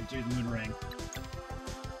 and then we could do the Moon Ring.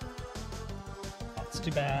 Oh, it's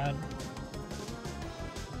too bad.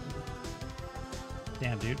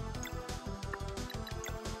 Damn, dude.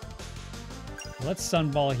 Let's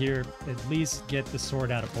Sunball here. At least get the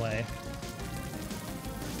sword out of play.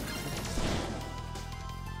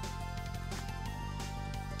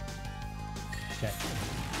 Okay.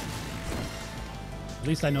 At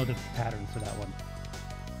least I know the pattern for that one.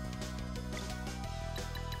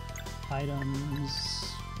 Items.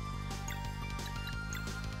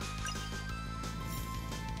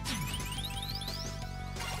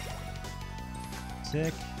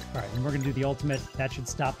 Sick. All right, and we're gonna do the ultimate. That should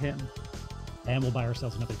stop him. And we'll buy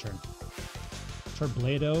ourselves another turn.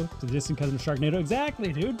 Torblado to the distant cousin of Sharknado.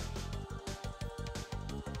 Exactly, dude.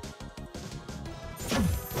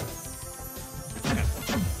 Okay.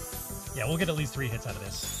 Yeah, we'll get at least 3 hits out of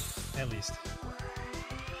this. At least.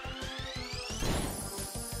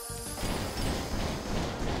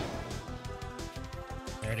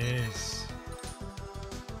 There it is.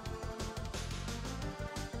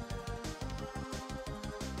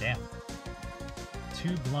 Damn.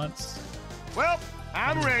 2 blunts. Well,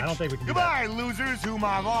 I'm rich. I don't think we can do Goodbye, losers whom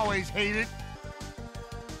I've always hated.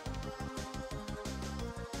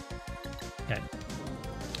 Okay.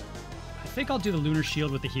 I think I'll do the Lunar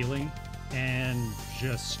Shield with the healing and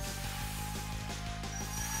just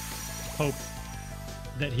hope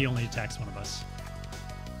that he only attacks one of us.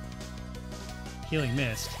 Healing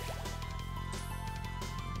missed.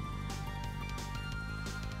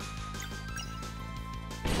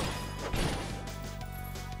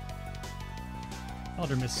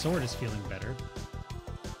 Elder Mist Sword is feeling better.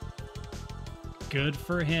 Good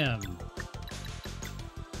for him.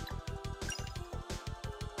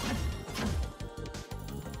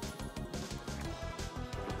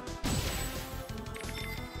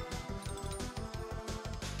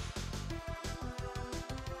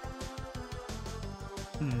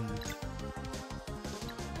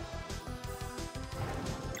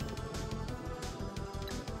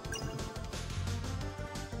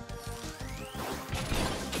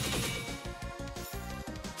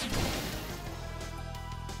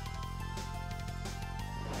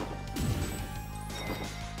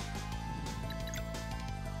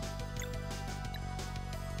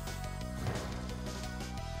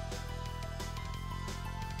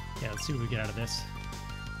 Yeah, let's see what we get out of this.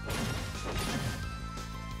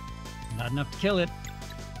 Not enough to kill it.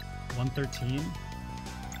 113.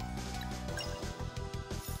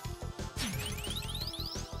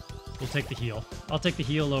 We'll take the heal. I'll take the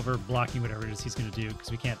heal over blocking whatever it is he's going to do,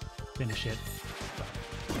 because we can't finish it.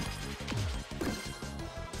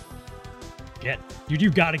 Get. Dude,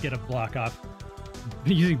 you've got to get a block off.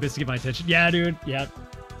 Using this to get my attention. Yeah, dude. Yeah,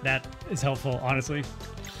 that is helpful, honestly.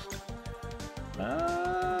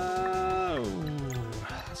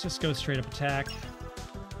 Let's just go straight up attack.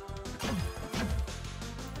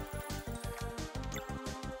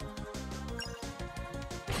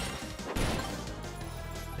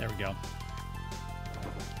 There we go.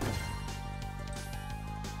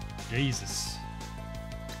 Jesus.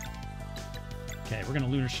 Okay, we're gonna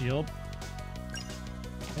Lunar Shield.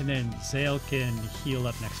 And then Zale can heal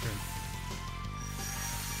up next turn.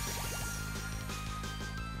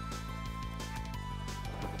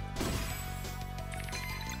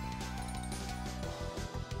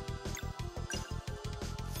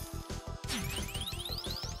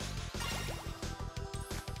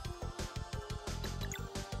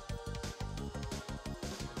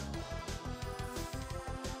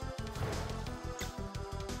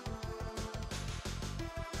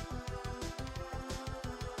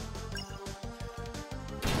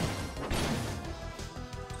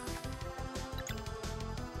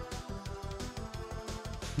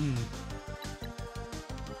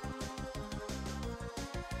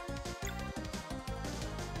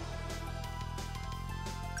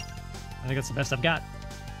 I think that's the best I've got.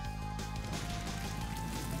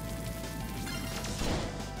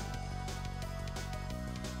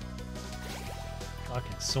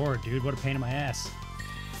 Fucking sword, dude. What a pain in my ass.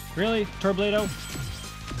 Really? Torblado?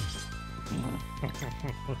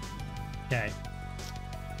 Okay.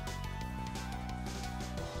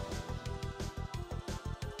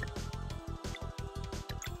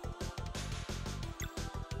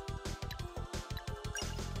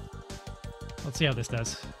 Let's see how this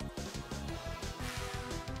does.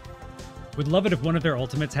 Would love it if one of their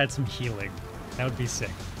ultimates had some healing. That would be sick.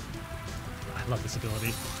 I love this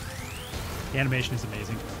ability. The animation is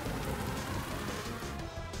amazing.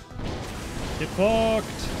 Get fucked!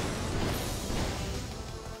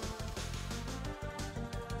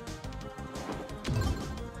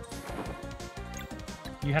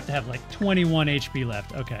 You have to have like 21 HP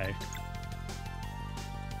left. Okay.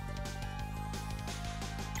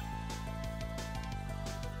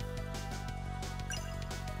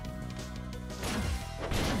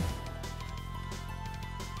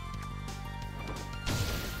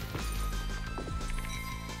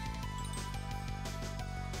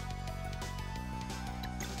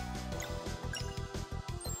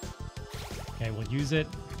 Okay, we'll use it.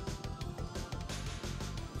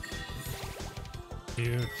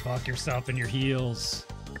 Dude, fuck yourself in your heels.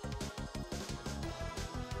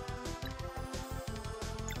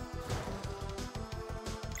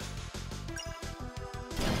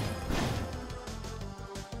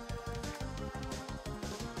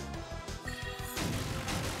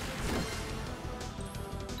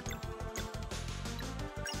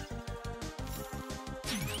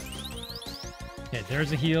 Okay,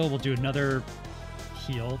 there's a heal. We'll do another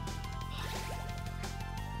heal.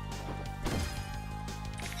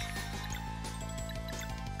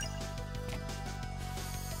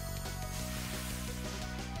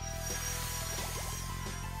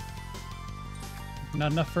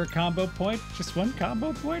 Not enough for a combo point? Just one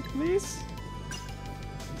combo point, please?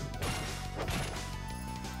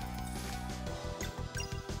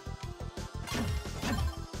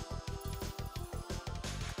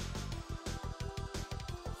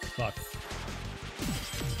 Fuck.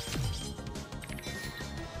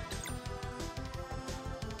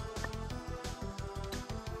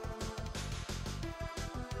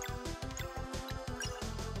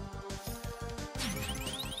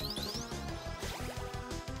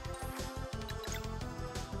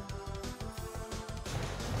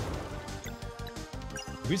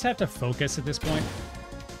 We just have to focus at this point.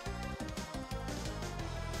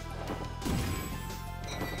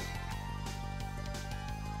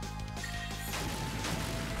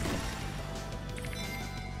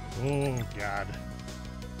 Oh, God.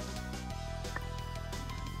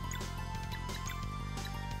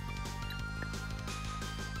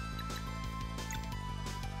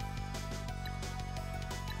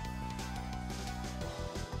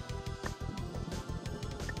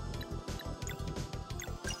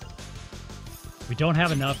 We don't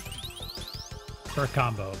have enough for a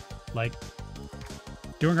combo. Like,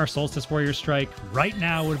 doing our Solstice Warrior Strike right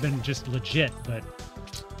now would have been just legit, but,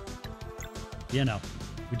 you know,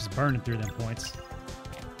 we just burning through them points.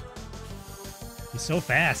 He's so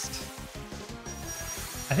fast.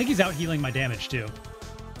 I think he's out healing my damage, too.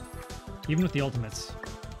 Even with the ultimates.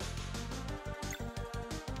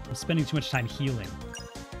 I'm spending too much time healing.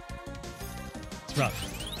 It's rough.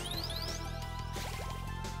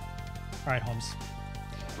 All right, Holmes.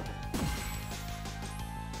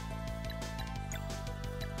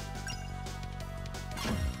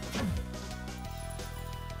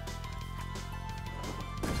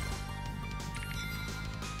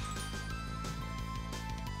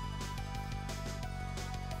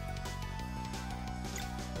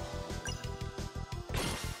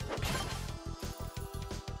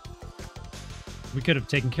 We could have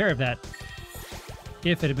taken care of that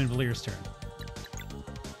if it had been Valyr's turn.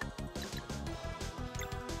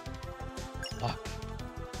 Fuck.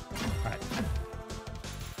 All right.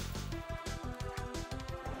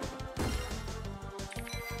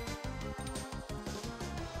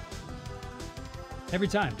 Every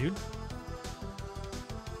time, dude.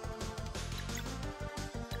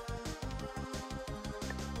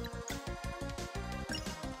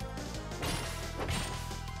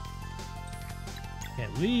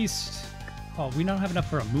 At least... Oh, we don't have enough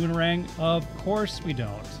for a Moonerang? Of course we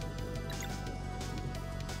don't.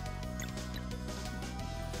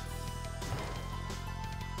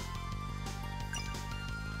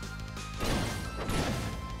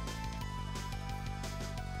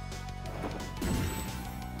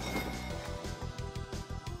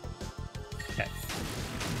 Okay.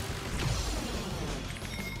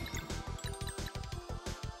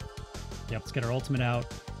 Yep, let's get our ultimate out.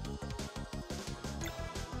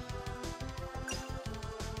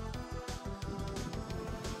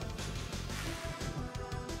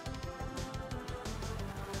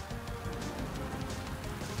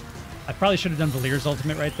 I probably should have done Valyr's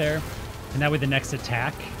ultimate right there. And that way the next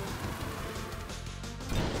attack.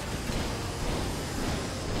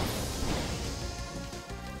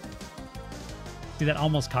 See, that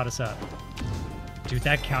almost caught us up. Dude,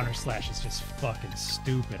 that counter slash is just fucking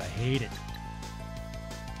stupid. I hate it.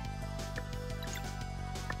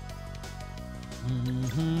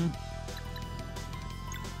 Mm-hmm.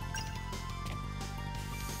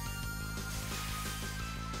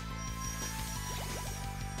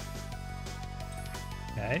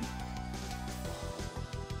 Okay.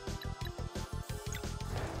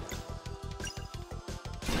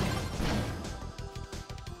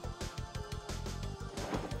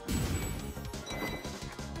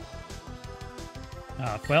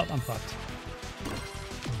 Well, I'm fucked.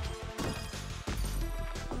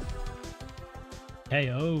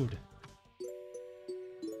 KO'd.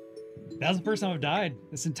 That's the first time I've died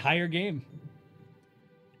this entire game.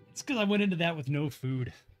 It's because I went into that with no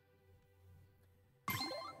food.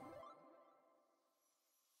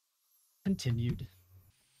 Continued.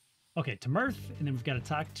 Okay, to Mirth, and then we've got to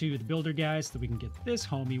talk to the builder guys so that we can get this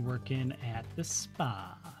homie working at the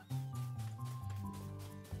spa.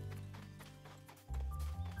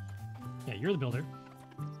 Yeah, you're the builder.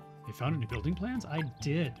 You found any building plans? I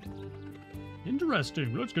did.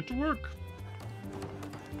 Interesting. Let's get to work.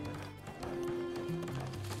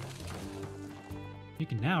 You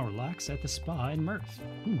can now relax at the spa in Mirth.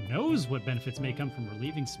 Who knows what benefits may come from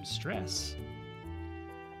relieving some stress?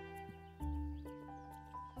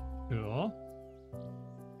 Cool.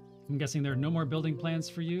 I'm guessing there are no more building plans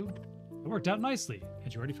for you. It worked out nicely.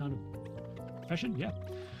 Had you already found a profession? Yeah.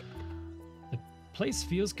 The place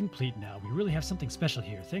feels complete now. We really have something special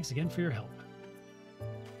here. Thanks again for your help.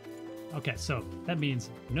 Okay, so that means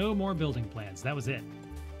no more building plans. That was it.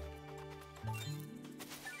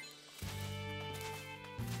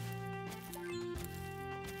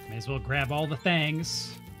 May as well grab all the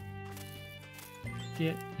things.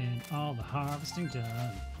 Getting all the harvesting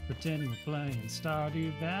done. Pretending we're playing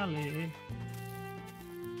Stardew Valley.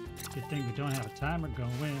 Good thing we don't have a timer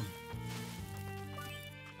going.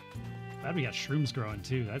 Glad we got shrooms growing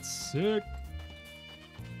too. That's sick.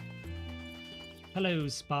 Hello,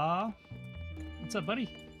 Spa. What's up, buddy?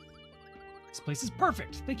 This place is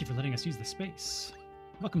perfect. Thank you for letting us use the space.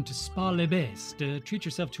 Welcome to Spa Le Best. Treat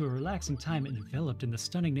yourself to a relaxing time enveloped in the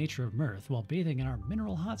stunning nature of Mirth while bathing in our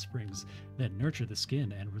mineral hot springs that nurture the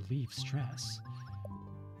skin and relieve stress.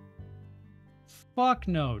 Fuck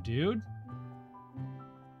no, dude.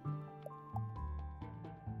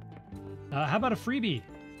 How about a freebie?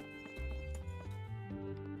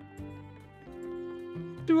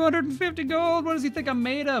 250 gold? What does he think I'm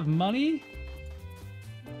made of? Money?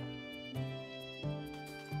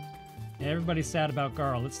 Yeah, everybody's sad about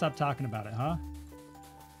Garl. Let's stop talking about it, huh?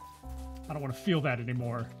 I don't want to feel that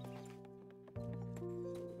anymore.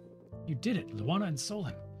 You did it, Luana and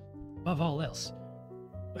Solon. Above all else.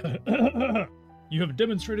 You have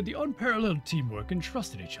demonstrated the unparalleled teamwork and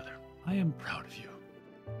trust in each other. I am proud of you.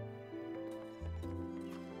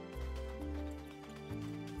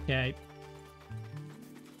 Okay.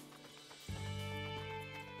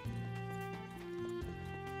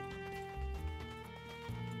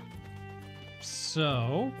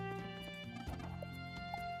 So...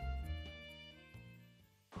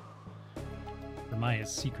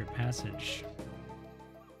 Romaya's secret passage.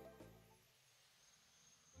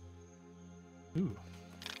 Ooh.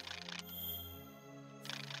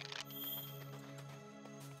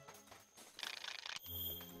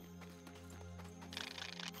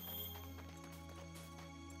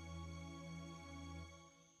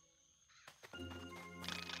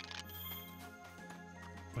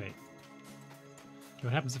 Wait.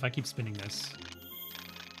 What happens if I keep spinning this?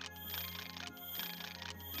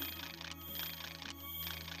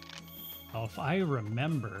 Oh, if I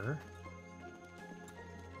remember,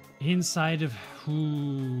 inside of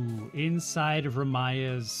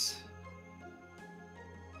Romaya's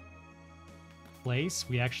place,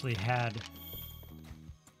 we actually had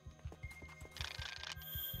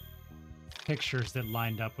pictures that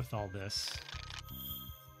lined up with all this.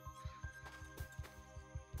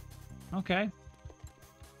 Okay.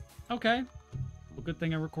 Okay. Well, good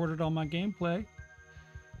thing I recorded all my gameplay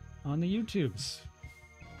on the YouTubes.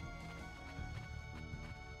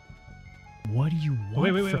 What do you want? Oh,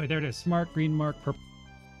 wait, there it is. Mark, green mark, purple.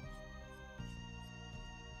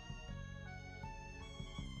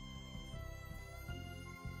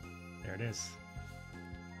 There it is.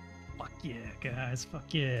 Fuck yeah, guys.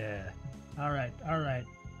 Fuck yeah. All right.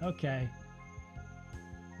 Okay.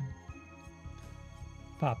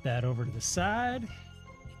 Pop that over to the side.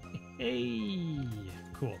 Hey,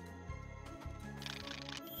 cool.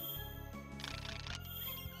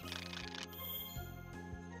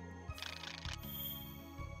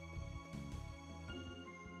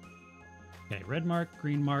 Okay, red mark,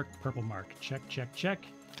 green mark, purple mark. Check, check, check.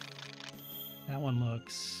 That one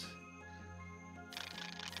looks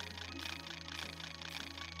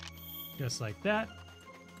just like that.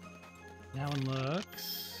 That one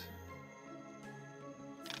looks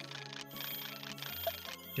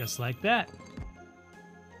just like that.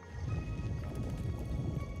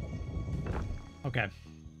 Okay.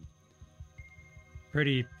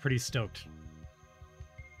 Pretty stoked.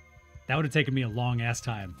 That would have taken me a long ass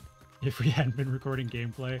time if we hadn't been recording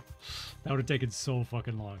gameplay. That would have taken so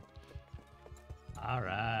fucking long. All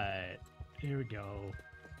right, here we go.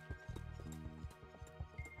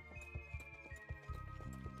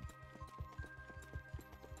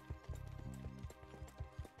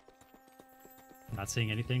 Not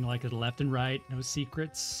seeing anything like to the left and right. No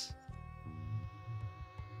secrets.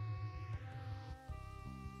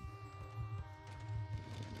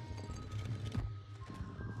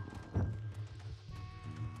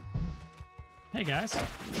 Hey guys.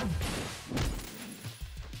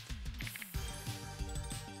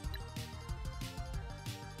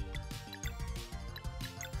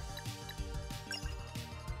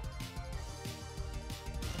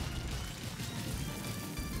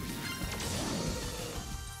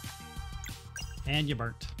 And you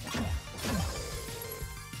burnt.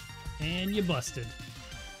 And you busted.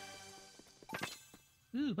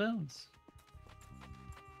 Ooh, bones.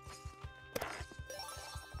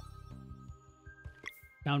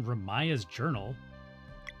 Found Romaya's journal.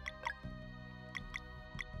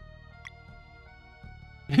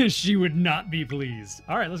 She would not be pleased.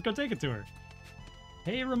 All right, let's go take it to her.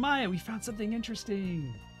 Hey, Romaya, we found something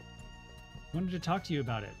interesting. Wanted to talk to you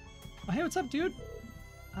about it. Oh, hey, what's up, dude?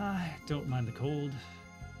 I don't mind the cold.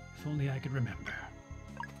 If only I could remember.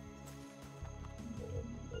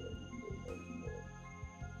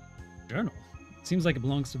 Journal? Seems like it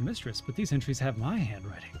belongs to the mistress, but these entries have my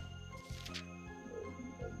handwriting.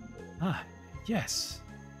 Ah, yes.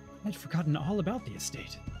 I'd forgotten all about the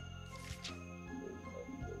estate.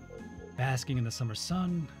 Basking in the summer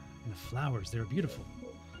sun, and the flowers, they're beautiful.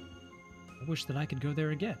 I wish that I could go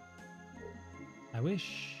there again. I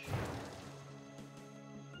wish...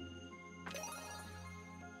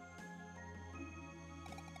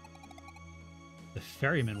 The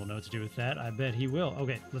ferryman will know what to do with that. I bet he will.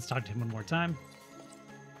 Okay, let's talk to him one more time.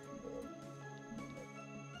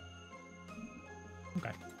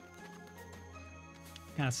 Okay.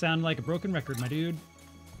 Kind of sound like a broken record, my dude.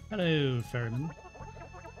 Hello, ferryman.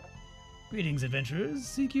 Greetings, adventurers.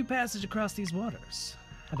 Seek you passage across these waters.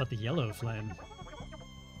 How about the yellow flame?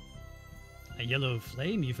 A yellow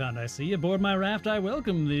flame you found, I see. Aboard my raft, I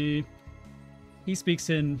welcome thee. He speaks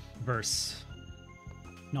in verse,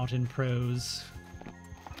 not in prose.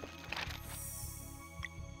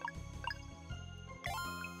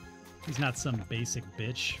 He's not some basic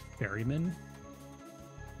bitch ferryman.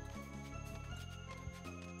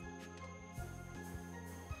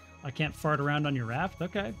 I can't fart around on your raft?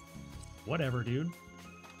 Okay. Whatever, dude.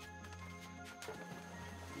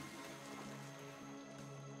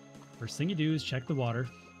 First thing you do is check the water.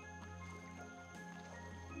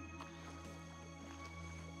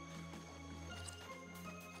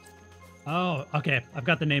 Oh, okay. I've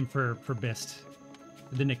got the name for Bist.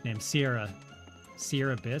 The nickname, Sierra.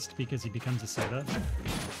 Sierra Bist, because he becomes a soda.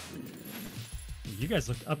 You guys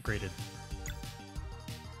look upgraded.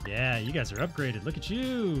 Yeah, you guys are upgraded. Look at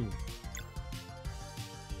you.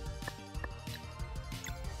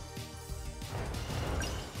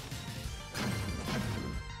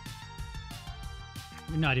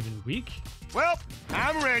 You're not even weak. Well,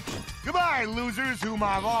 I'm rich. Goodbye, losers whom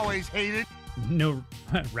I've always hated. No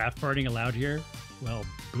raft farting allowed here? Well,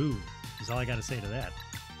 boo, is all I gotta say to that.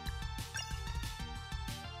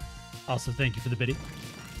 Also, thank you for the biddy.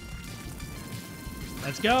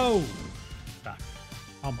 Let's go! Ah,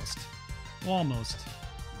 almost. Almost.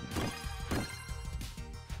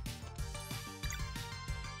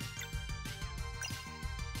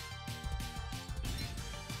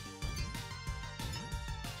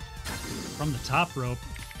 From the top rope.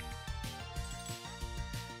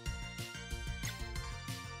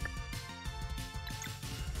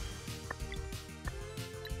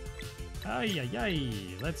 Ay, ay, ay.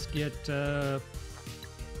 Let's get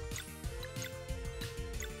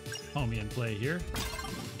homie in play here.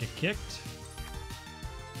 Get kicked.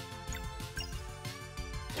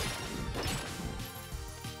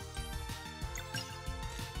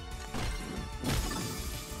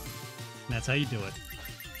 And that's how you do it.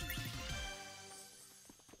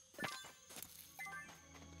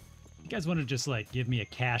 You guys want to just like give me a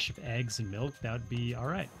cache of eggs and milk? That would be all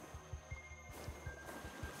right.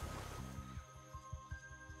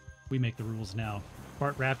 We make the rules now.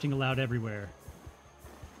 Fart rafting allowed everywhere.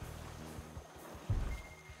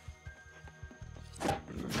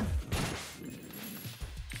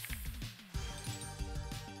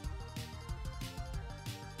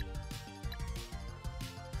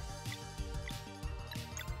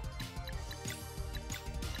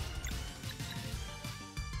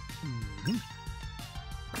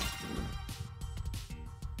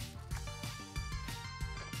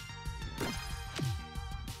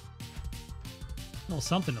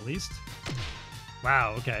 Something at least.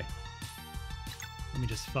 Wow, okay. Let me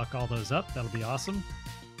just fuck all those up. That'll be awesome.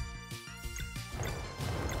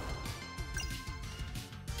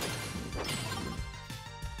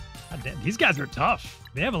 God damn, these guys are tough.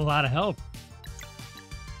 They have a lot of help.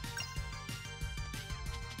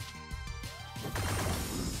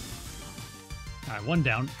 All right, one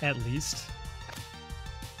down at least.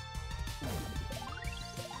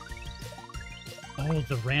 Oh,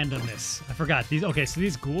 the randomness. I forgot. These. Okay, so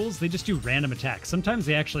these ghouls, they just do random attacks. Sometimes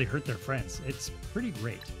they actually hurt their friends. It's pretty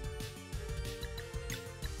great.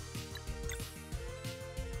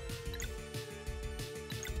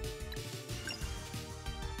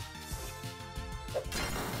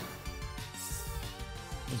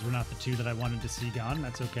 Those were not the two that I wanted to see gone.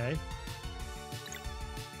 That's okay.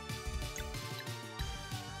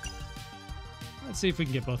 Let's see if we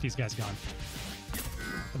can get both these guys gone.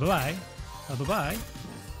 Bye-bye. Bye-bye.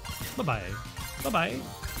 Bye-bye. Bye-bye.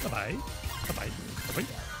 Bye-bye. Bye-bye. Bye-bye.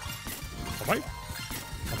 Bye-bye.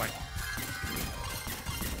 Bye-bye.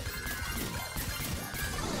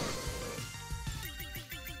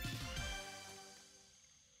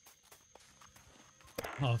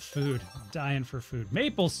 Oh, food. I'm dying for food.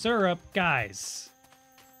 Maple syrup, guys.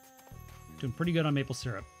 Doing pretty good on maple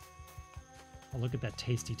syrup. Oh, look at that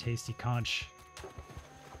tasty, tasty conch.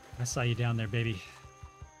 I saw you down there, baby.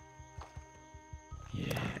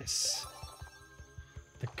 Yes.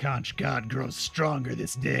 The conch god grows stronger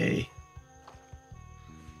this day.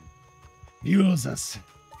 Fuels us.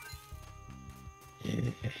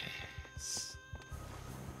 Yes.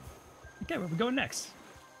 Okay, where are we going next?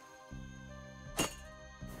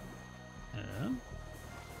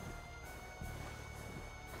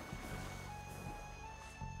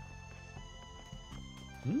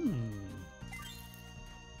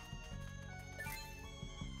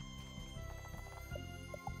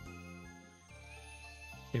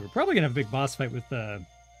 Okay, we're probably gonna have a big boss fight with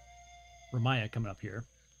Romaya coming up here.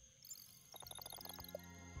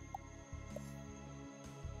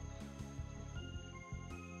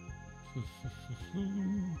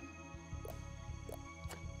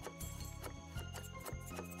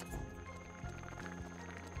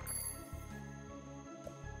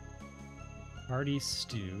 Hearty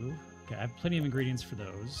stew. Okay, I have plenty of ingredients for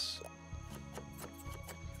those.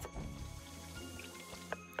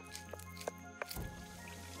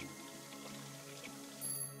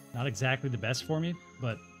 Not exactly the best for me,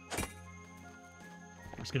 but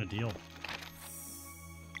we're just gonna deal.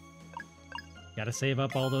 Gotta save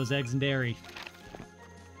up all those eggs and dairy.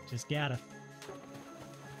 Just gotta.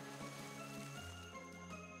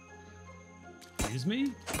 Excuse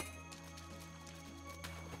me?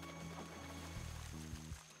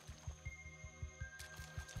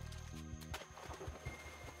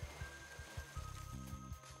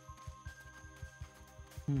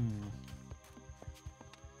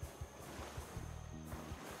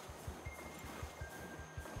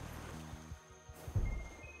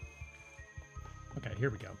 Okay,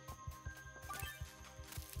 here we go.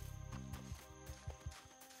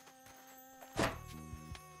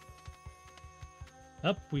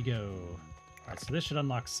 Up we go. Alright, so this should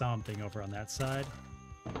unlock something over on that side.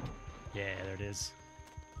 Yeah, there it is.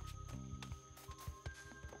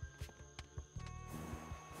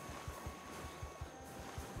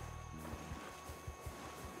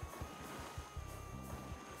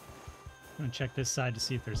 I'm gonna check this side to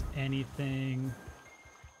see if there's anything.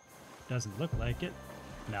 Doesn't look like it.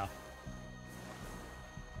 No.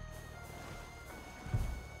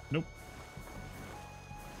 Nope.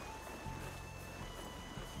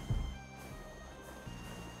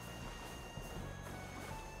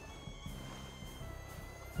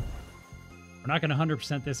 We're not going to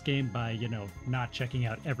 100% this game by, you know, not checking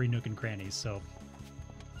out every nook and cranny, so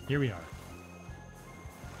here we are.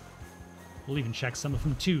 We'll even check some of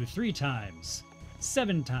them 2, 3 times,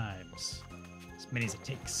 7 times, as many as it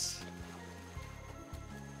takes.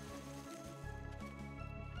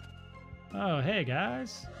 Oh, hey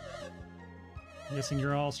guys. I'm guessing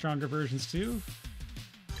you're all stronger versions too?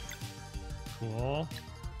 Cool.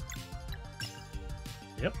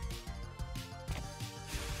 Yep.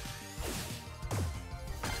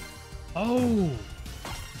 Oh!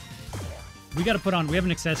 We gotta put on, we have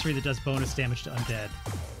an accessory that does bonus damage to undead.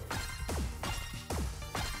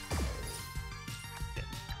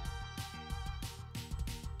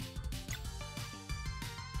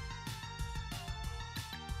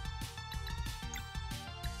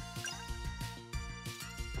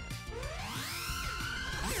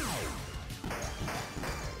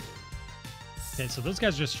 Okay, so those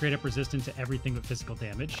guys are just straight up resistant to everything but physical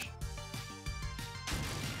damage.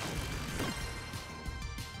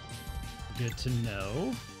 Good to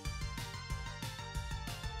know.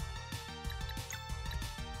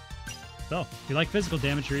 So, if you like physical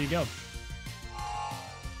damage, here you go.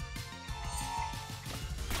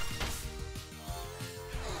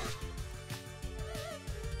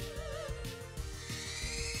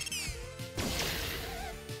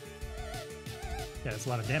 Yeah, that's a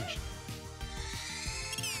lot of damage.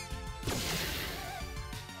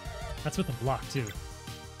 That's with the block, too.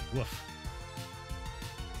 Woof.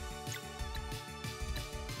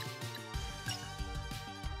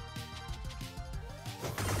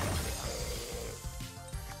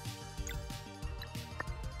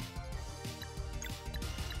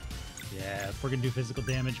 Yeah, if we're gonna do physical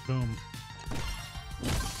damage, boom.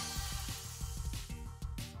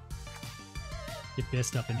 Get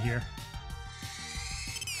Bist up in here.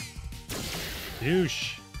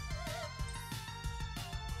 Douche.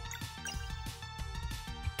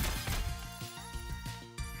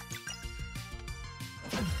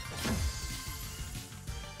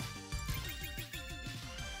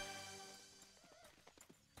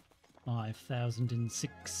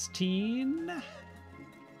 $5,016. A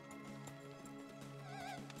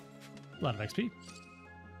lot of XP.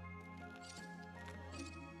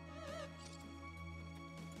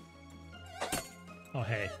 Oh,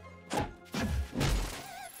 hey.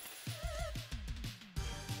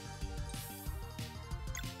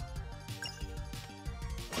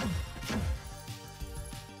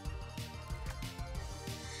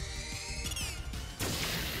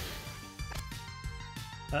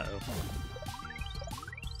 Uh-oh.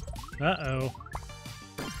 Uh-oh.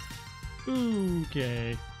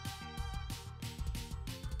 Okay.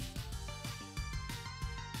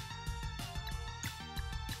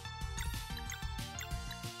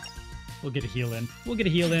 We'll get a heal in. We'll get a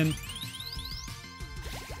heal in.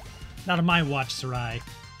 Not on my watch, Serai.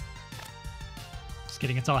 Just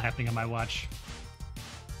kidding, it's all happening on my watch.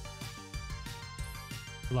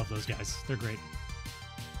 I love those guys. They're great.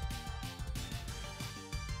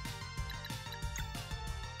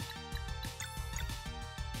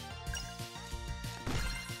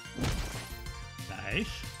 Nice.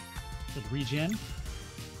 Good regen.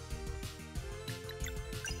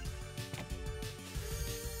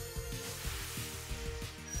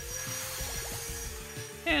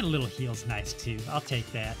 And a little heal's nice too. I'll take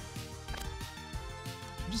that.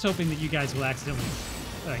 I'm just hoping that you guys will accidentally,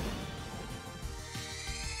 like,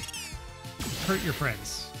 hurt your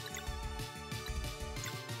friends.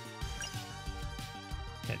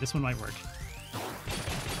 Okay, this one might work.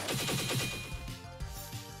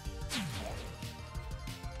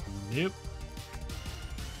 Nope.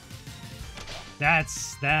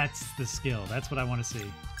 That's the skill. That's what I want to see.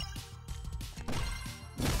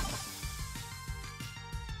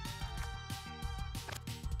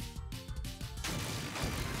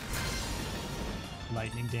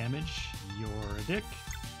 Lightning damage. You're a dick.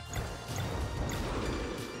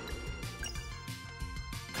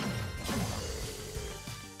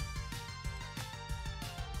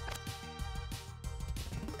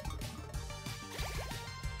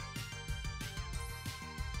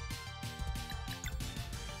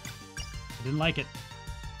 I didn't like it.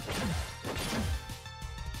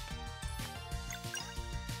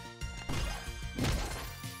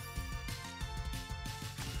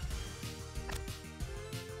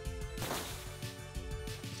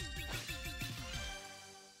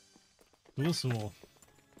 Cool.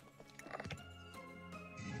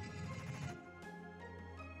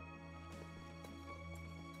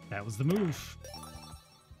 That was the move.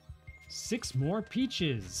 6 more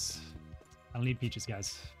peaches. I don't need peaches,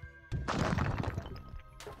 guys.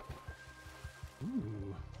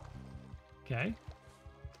 Ooh. Okay.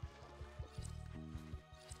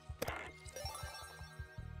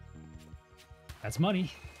 That's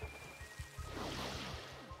money.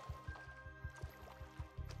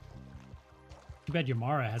 Too bad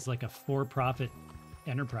Yamara has like a for-profit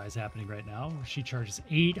enterprise happening right now. She charges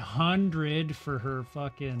 800 for her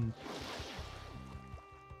fucking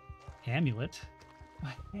amulet.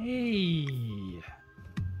 Hey,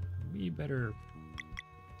 we better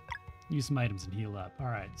use some items and heal up. All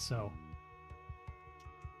right, so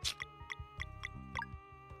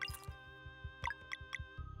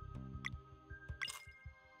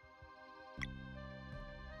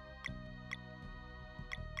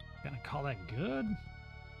gonna call that good.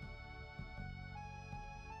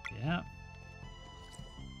 Yeah.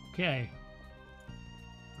 Okay.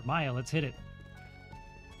 Romaya, let's hit it.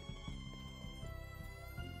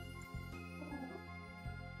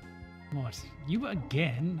 What? You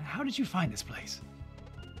again? How did you find this place?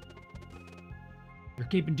 You're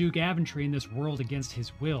keeping Duke Aventry in this world against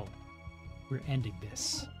his will. We're ending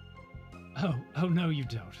this. Oh no you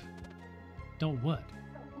don't. Don't what?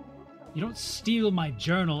 You don't steal my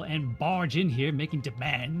journal and barge in here making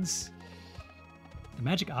demands. The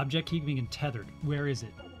magic object keeping it tethered. Where is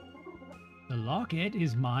it? The locket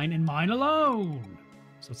is mine and mine alone.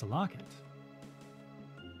 So it's a locket.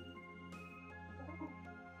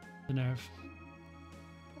 The nerve.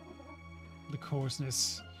 The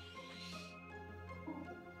coarseness.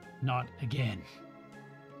 Not again.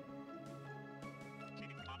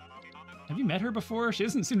 Have you met her before? She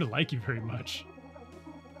doesn't seem to like you very much.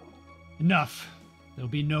 Enough. There'll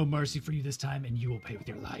be no mercy for you this time, and you will pay with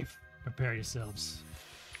your life. Prepare yourselves.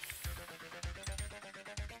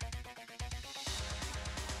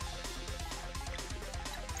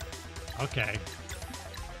 Okay.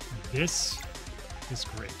 This is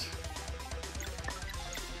great.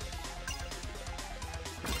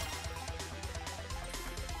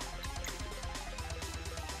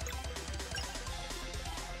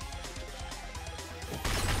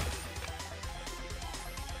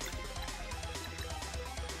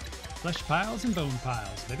 Flesh piles and bone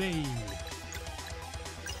piles, baby.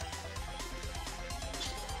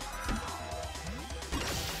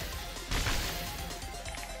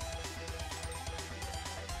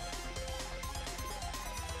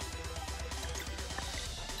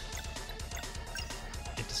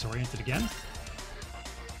 Get disoriented again.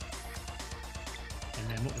 And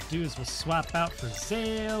then what we'll do is we'll swap out for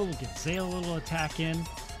Zale. We'll get Zale a little attack in.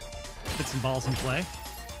 Get some balls in play.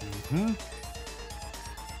 Mm-hmm.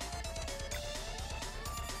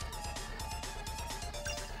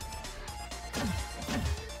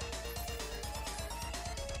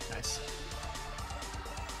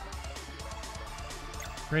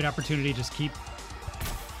 Great opportunity, just keep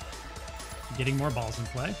getting more balls in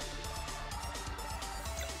play.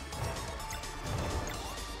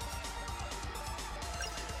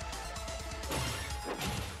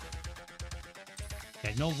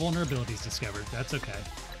 Okay, no vulnerabilities discovered. That's okay.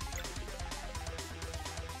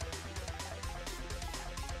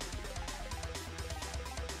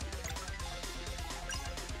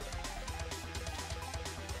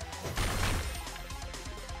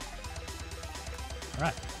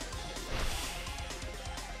 Right.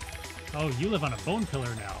 Oh, you live on a bone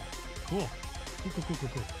pillar now. Cool.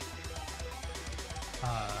 Cool.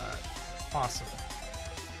 Awesome.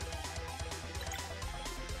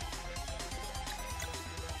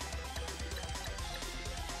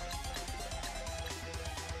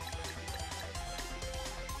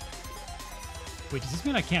 Wait, does this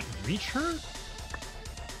mean I can't reach her?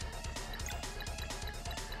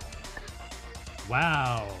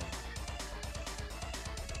 Wow.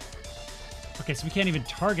 Okay, so we can't even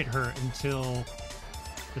target her until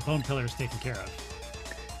the bone pillar is taken care of.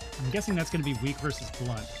 I'm guessing that's going to be weak versus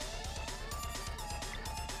blunt.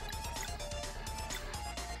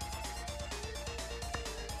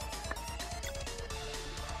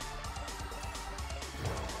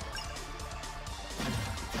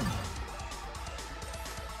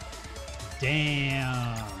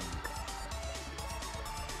 Damn.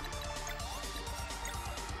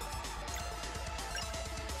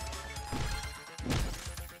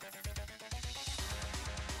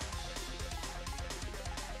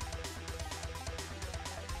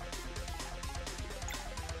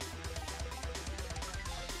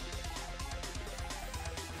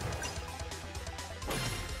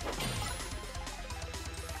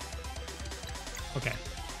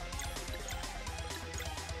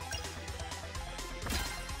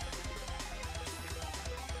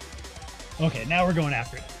 Okay, now we're going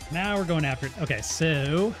after it. Now we're going after it. Okay,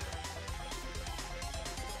 so...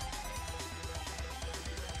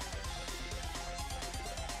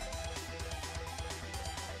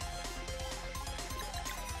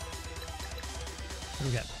 What do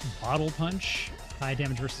we got? Bottle Punch. High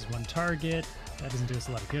damage versus one target. That doesn't do us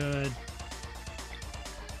a lot of good.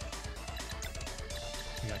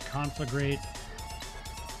 We got Conflagrate.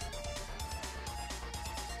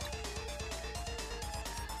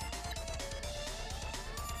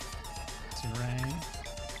 Serai.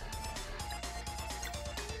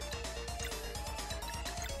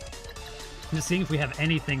 I'm just seeing if we have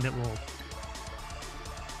anything that will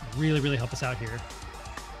really, really help us out here.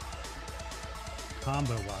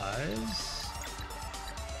 Combo-wise.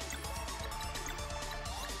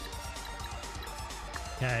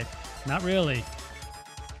 Okay, not really.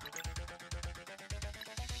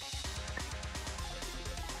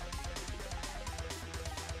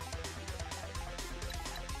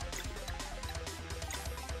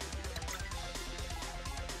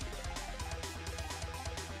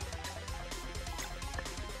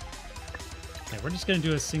 Okay, we're just gonna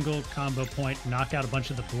do a single combo point, knock out a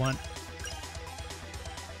bunch of the blunt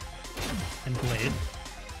and blade.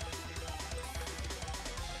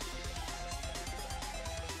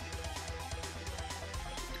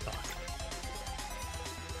 Fuck.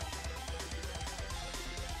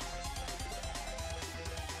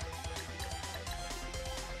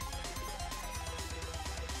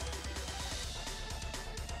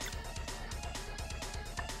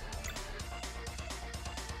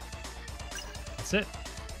 That's it.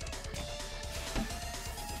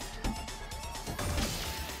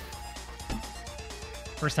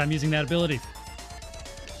 First time using that ability.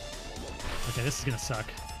 Okay, this is gonna suck.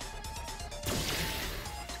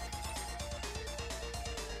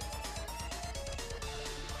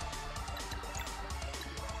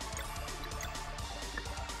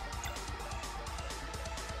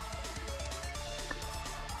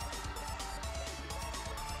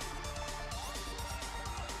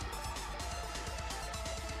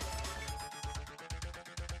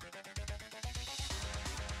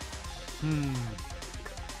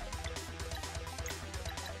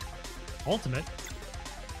 Ultimate?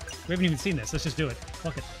 We haven't even seen this. Let's just do it.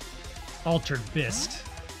 Fuck it. Altered Fist.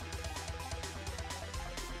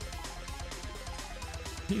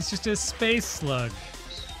 He's just a space slug.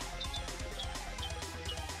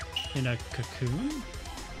 In a cocoon?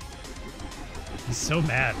 He's so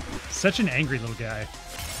mad. Such an angry little guy.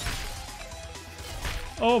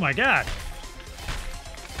 Oh my god!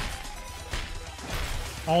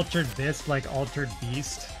 Altered Fist like Altered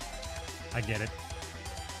Beast. I get it.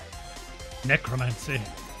 Necromancer.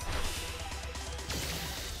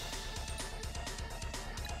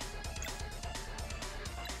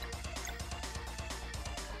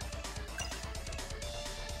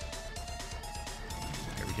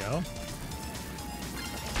 Here we go.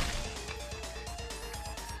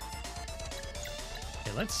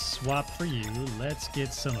 Okay, let's swap for you. Let's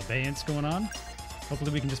get some abeyance going on. Hopefully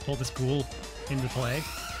we can just pull this ghoul into play.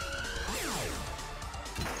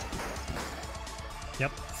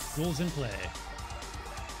 Yep. Ghoul's in play.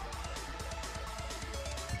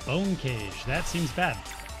 Bone Cage. That seems bad.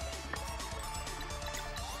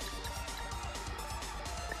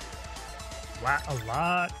 A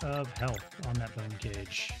lot of health on that Bone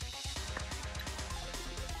Cage.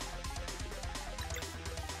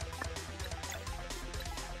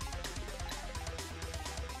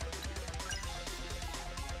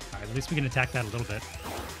 Alright, at least we can attack that a little bit.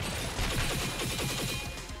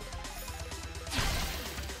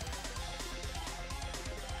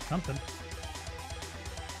 Something.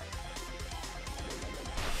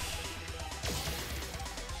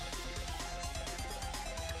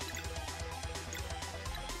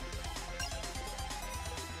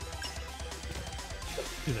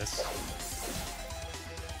 Do this.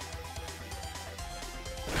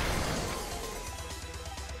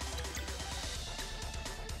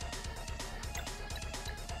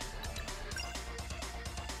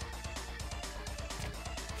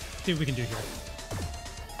 See what we can do here.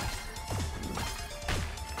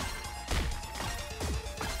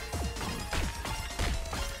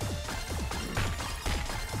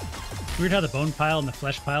 Weird how the bone pile and the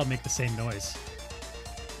flesh pile make the same noise.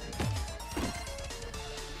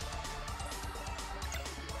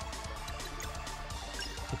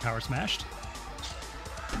 The power smashed.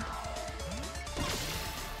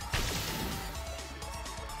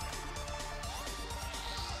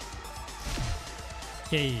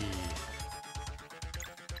 Okay.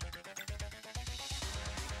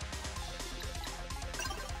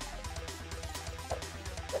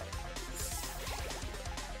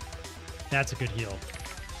 That's a good heal.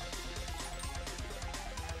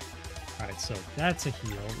 Alright, so that's a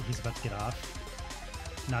heal. He's about to get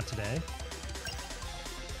off. Not today.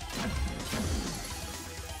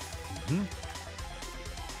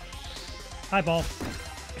 Hi, Ball.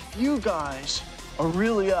 If you guys are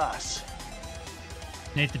really us,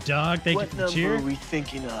 Nate the dog, thank you what for the number cheer. are we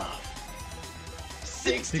thinking of?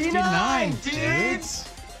 69, dudes!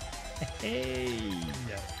 Hey!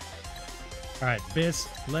 Yeah. Alright, Biss,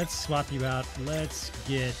 let's swap you out. Let's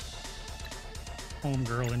get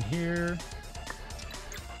Homegirl in here.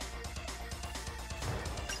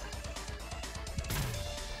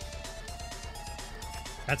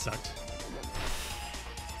 That sucked.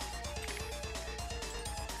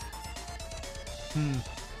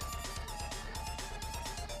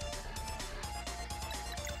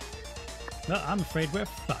 Well, I'm afraid we're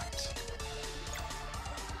fucked.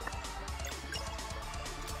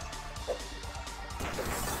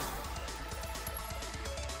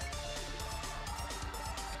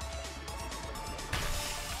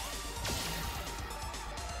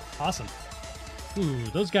 Awesome. Ooh,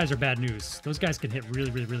 those guys are bad news. Those guys can hit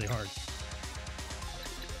really, really, really hard.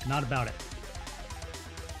 Not about it.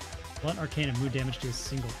 Blunt, arcane, and mood damage to a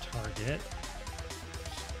single target.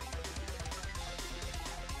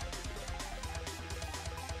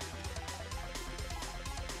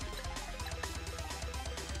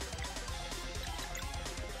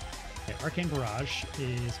 Okay, Arcane Barrage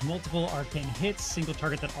is multiple arcane hits, single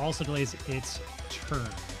target that also delays its turn.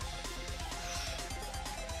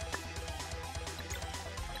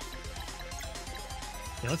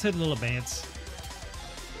 Yeah, let's hit a little Abeyance.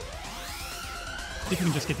 See if we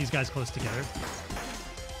can just get these guys close together.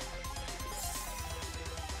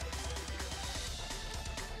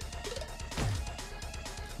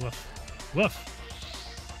 Woof. Woof.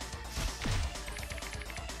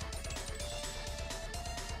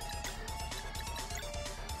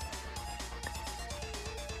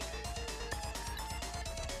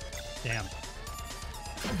 Damn.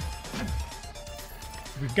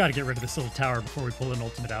 We've got to get rid of this little tower before we pull an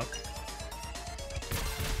ultimate out.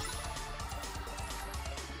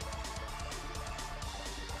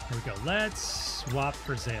 Here we go. Let's swap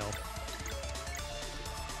for Zale.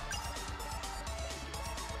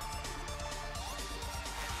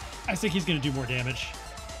 I think he's going to do more damage.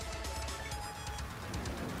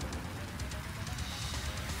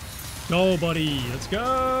 Go, buddy. Let's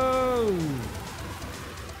go.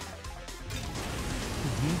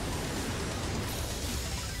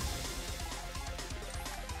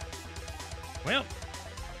 Well.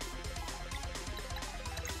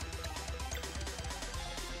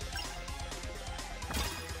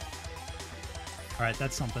 All right,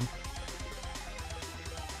 that's something.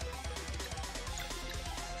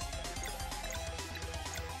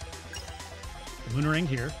 Lunar Ring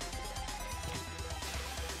here.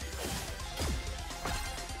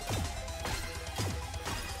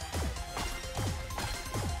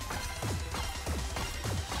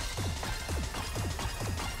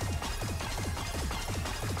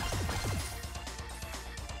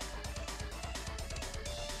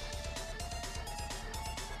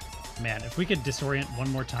 Man, if we could disorient one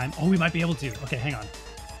more time. Oh, we might be able to. Okay, hang on.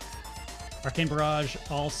 Arcane Barrage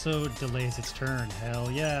also delays its turn. Hell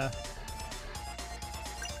yeah.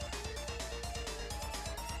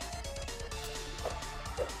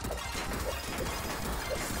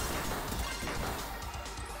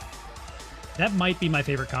 That might be my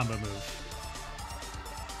favorite combo move.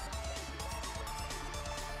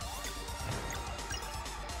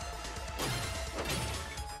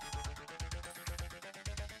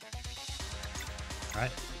 All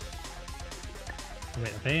right.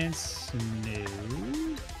 Wait, Abeyance? No.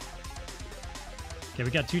 Okay,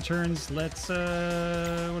 we got 2 turns. Let's, what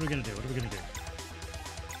are we gonna do? What are we gonna do?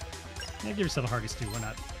 Yeah, give yourself a Hargus too, why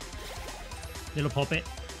not? Little puppet.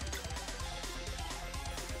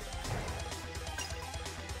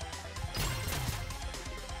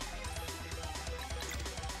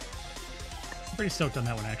 Pretty stoked on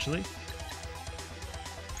that one, actually.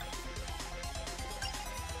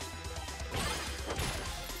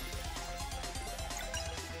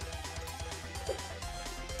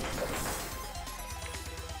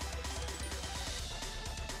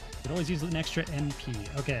 Could always use an extra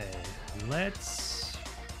MP. Okay, let's...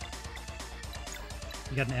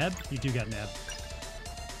 You got an ebb? You do got an ebb.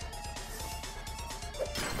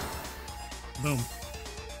 Boom.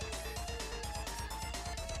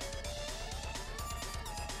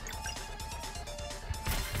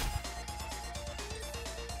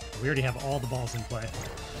 We already have all the balls in play.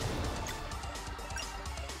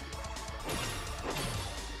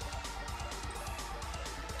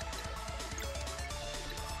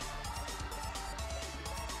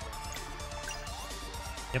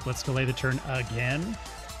 Yep, let's delay the turn again.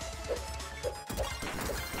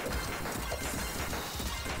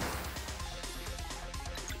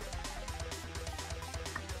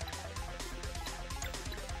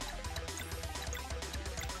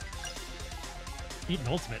 Eat an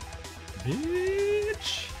ultimate.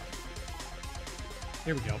 Bitch!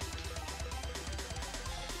 Here we go.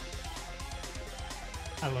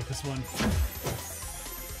 I love this one.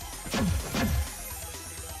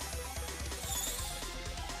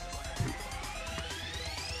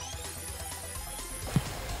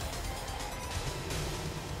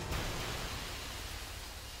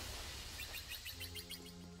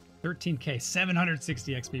 $13K,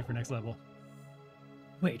 760 XP for next level.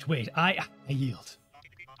 Wait, I yield.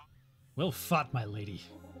 Well fought, my lady.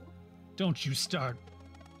 Don't you start.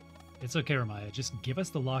 It's okay, Romaya. Just give us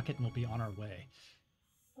the locket and we'll be on our way.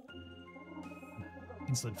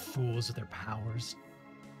 Insolent fools with their powers.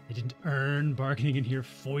 They didn't earn bargaining in here,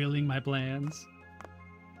 foiling my plans.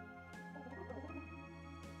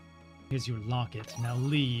 Here's your locket. Now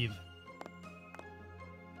leave.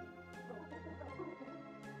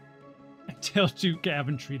 I tell Duke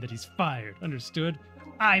Aventry that he's fired. Understood?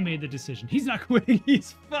 I made the decision. He's not quitting.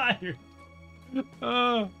 He's fired.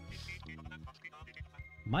 Oh.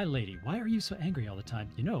 My lady, why are you so angry all the time?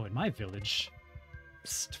 You know, in my village...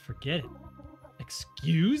 Psst, forget it.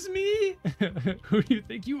 Excuse me? Who do you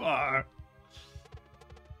think you are?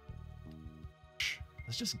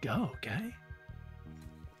 Let's just go, okay?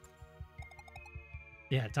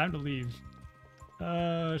 Yeah, time to leave.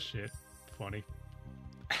 Oh, shit. Funny.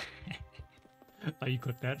 Thought you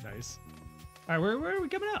clipped that nice. All right, where are we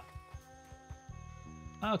coming up?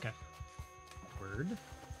 Oh, okay. Word.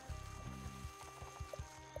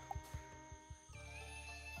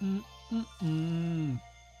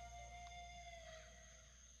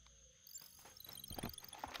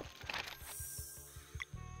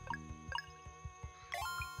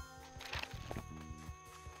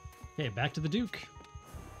 Okay, back to the Duke.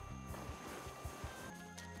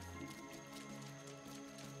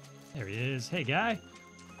 There he is. Hey, guy.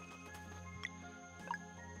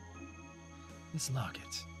 This locket.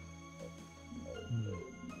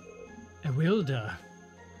 Awilda,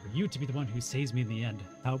 for you to be the one who saves me in the end.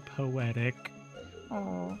 How poetic.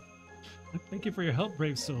 Aww. Thank you for your help,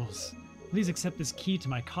 brave souls. Please accept this key to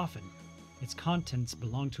my coffin. Its contents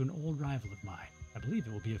belong to an old rival of mine. I believe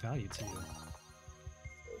it will be of value to you.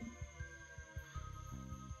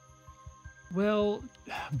 Well,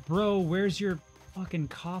 bro, where's your fucking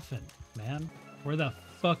coffin, man? Where the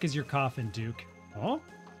fuck is your coffin, Duke? Huh?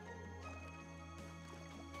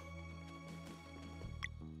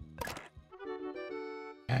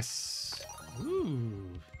 Yes. Ooh,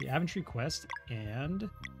 the Aventry quest and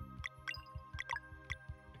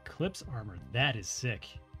Eclipse armor. That is sick.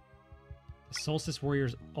 The Solstice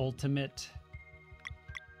Warrior's ultimate.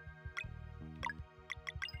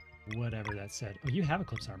 Whatever that said. Oh, you have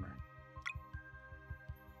Eclipse armor.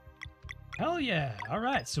 Hell yeah. All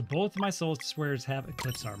right. So both of my Solstice Warriors have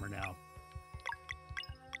Eclipse armor now.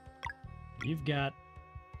 You've got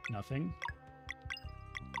nothing.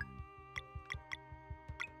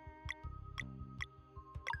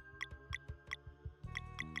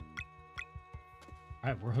 All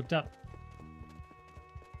right, we're hooked up.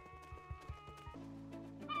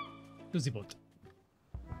 Cozy boat.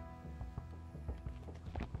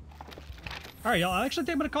 All right, y'all. I actually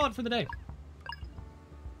think I'm going to call it for the day.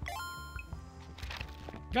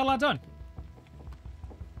 Got a lot done.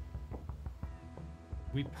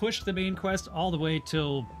 We pushed the main quest all the way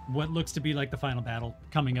till what looks to be like the final battle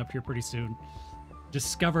coming up here pretty soon.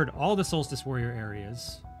 Discovered all the Solstice Warrior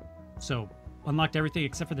areas. So unlocked everything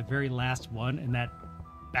except for the very last one, and that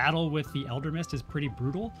battle with the Elder Mist is pretty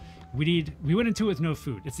brutal. We went into it with no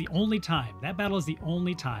food. It's the only time. That battle is the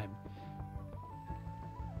only time.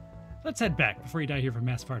 Let's head back before you die here from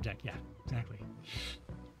Mass Far Deck. Yeah, exactly.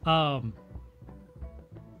 What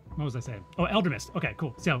was I saying? Oh, Elder Mist. Okay,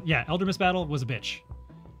 cool. So, yeah, Elder Mist battle was a bitch.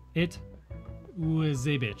 It was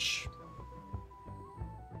a bitch.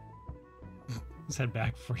 Let's head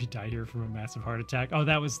back before you die here from a massive heart attack. Oh,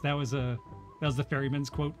 that was the ferryman's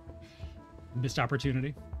quote. Missed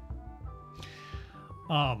opportunity.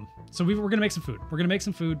 So we're gonna make some food. We're gonna make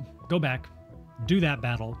some food, go back, do that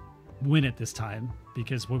battle, win it this time,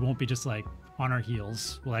 because we won't be just like on our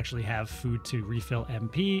heels. We'll actually have food to refill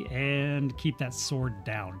MP and keep that sword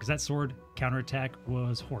down, because that sword counterattack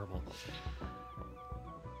was horrible.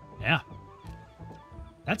 Yeah.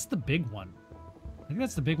 That's the big one. I think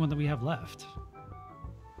that's the big one that we have left.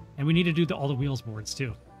 And we need to do all the wheels boards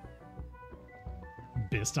too.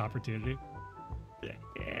 Missed opportunity.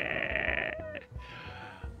 Yeah.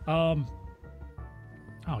 Oh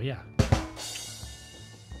Oh, yeah. I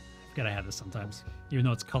forget I have this sometimes, even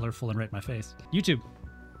though it's colorful and right in my face. YouTube,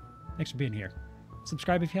 thanks for being here.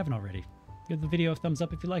 Subscribe if you haven't already. Give the video a thumbs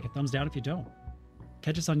up if you like it, thumbs down if you don't.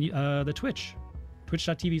 Catch us on the Twitch,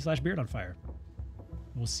 twitch.tv/beardonfire.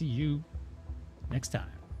 We'll see you next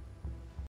time.